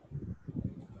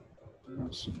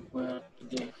 Where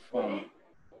the phone?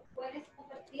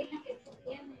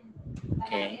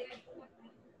 Okay.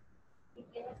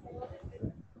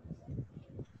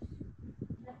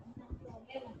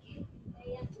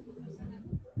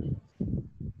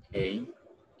 Okay.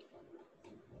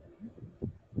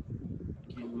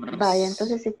 ¿Qué Vaya, más?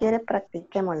 entonces si quiere,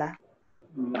 practiquémosla.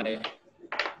 Vale.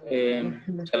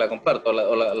 Ujú. ¿Se la comparto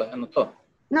o la anotó?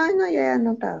 No, no, yo he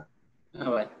anotado.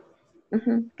 Vale.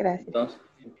 Gracias. Entonces,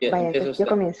 Vaya, empieza entonces yo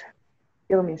usted.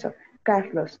 comienzo.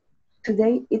 Carlos,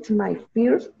 today it's my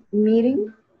first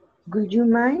meeting. Would you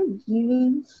mind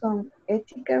giving some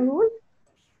ethical rules?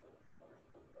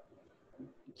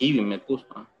 Giving me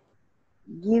puso.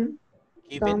 Give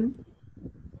Given.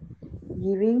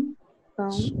 giving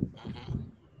some.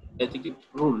 Etiquette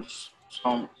rules.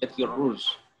 Some etiquette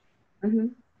rules.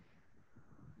 Mhm.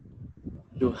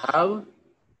 You have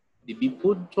to be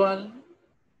punctual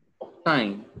on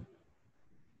time.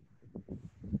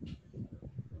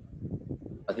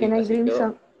 Can I Así drink quedó.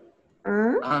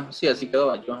 some? Sí, así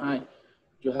quedó.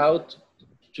 You have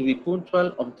to be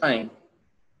punctual on time.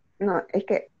 No, es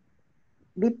que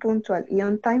be puntual y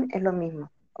on time es lo mismo.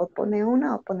 O pone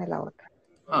una o pone la otra.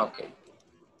 Ok.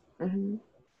 Ujú.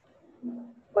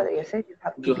 Podría ser you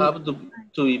have to You be. have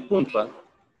to be punctual.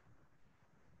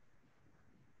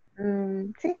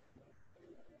 Sí.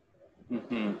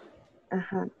 Mhm.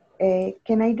 Ajá.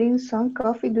 Can I drink some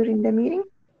coffee during the meeting?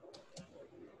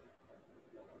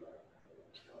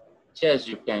 Yes,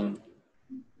 you can.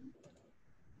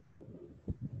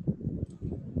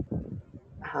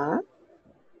 Ajá.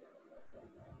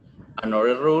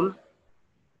 Another rule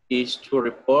is to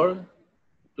report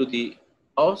to the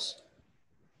host.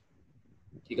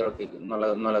 Sí, creo que no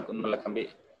la cambié.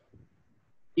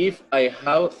 If I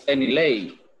have any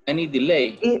delay.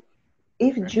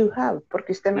 If you have,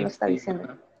 porque usted me lo está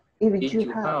diciendo. If If you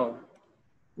you have.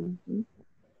 have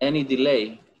Any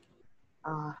delay.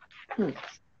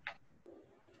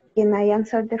 Can I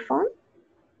answer the phone?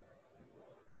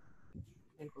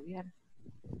 Del gobierno.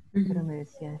 Pero me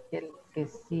decía que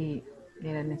sí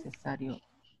era necesario,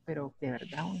 pero de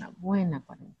verdad una buena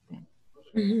cuarentena.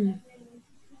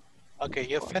 Okay,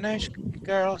 you finished,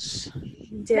 girls?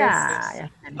 Ya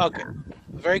Okay,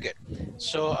 very good.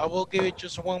 So I will give it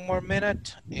just one more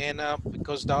minute, and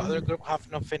because the other group have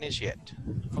not finished yet.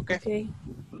 Okay. Okay.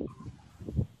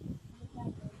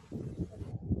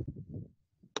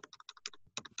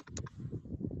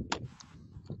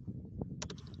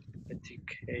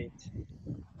 Etiquette.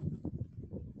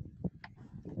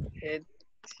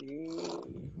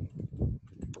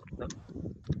 No.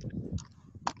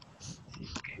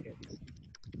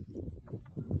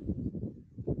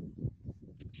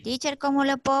 Teacher, ¿cómo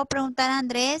le puedo preguntar a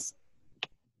Andrés?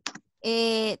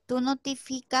 ¿Tú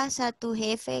notificas a tu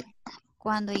jefe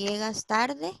cuando llegas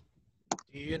tarde?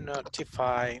 Do you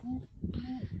notify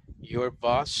your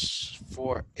boss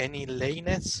for any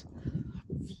lateness?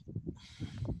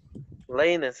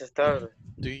 Lateness es tarde.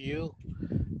 Do you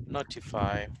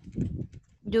notify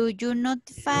Do you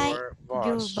notify your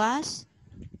your boss boss?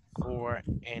 for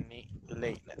any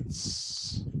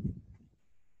lateness?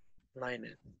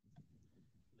 Lateness.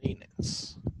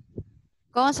 Lateness.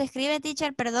 ¿Cómo se escribe,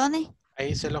 teacher? Perdone.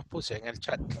 Ahí se los puse en el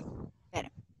chat.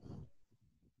 Espera.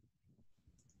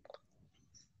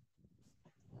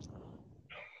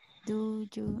 Do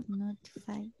you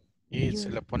notify Y your se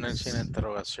le pone el boss? signo de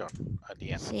interrogación al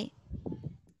día. Sí.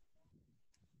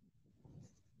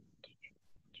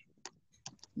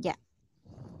 Ya.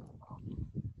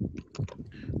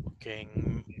 Ok,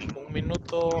 en un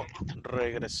minuto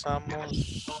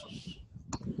regresamos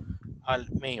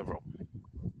al main room.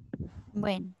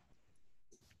 Bueno.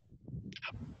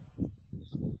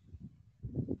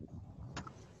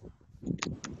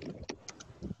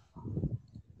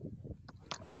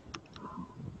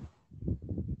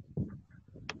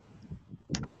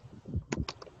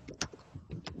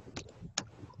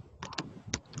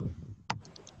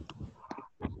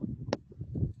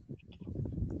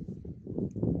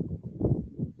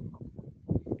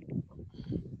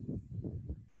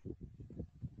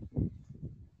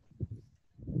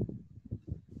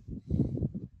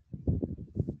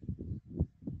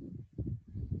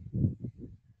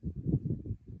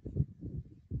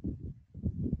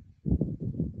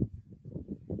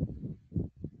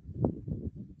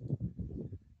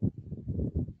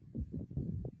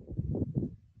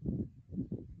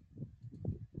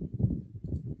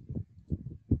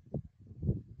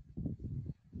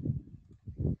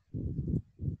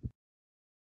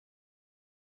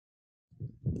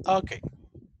 Okay,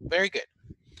 very good.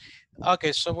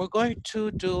 Okay, so we're going to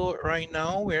do right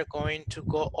now, we're going to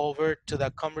go over to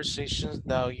the conversations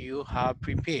that you have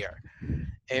prepared.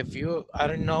 If you, I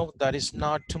don't know, that is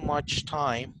not too much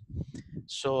time.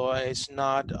 So it's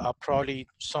not, probably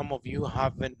some of you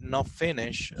haven't not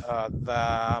finished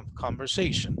the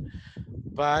conversation,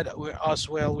 but we're, as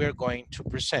well, we're going to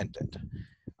present it.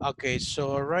 Okay,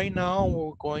 so right now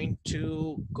we're going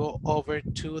to go over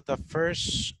to the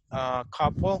first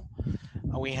couple.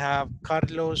 We have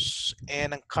Carlos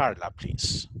and Carla,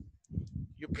 please.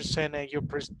 You present your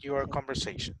Okay.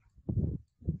 conversation.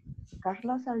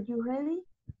 Carlos, are you ready?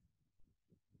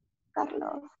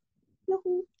 Carlos.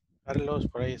 Yoo-hoo. Carlos,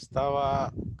 por ahí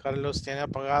estaba. Carlos tiene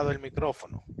apagado el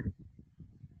micrófono.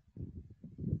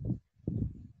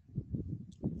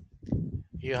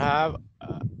 You have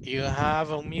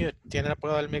a mute. Tiene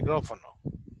apagado el micrófono.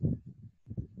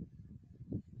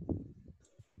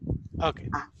 Okay,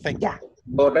 Ah, thank you. ya.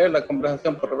 Borré la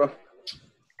conversación por error.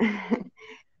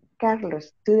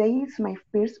 Carlos, today is my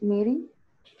first meeting.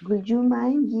 Would you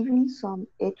mind giving some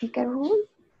etiquette rule?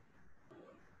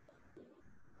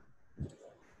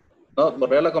 No,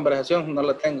 borré la conversación, no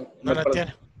la tengo. No la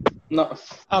tiene. No,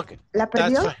 Okay, ¿La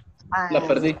that's perdió? fine. la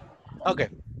perdí. Okay,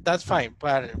 that's fine.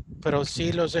 Pero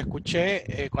sí los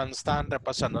escuché cuando estaban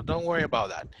repasando. Don't worry about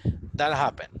that. That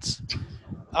happens.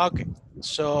 Okay,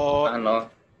 so. Ah, no.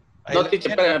 Ahí No, la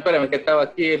teacher, tiene. espérame, que estaba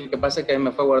aquí. Lo que pasa es que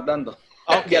me fue guardando.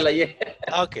 Ya Okay, la hallé.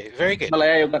 okay, very good. No la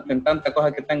hallo en tanta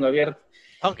cosa que tengo abierta.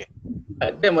 Okay.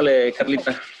 Démosle,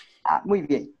 Carlita. Ah, muy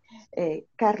bien.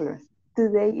 Carlos,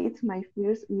 today is my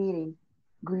first meeting.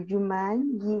 Would you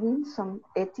mind giving some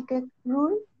etiquette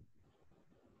rule?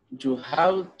 You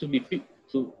have to be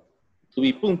punctual.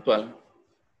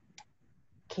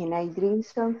 Can I drink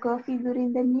some coffee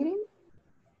during the meeting?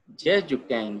 Yes, you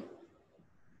can.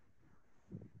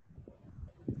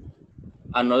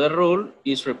 Another rule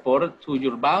is report to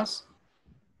your boss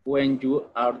when you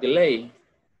are delayed.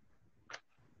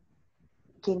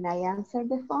 Can I answer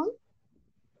the phone?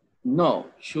 No,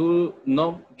 you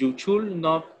should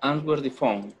not answer the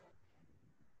phone.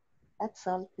 That's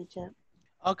all, teacher.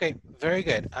 Okay, very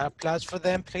good. Applause for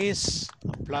them, please.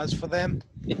 Applause for them.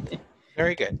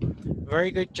 Very good. Very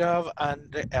good job,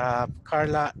 and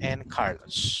Carla and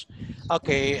Carlos.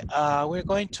 Okay, we're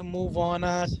going to move on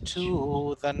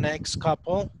to the next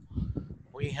couple.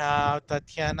 We have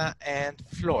Tatiana and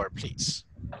Flor, please.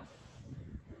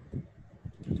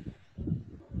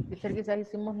 Teacher, quizás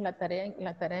hicimos la tarea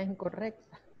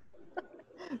incorrecta,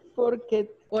 porque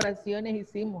oraciones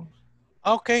hicimos.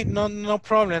 Okay, no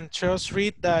problem. Just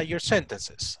read your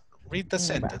sentences. Read the Va.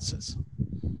 sentences.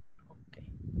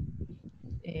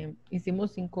 Okay.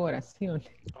 Hicimos 5 oraciones.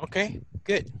 Okay,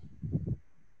 good.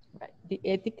 Right. The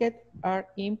etiquette are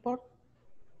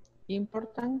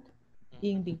important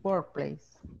in the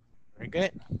workplace. Very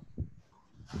good.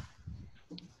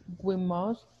 We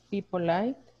must be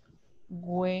polite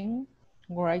when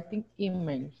writing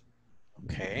emails.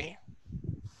 Okay.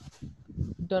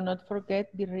 Do not forget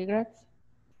the regrets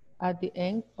at the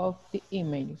end of the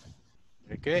email.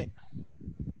 Very good.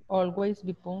 Always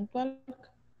be punctual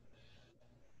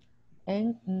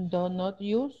and do not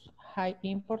use high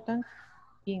importance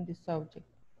in the subject.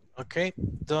 Okay,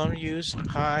 don't use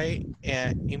high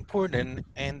important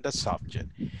in the subject.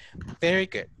 Very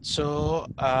good. So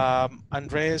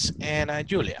Andres and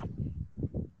Julia.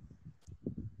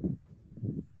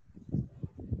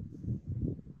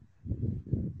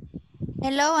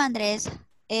 Hello, Andres.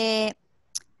 Eh,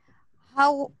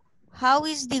 how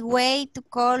is the way to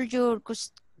call your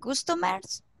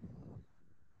customers?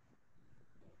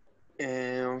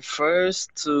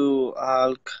 First,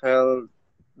 I'll call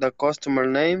the customer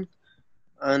name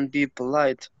and be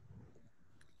polite.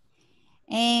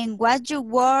 And what your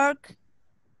work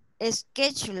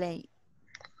schedule?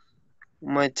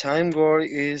 My time goal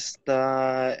is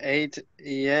the 8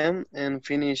 a.m. and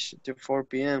finish the 4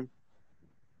 p.m.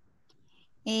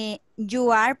 You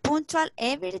are punctual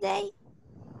every day?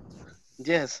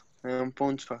 Yes, I am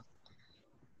punctual.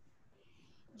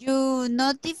 You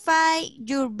notify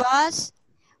your boss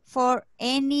for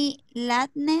any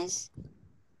lateness?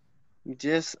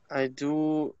 Yes, I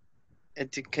do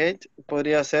etiquette.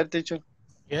 ¿Podría ser, teacher?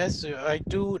 Yes, I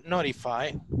do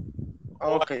notify.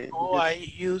 Okay, O good. I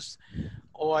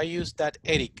use that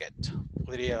etiquette.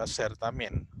 Podría ser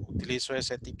también. Utilizo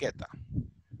esa etiqueta.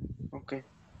 Okay,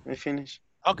 I finish.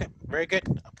 Okay, very good.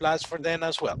 Applause for them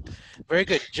as well. Very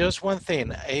good. Just one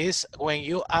thing is when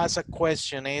you ask a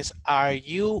question is are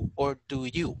you or do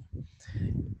you?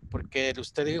 Porque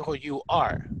usted dijo you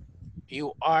are.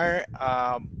 You are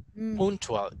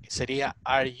punctual. Sería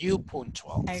are you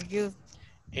punctual? Are you?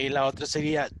 Y la otra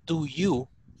sería, do you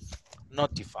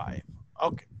notify?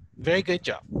 Okay, very good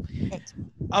job.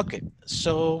 Okay,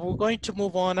 so we're going to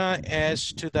move on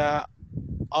as to the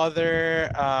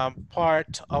other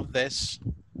part of this.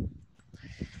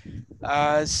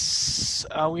 As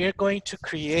we are going to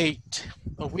create,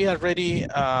 we already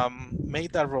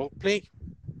made that role play.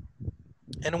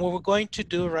 And what we're going to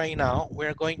do right now,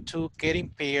 we're going to get in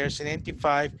pairs,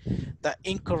 identify the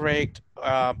incorrect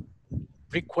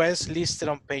request listed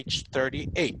on page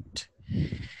 38.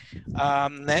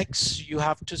 Next, you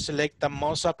have to select the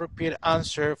most appropriate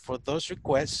answer for those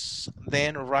requests,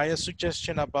 then write a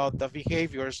suggestion about the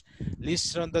behaviors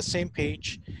listed on the same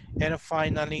page, and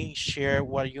finally share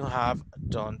what you have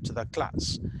done to the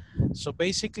class. So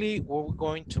basically, what we're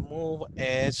going to move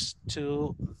is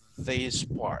to this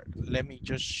part. Let me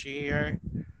just share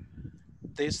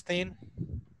this thing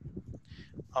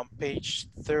on page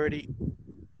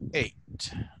 38.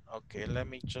 Okay, let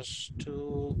me just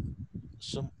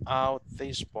zoom out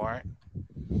this part,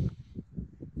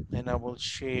 and I will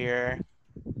share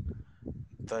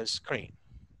the screen.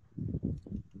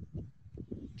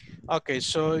 Okay,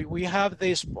 so we have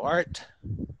this part.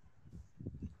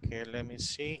 Okay, let me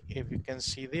see if you can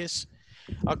see this.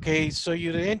 Okay, so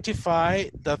you identify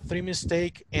the three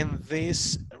mistakes in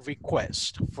this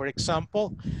request. For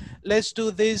example, let's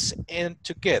do this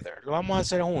together. Lo vamos a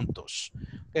hacer juntos.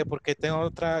 Okay, porque tengo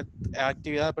otra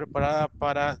actividad preparada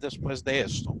para después de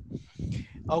esto.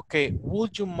 Okay,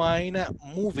 would you mind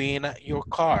moving your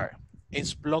car?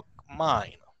 It's blocked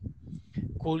mine.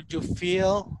 Could you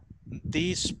fill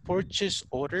this purchase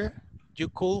order? You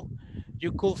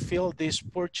could fill this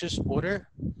purchase order.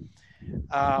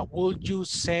 Would you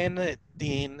send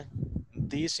in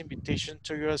this invitation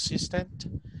to your assistant?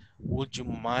 Would you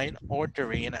mind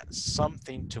ordering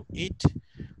something to eat?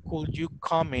 Could you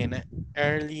come in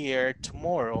earlier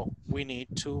tomorrow? We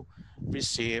need to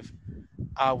receive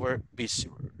our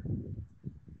visitor.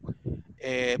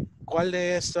 ¿Cuál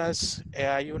de estas?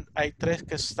 Hay tres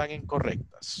que están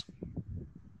incorrectas.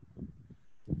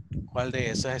 ¿Cuál de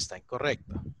esas está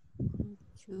incorrecta?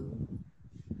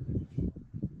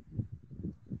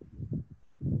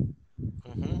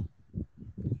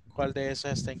 ¿Cuál de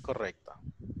esas está incorrecta?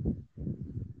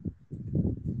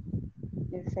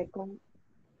 The second.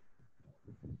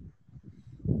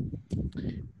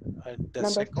 The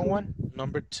second one,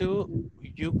 number two,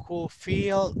 you could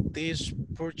fill this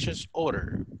purchase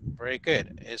order. Very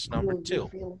good. It's number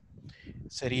two.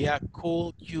 Sería,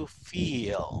 could you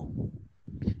fill?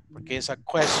 Porque it's a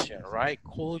question, right?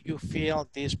 Could you fill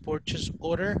this purchase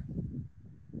order?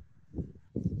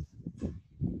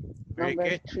 Very Number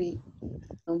good. three.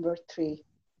 Number three.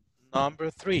 Number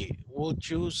three, would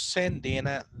you send in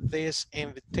this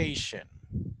invitation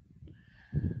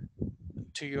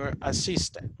to your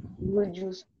assistant? Would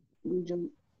you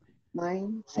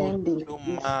mind sending Would you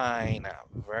mind?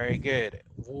 Very good.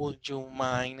 Would you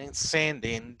mind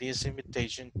sending this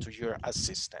invitation to your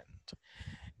assistant?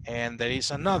 And there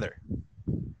is another.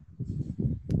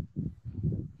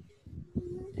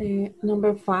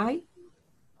 Number 5.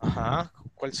 Ajá.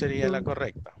 ¿Cuál sería la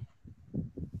correcta?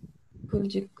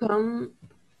 Could you come?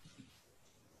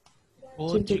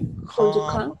 Could you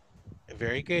come?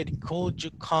 Very good. Could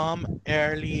you come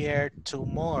earlier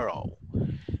tomorrow?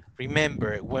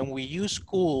 Remember, when we use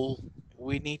could,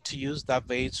 we need to use the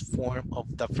base form of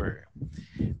the verb.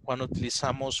 Cuando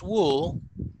utilizamos will,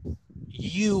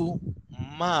 you,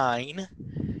 mine,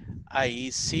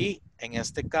 ahí sí, en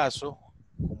este caso,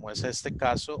 como es este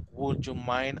caso, would you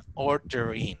mind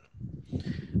ordering?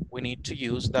 We need to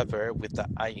use the verb with the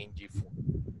ing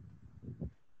form.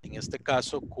 En este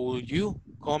caso, could you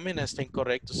come? En este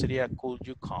incorrecto sería could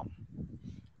you come.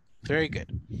 Very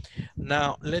good.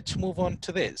 Now, let's move on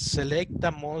to this. Select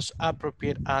the most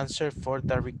appropriate answer for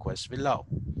the request below.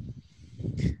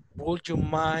 Would you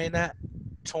mind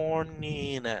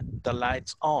turning the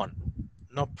lights on?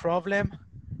 No problem.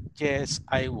 Yes,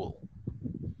 I will.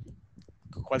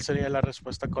 ¿Cuál sería la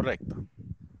respuesta correcta?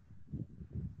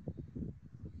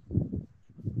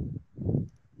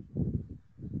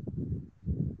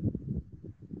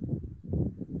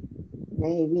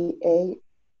 maybe a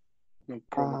No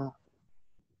problem.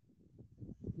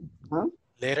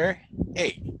 Letter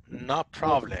A, no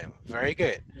problem. Very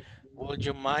good. Would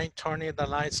you mind turning the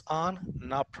lights on?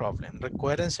 No problem.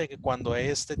 Recuérdense que cuando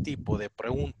este tipo de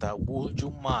pregunta, would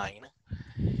you mind,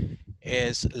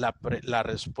 es la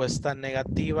respuesta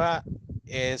negativa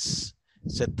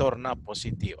se torna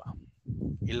positiva.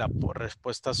 Y la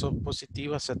respuesta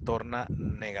positiva se torna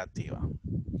negativa.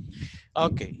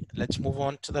 Okay, let's move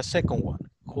on to the second one.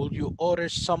 Could you order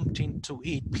something to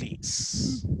eat,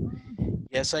 please?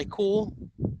 Yes, I could.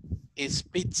 Is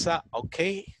pizza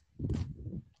okay?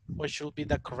 What should be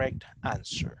the correct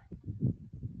answer?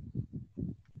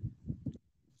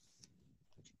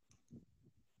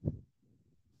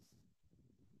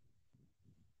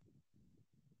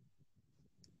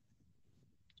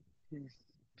 Yes,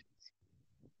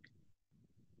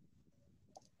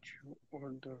 you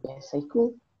order. Yes, I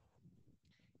could.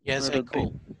 Yes, I Letter B.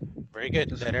 could. Very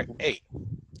good. Yes, I Letter could. A.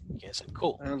 Yes, I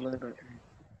could. And letter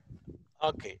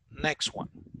Okay, next one.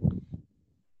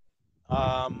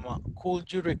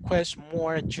 Could you request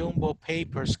more jumbo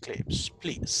papers clips,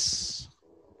 please?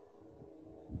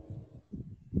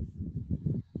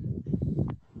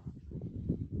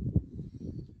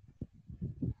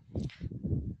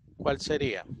 ¿Cuál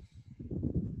sería?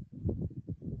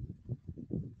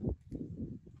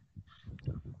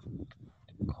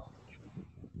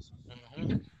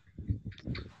 Ujú.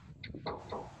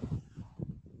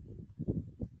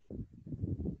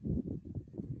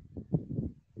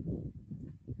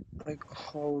 I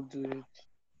called it.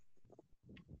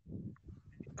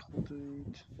 Called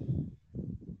it.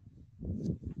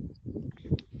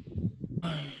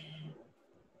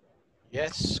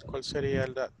 Yes, ¿cuál sería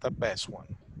the best one?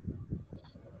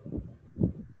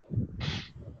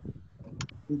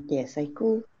 Yes, I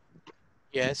could.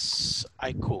 Yes,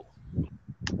 I could.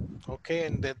 Okay,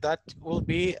 and that will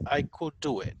be I could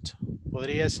do it.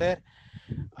 Podría ser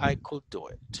I could do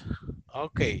it.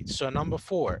 Okay, so number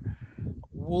 4.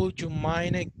 Would you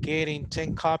mind getting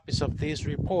 10 copies of this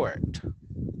report?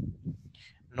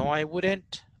 No, I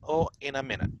wouldn't. Oh, in a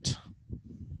minute.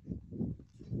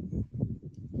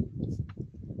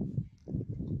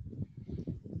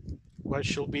 What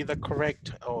should be the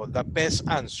correct or the best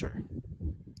answer?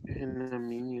 In a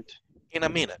minute. In a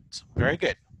minute. Very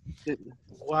good. It,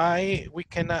 Why we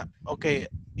cannot? Okay,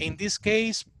 in this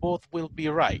case, both will be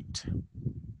right.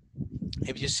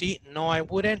 If you see, no, I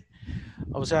wouldn't.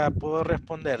 O sea, puedo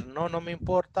responder, no, no me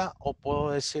importa, o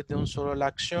puedo decir de un solo la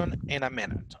acción in a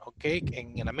minute. Ok,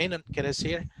 en in a minute quiere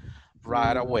decir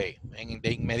right mm, away,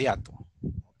 de inmediato.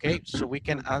 Okay, so we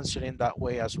can answer in that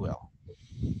way as well.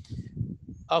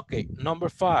 Okay, number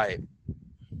 5.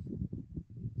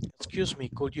 Excuse me,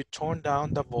 could you turn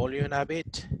down the volume a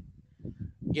bit?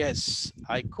 Yes,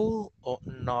 I could, or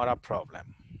not a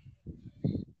problem.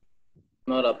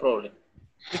 Not a problem.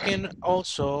 We can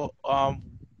also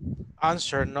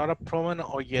answer not a problem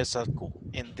or yes, I could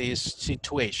in this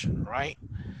situation, right?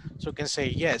 So we can say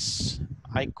yes,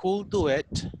 I could do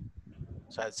it.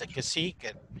 O sea, sé que sí,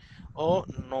 que, o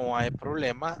no hay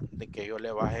problema de que yo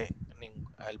le baje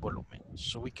el volumen.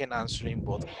 So we can answer in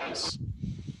both ways.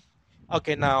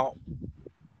 Okay, now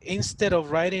instead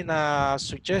of writing a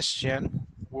suggestion,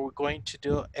 what we're going to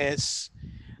do is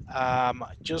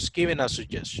just giving a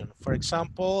suggestion. For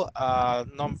example,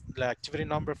 activity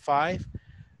number 5,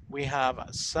 we have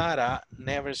Sarah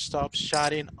never stops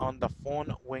chatting on the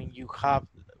phone when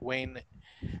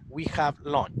we have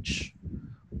lunch.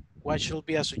 What should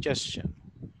be a suggestion?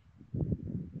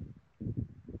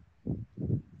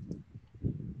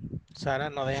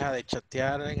 Sara no deja de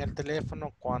chatear en el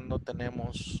teléfono cuando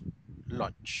tenemos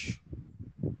lunch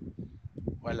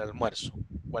o el almuerzo.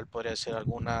 ¿Cuál podría ser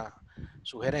alguna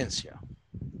sugerencia?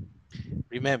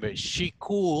 Remember, she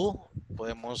could,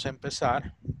 podemos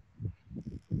empezar.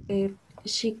 If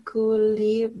she could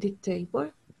leave the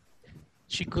table.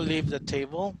 She could leave the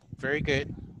table. Very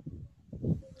good.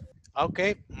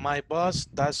 Okay, my boss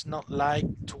does not like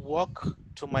to walk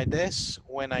to my desk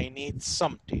when I need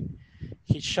something.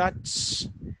 He shouts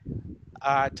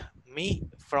at me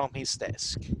from his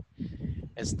desk.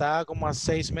 Está como a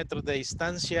 6 metros de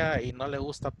distancia y no le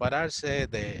gusta pararse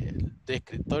de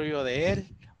escritorio de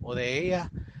él o de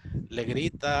ella. Le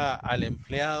grita al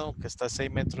empleado que está a 6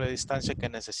 metros de distancia que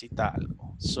necesita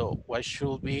algo. So, what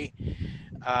should be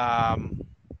um,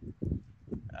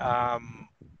 um,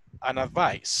 an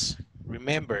advice?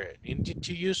 Remember, you need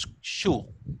to use should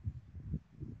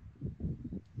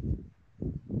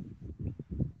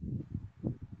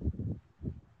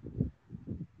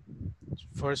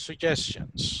for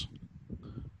suggestions.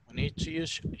 We need to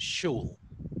use should.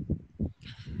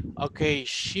 Okay,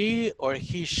 she or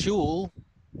he should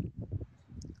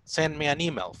send me an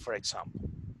email, for example.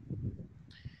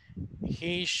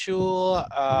 He should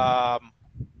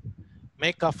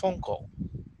make a phone call.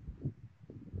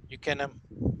 You can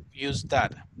use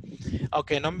that.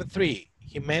 Okay, number 3.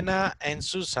 Jimena and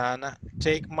Susan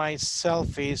take my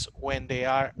selfies when they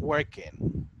are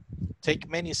working. Take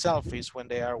many selfies when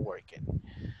they are working.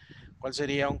 ¿Cuál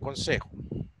sería un consejo?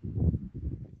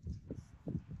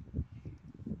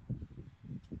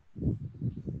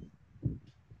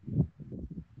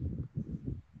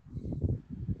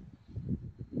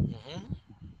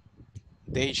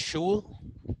 They should.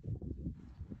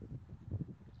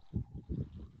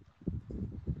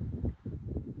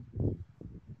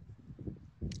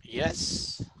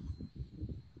 Yes.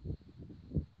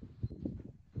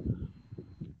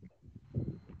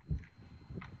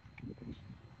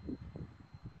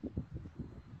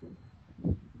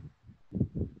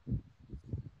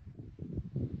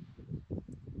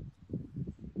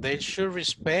 They should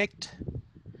respect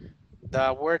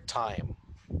the work time.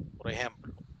 Por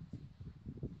ejemplo,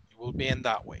 it will be in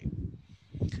that way.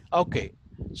 Okay.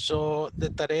 So, de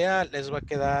tarea les va a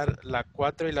quedar la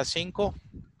 4 y la 5.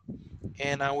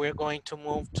 And we're going to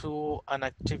move to an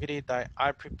activity that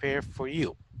I prepared for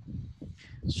you.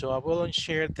 So I will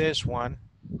share this one.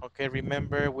 Okay,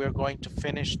 remember we're going to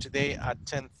finish today at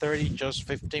 10:30, just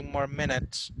 15 more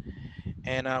minutes.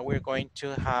 And we're going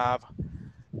to have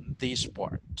this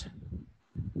part.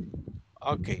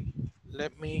 Okay,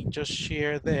 let me just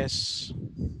share this.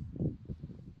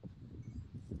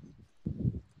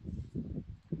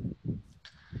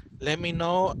 Let me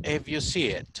know if you see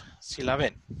it. Si la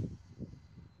ven.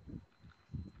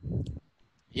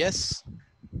 Yes?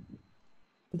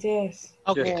 Yes. Yes,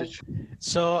 Okay, Yes. teacher.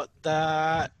 so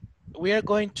we are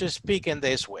going to speak in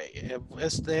this way.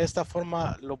 De esta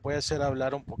forma lo voy a hacer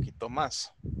hablar un poquito más.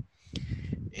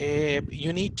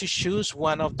 You need to choose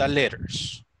one of the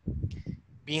letters.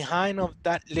 Behind of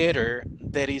that letter,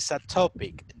 there is a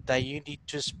topic that you need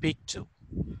to speak to.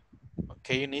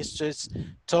 Okay, you need to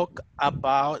talk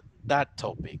about that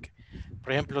topic.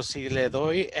 Por ejemplo, si le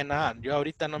doy en A, yo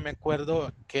ahorita no me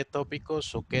acuerdo qué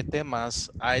tópicos o qué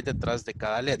temas hay detrás de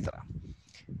cada letra.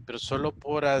 Pero solo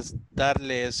por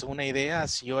darles una idea,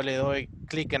 si yo le doy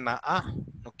clic en la A,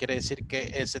 no quiere decir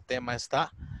que ese tema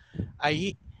está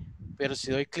ahí, pero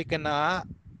si doy clic en la A,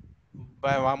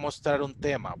 va a mostrar un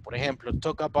tema. Por ejemplo,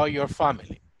 talk about your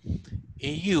family.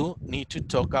 And you need to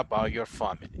talk about your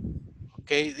family.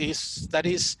 Okay, that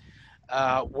is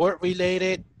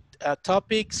work-related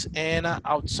topics and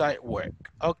outside work.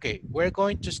 Okay, we're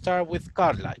going to start with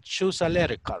Carla. Choose a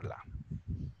letter, Carla.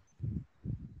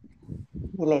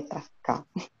 Mi letra K.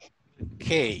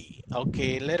 K.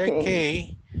 Okay, letter K.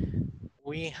 K.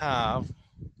 We have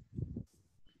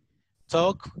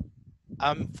talk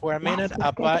for a minute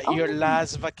Last vacation. about your Oh.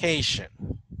 last vacation.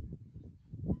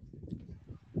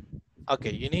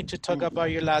 Okay, you need to talk Um,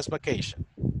 about your last vacation.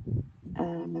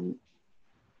 um,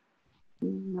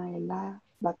 my last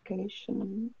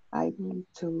vacation, I went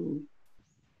to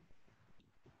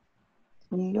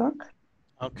New York.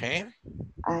 Okay.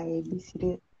 I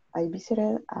visited. I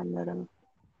visited a lot of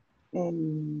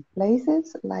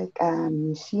places like a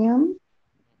museum,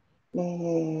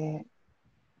 a,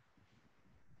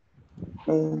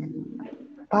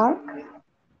 park.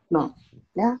 No,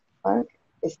 yeah, park,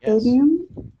 a Yes. stadium,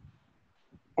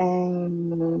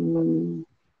 and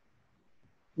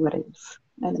what else?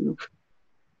 I don't know.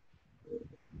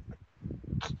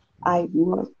 I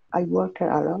work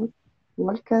a lot,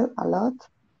 worked a lot,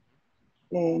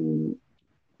 and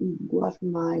it was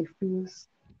my first.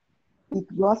 It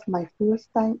was my first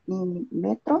time in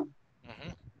metro,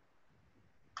 Mhm.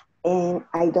 and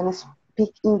I don't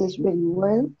speak English very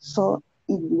well, so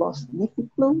it was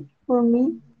difficult for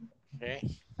me Okay.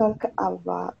 talk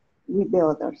about with the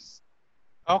others.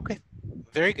 Okay.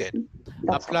 Very good. That's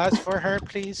all. Applause for her,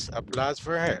 please. Applause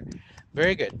for her.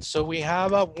 Very good. So we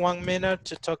have a 1 minute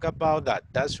to talk about that.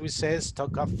 That's what it says,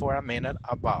 talk up for a minute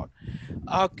about.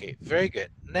 Okay, very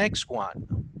good. Next one.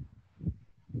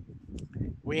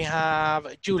 We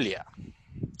have Julia.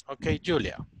 Okay,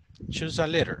 Julia. Choose a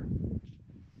letter.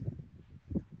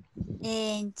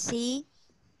 And sí,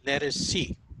 Letter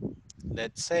C.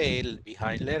 Let's say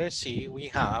behind letter C, we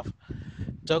have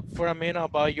talk for a minute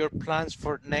about your plans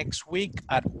for next week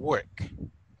at work.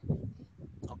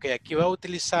 Ok, aquí voy a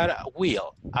utilizar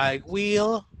will. I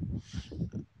will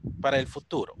para el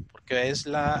futuro, porque es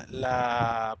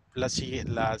la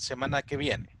semana que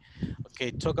viene.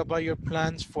 Ok, talk about your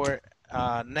plans for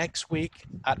next week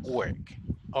at work.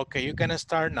 Ok, you can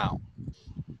start now.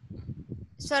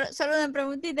 solo una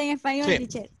preguntita en español, Sí,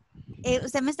 teacher.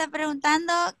 Usted me está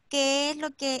preguntando qué es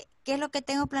lo que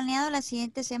tengo planeado la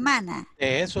siguiente semana.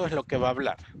 de eso es lo que va a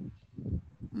hablar.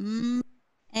 Mm,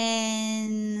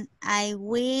 and I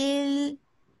will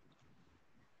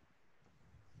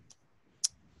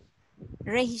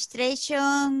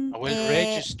registration. I will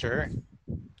register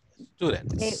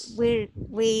students.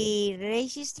 We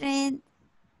registering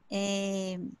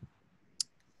eh,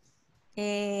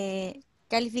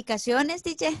 calificaciones,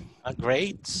 teacher.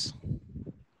 Grades.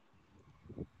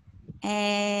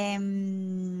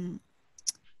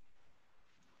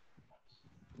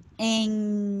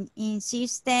 En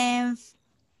system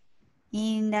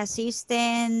in the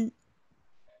system.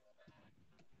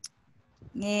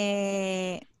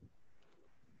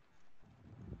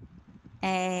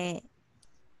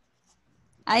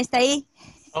 Ahí está ahí.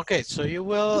 Okay, so you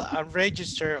will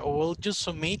register or will just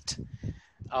submit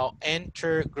or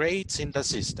enter grades in the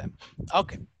system.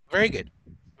 Okay, very good.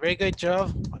 Very good job.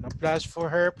 An applause for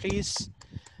her, please.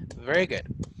 Very good.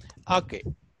 Okay,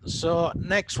 so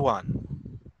next one.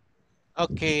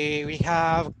 Okay, we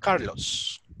have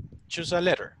Carlos. Choose a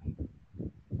letter.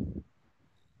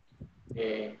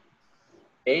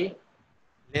 A.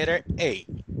 Letter A.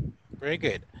 Very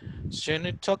good. So you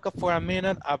need to talk for a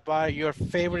minute about your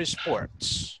favorite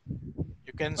sports.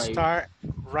 You can My start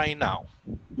right now.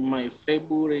 my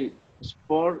favorite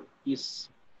sport is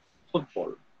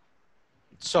football,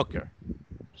 Soccer.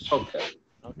 soccer.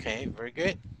 Okay, very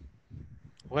good.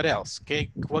 What else?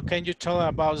 What can you tell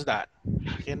about that?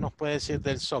 ¿Qué nos puede decir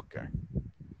del soccer?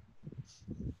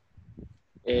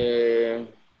 I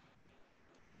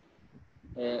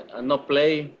not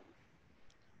play.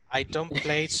 I don't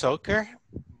play soccer,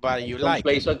 but I you don't like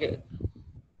play it. soccer.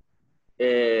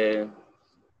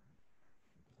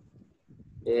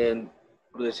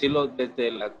 Por decirlo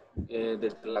desde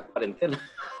la cuarentena.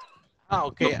 Ah, No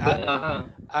okay. play,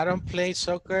 I don't play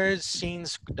soccer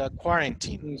since the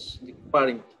quarantine. Since the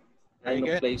quarantine, I Very no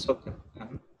good. play soccer.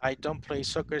 I don't play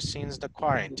soccer since the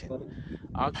quarantine.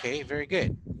 Okay, very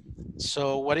good.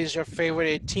 So what is your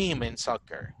favorite team in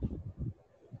soccer?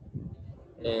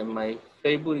 My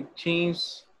favorite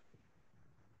teams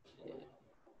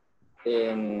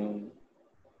um,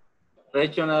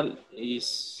 regional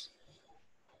is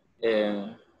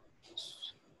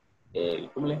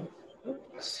 ¿cómo le?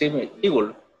 Sí,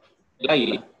 Eagle, el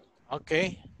águila.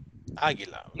 Okay,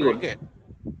 Águila. Very Eagle. good.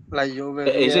 La Juve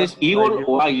 ¿Ese bien, es la Eagle o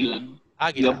Juve. águila? Digo,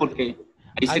 Águila. porque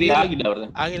ahí sería Águila, águila, ¿verdad?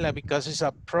 Águila because it's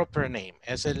a proper name.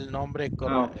 Es el nombre,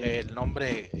 Okay. el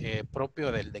nombre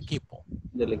propio del equipo.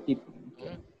 Del equipo.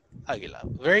 Mm, Águila.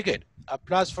 Very good.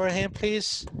 Applause for him,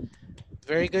 please.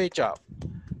 Very good job.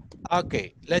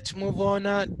 Okay, let's move on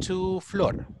to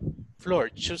Flor. Flor,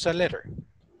 choose a letter.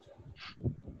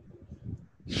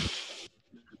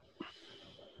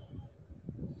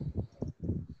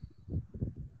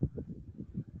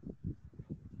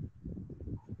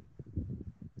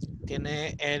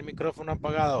 Tiene el micrófono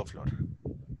apagado, Flor.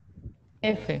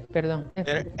 F, perdón.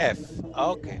 Letter F. F.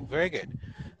 Okay, very good.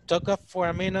 Talk up for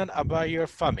a minute about your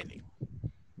family.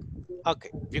 Okay,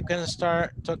 you can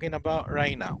start talking about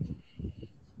right now.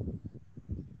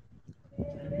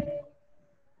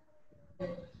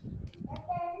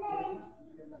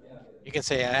 You can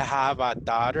say, I have a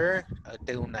daughter,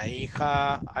 tengo una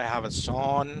hija, I have a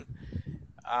son,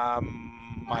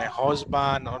 my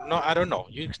husband, or no, I don't know.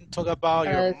 You can talk about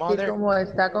your mother.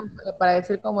 Para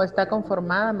decir cómo está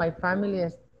conformada, my family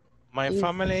My is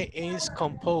family is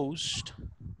composed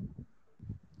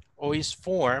or is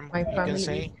formed, my you can family is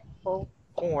say,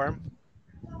 formed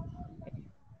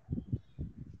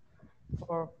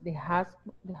for the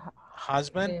husband,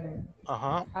 husband, the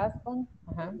uh-huh, husband,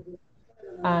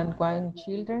 and one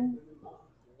children.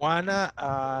 one,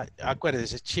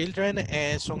 acuérdese, children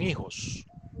son hijos.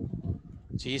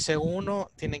 Si dice uno,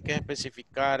 tienen que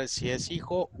especificar si es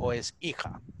hijo o es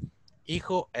hija.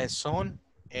 Hijo es son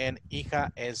and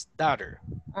hija es daughter.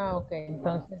 Ah, ok,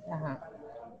 entonces,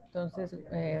 Entonces,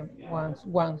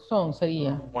 one son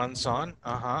sería. One son,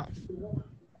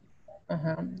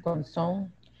 One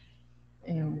son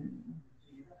um,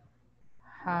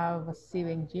 have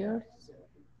 7 years.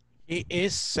 He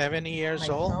is 7 years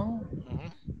My old.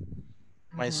 son.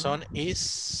 My son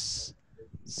is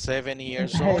 7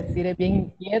 years Para old. decir es bien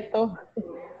inquieto.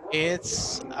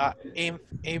 It's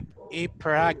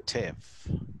hyperactive.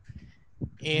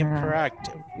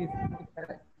 Hyperactive.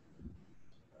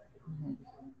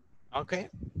 Okay.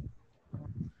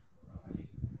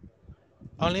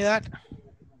 Only that?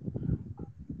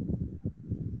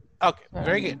 Okay,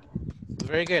 very good.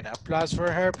 Very good. Applause for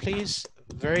her, please.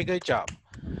 Very good job.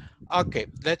 Okay,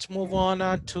 let's move on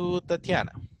to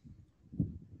Tatiana.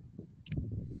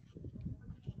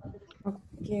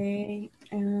 Okay.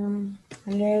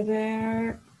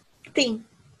 Letter T.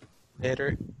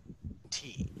 Letter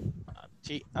T.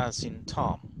 T as in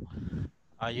Tom.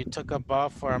 You talk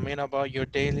about for a minute about your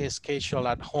daily schedule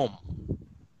at home.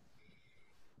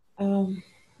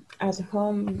 At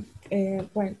home,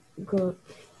 well, good.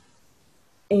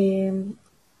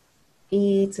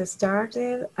 It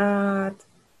started at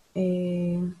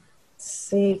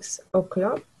 6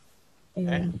 o'clock.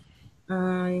 Okay.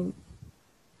 I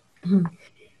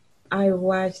I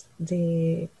watched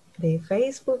the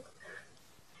Facebook.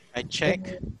 I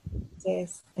check.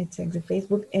 Yes, I checked the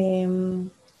Facebook.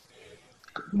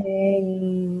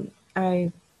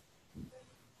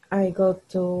 I go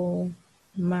to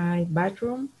my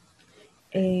bathroom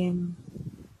and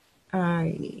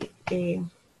I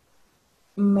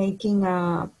making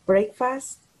a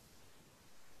breakfast,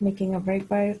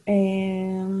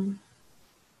 and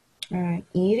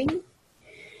eating.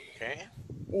 Okay.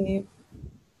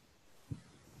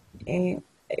 Uh,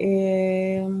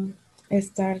 uh,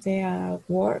 Started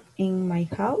work in my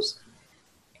house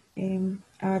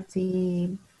at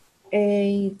the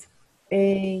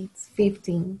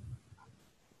 8:15.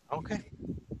 Okay.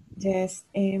 Just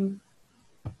and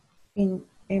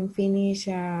finish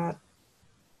at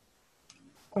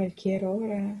cualquier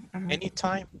hora,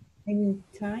 Anytime.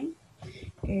 anytime.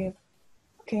 Uh,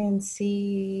 can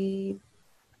see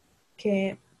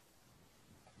can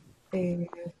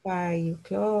 5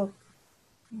 o'clock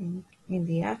in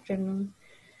the afternoon.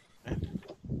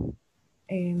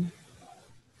 Um,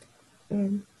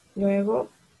 Luego,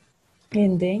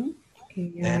 and then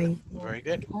Then, I very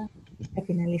good.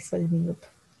 finalizo el minuto.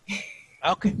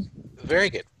 Okay. Very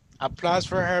good. Applause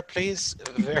for her, please.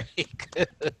 Very good.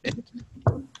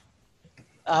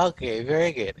 Okay,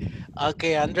 very good.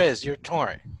 Okay, Andres, your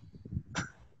turn.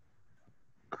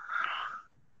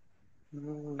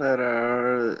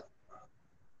 Letter.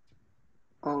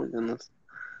 Oh goodness.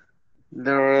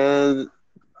 There are. Letter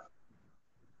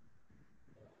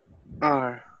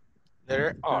R.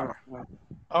 There are.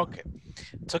 Okay.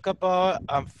 Talk about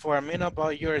for a minute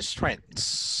about your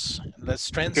strengths. Las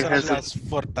strengths ¿Qué are es eso? las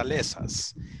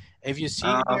fortalezas. If you see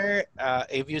Ah, there,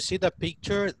 if you see the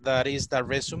picture, that is the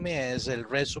resume, es el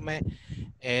resume,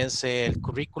 es el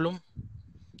currículum.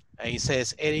 Ahí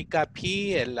says Erika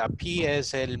P, la P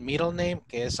es el middle name,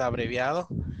 que es abreviado,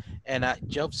 and a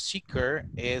job seeker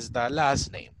is the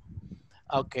last name.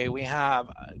 Okay, we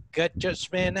have good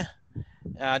judgment,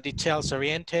 details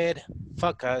oriented,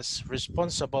 focus,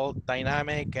 responsible,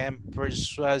 dynamic, and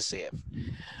persuasive.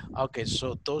 Okay,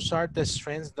 so those are the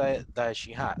strengths that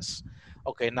she has.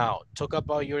 Okay, now talk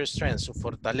about your strengths, sus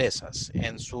fortalezas.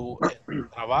 En su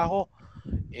trabajo,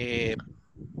 eh,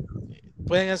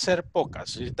 pueden ser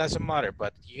pocas, it doesn't matter,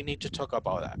 but you need to talk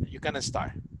about that. You can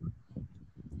start.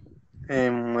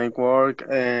 in my work,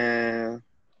 I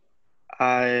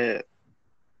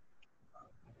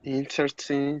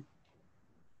interesting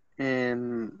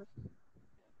en,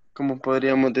 ¿cómo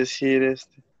podríamos decir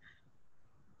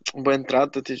buen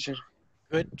trato, teacher?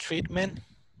 Good treatment.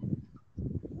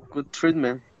 Good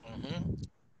treatment. Mhm.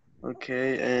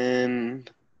 Okay,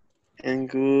 and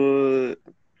good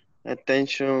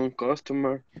attention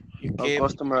customer. You Oh, give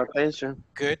customer attention.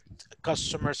 good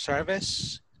customer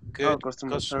service. Oh, Good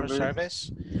customer customer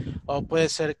service. service. O puede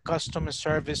ser customer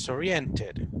service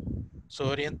oriented. Soy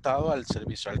orientado al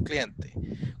servicio al cliente.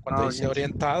 Cuando Ah, dice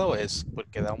oriented. orientado es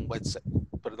porque da un buen,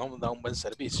 perdón, da un buen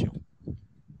servicio.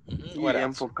 What Y else?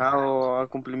 enfocado al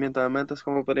cumplimiento de metas,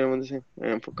 ¿cómo podríamos decir?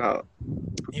 Enfocado.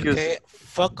 Focus. Okay,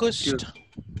 focused.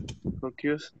 Focus.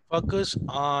 Focus. Focus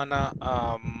on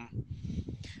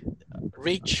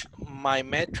reach my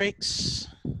metrics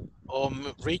o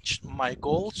reach my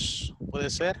goals. Puede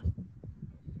ser.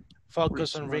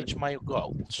 Focus Reach on my. reach my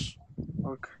goals.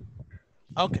 Okay.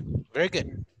 Okay, very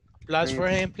good. Applause Thank for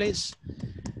you. him, please.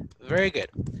 Very good.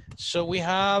 So we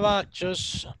have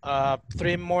just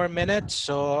 3 more minutes.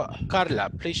 So Carla,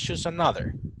 please choose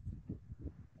another.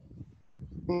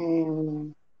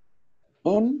 M.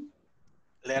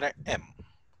 Letter M.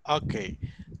 Okay.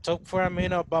 Talk for a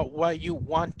minute about what you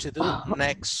want to do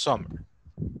next summer.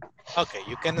 Okay,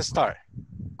 you can start.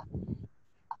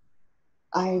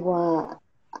 I want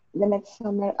the next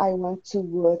summer. I want to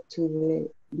go to the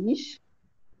beach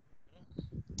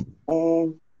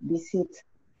and visit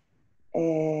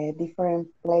different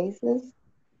places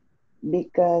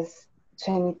because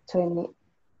 2020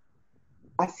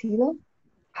 ha sido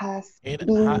It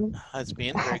has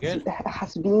been very good.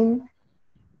 has been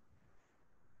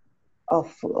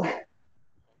awful.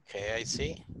 Okay, I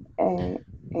see.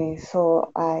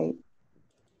 So I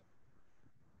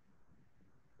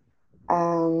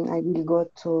will go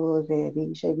to the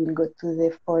beach. I will go to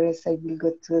the forest. I will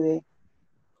go to the,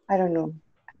 I don't know,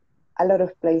 a lot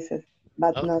of places,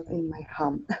 but Oh. not in my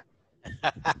home.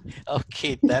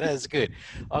 Okay, that is good.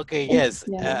 Okay, yes,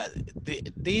 Yeah.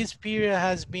 this period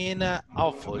has been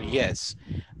awful, yes,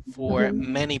 for Mhm.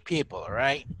 many people,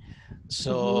 right? Mhm.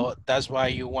 So that's why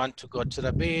you want to go to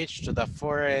the beach, to the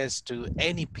forest, to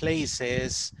any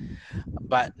places,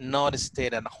 but not stay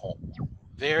at home.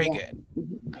 Very Yeah. good.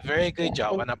 Mhm. Very good Yeah. job.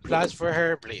 Thank And applause you. for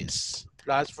her, please.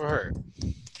 Applause for her.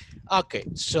 Okay,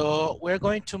 so we're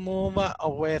going to move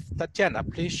with Tatiana.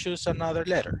 Please choose another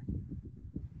letter.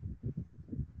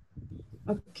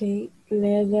 Okay,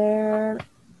 letter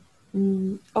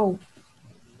O.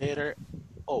 Letter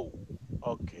O.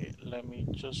 Okay, let me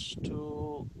just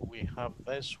do, we have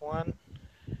this one.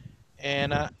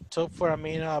 And talk for a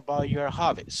minute about your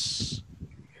hobbies.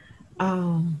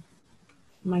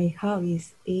 My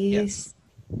hobbies Yes. is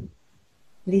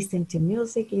listen to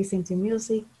music.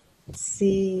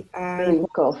 See,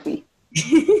 Drink coffee.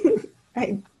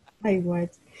 I, I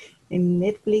watch in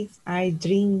Netflix. I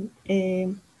drink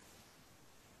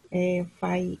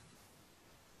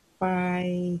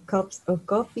five cups of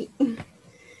coffee.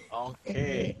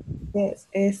 Okay. Yes,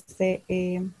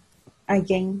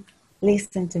 again,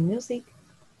 listen to music.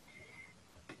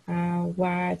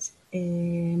 Watch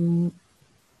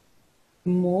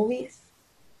movies.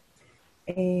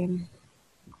 Um,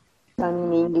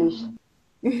 And in English.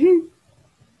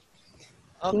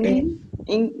 Okay.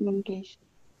 In English.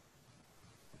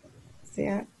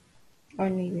 yeah,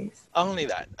 only this. Only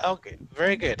that. Okay.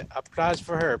 Very good. Applause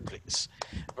for her, please.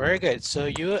 Very good. So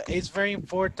it's very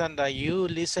important that you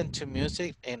listen to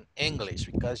music in English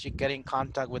because you get in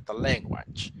contact with the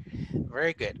language.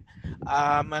 Very good.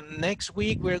 And next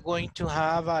week we're going to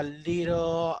have a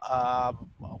little,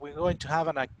 we're going to have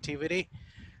an activity.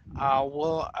 I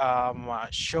will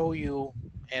show you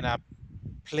and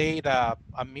played a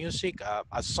music,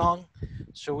 a song.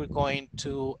 So we're going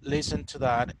to listen to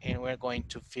that and we're going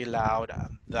to fill out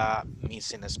the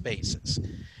missing spaces.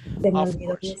 Se me Of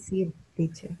olvidó course. decir,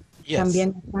 teacher. Yes,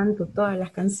 También canto todas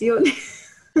las canciones.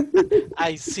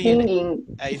 I seen it. Singing.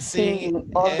 I sing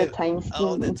Singing. All the it time.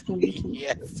 all the Singing. time. Singing. Singing.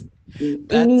 Yes, In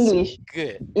that's English.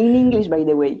 good. In English, by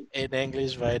the way. In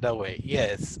English right away.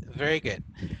 Yes, very good.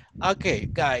 Okay,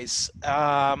 guys,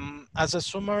 as a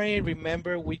summary,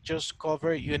 remember we just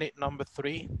covered unit number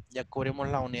 3. Ya cubrimos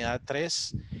la unidad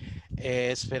 3.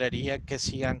 Esperaría que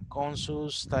sigan con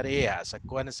sus tareas.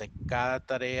 Acuérdense, cada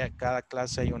tarea, cada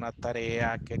clase hay una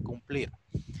tarea que cumplir,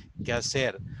 que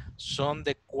hacer. Son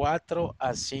de 4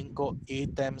 a 5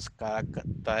 ítems cada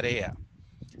tarea.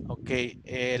 Ok,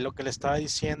 lo que le estaba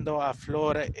diciendo a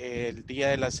Flor el día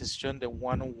de la sesión de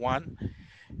one-on-one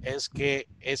es que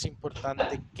es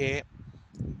importante que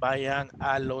vayan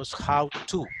a los how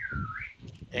to.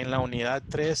 En la unidad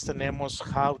 3 tenemos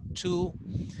how to,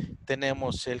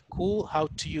 tenemos el cool, how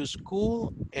to use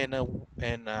cool, en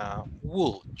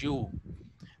will, you.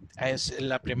 Es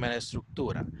la primera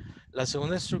estructura. La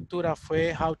segunda estructura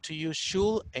fue how to use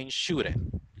should and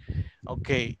shouldn't. Ok,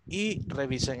 y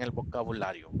revisen el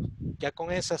vocabulario. Ya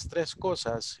con esas tres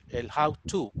cosas, el how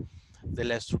to de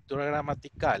la estructura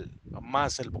gramatical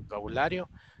más el vocabulario,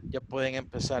 ya pueden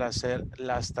empezar a hacer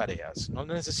las tareas. No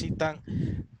necesitan,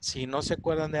 si no se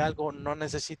acuerdan de algo, no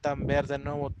necesitan ver de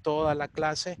nuevo toda la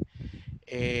clase.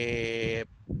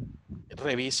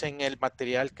 Revisen el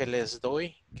material que les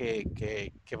doy,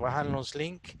 que bajan los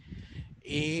links.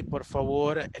 Y por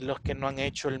favor, los que no han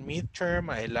hecho el midterm,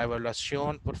 la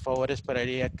evaluación, por favor,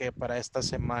 esperaría que para esta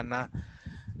semana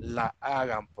la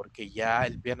hagan, porque ya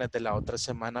el viernes de la otra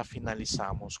semana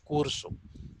finalizamos curso,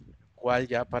 cual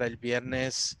ya para el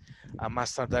viernes, a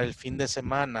más tardar el fin de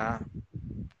semana,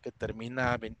 que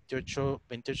termina 28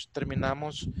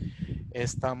 terminamos,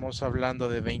 estamos hablando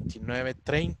de 29,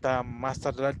 30, más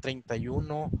tardar el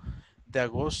 31 de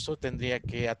agosto tendría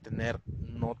que tener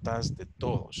notas de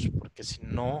todos, porque si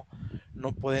no,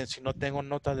 no pueden, si no tengo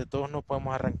notas de todos, no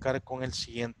podemos arrancar con el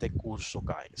siguiente curso,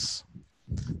 guys.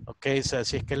 Ok,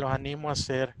 así es que los animo a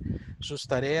hacer sus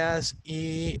tareas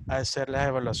y a hacer las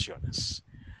evaluaciones.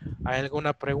 ¿Hay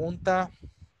alguna pregunta?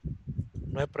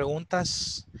 ¿No hay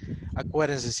preguntas?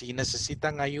 Acuérdense, si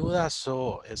necesitan ayuda,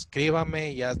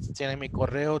 escríbame, ya tienen mi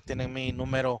correo, tienen mi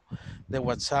número de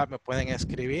WhatsApp, me pueden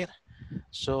escribir.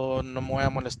 No me voy a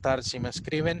molestar si me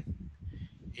escriben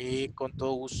y con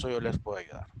todo gusto yo les puedo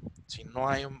ayudar. Si no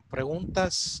hay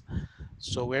preguntas,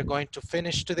 so we're going to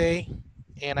finish today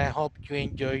and I hope you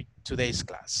enjoyed today's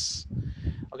class.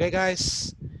 Okay,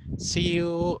 guys, see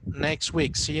you next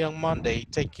week. See you on Monday.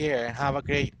 Take care and have a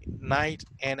great night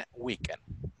and weekend.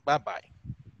 Bye-bye.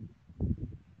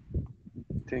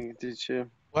 Thank you, teacher.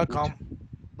 Welcome.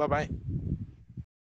 Bye-bye.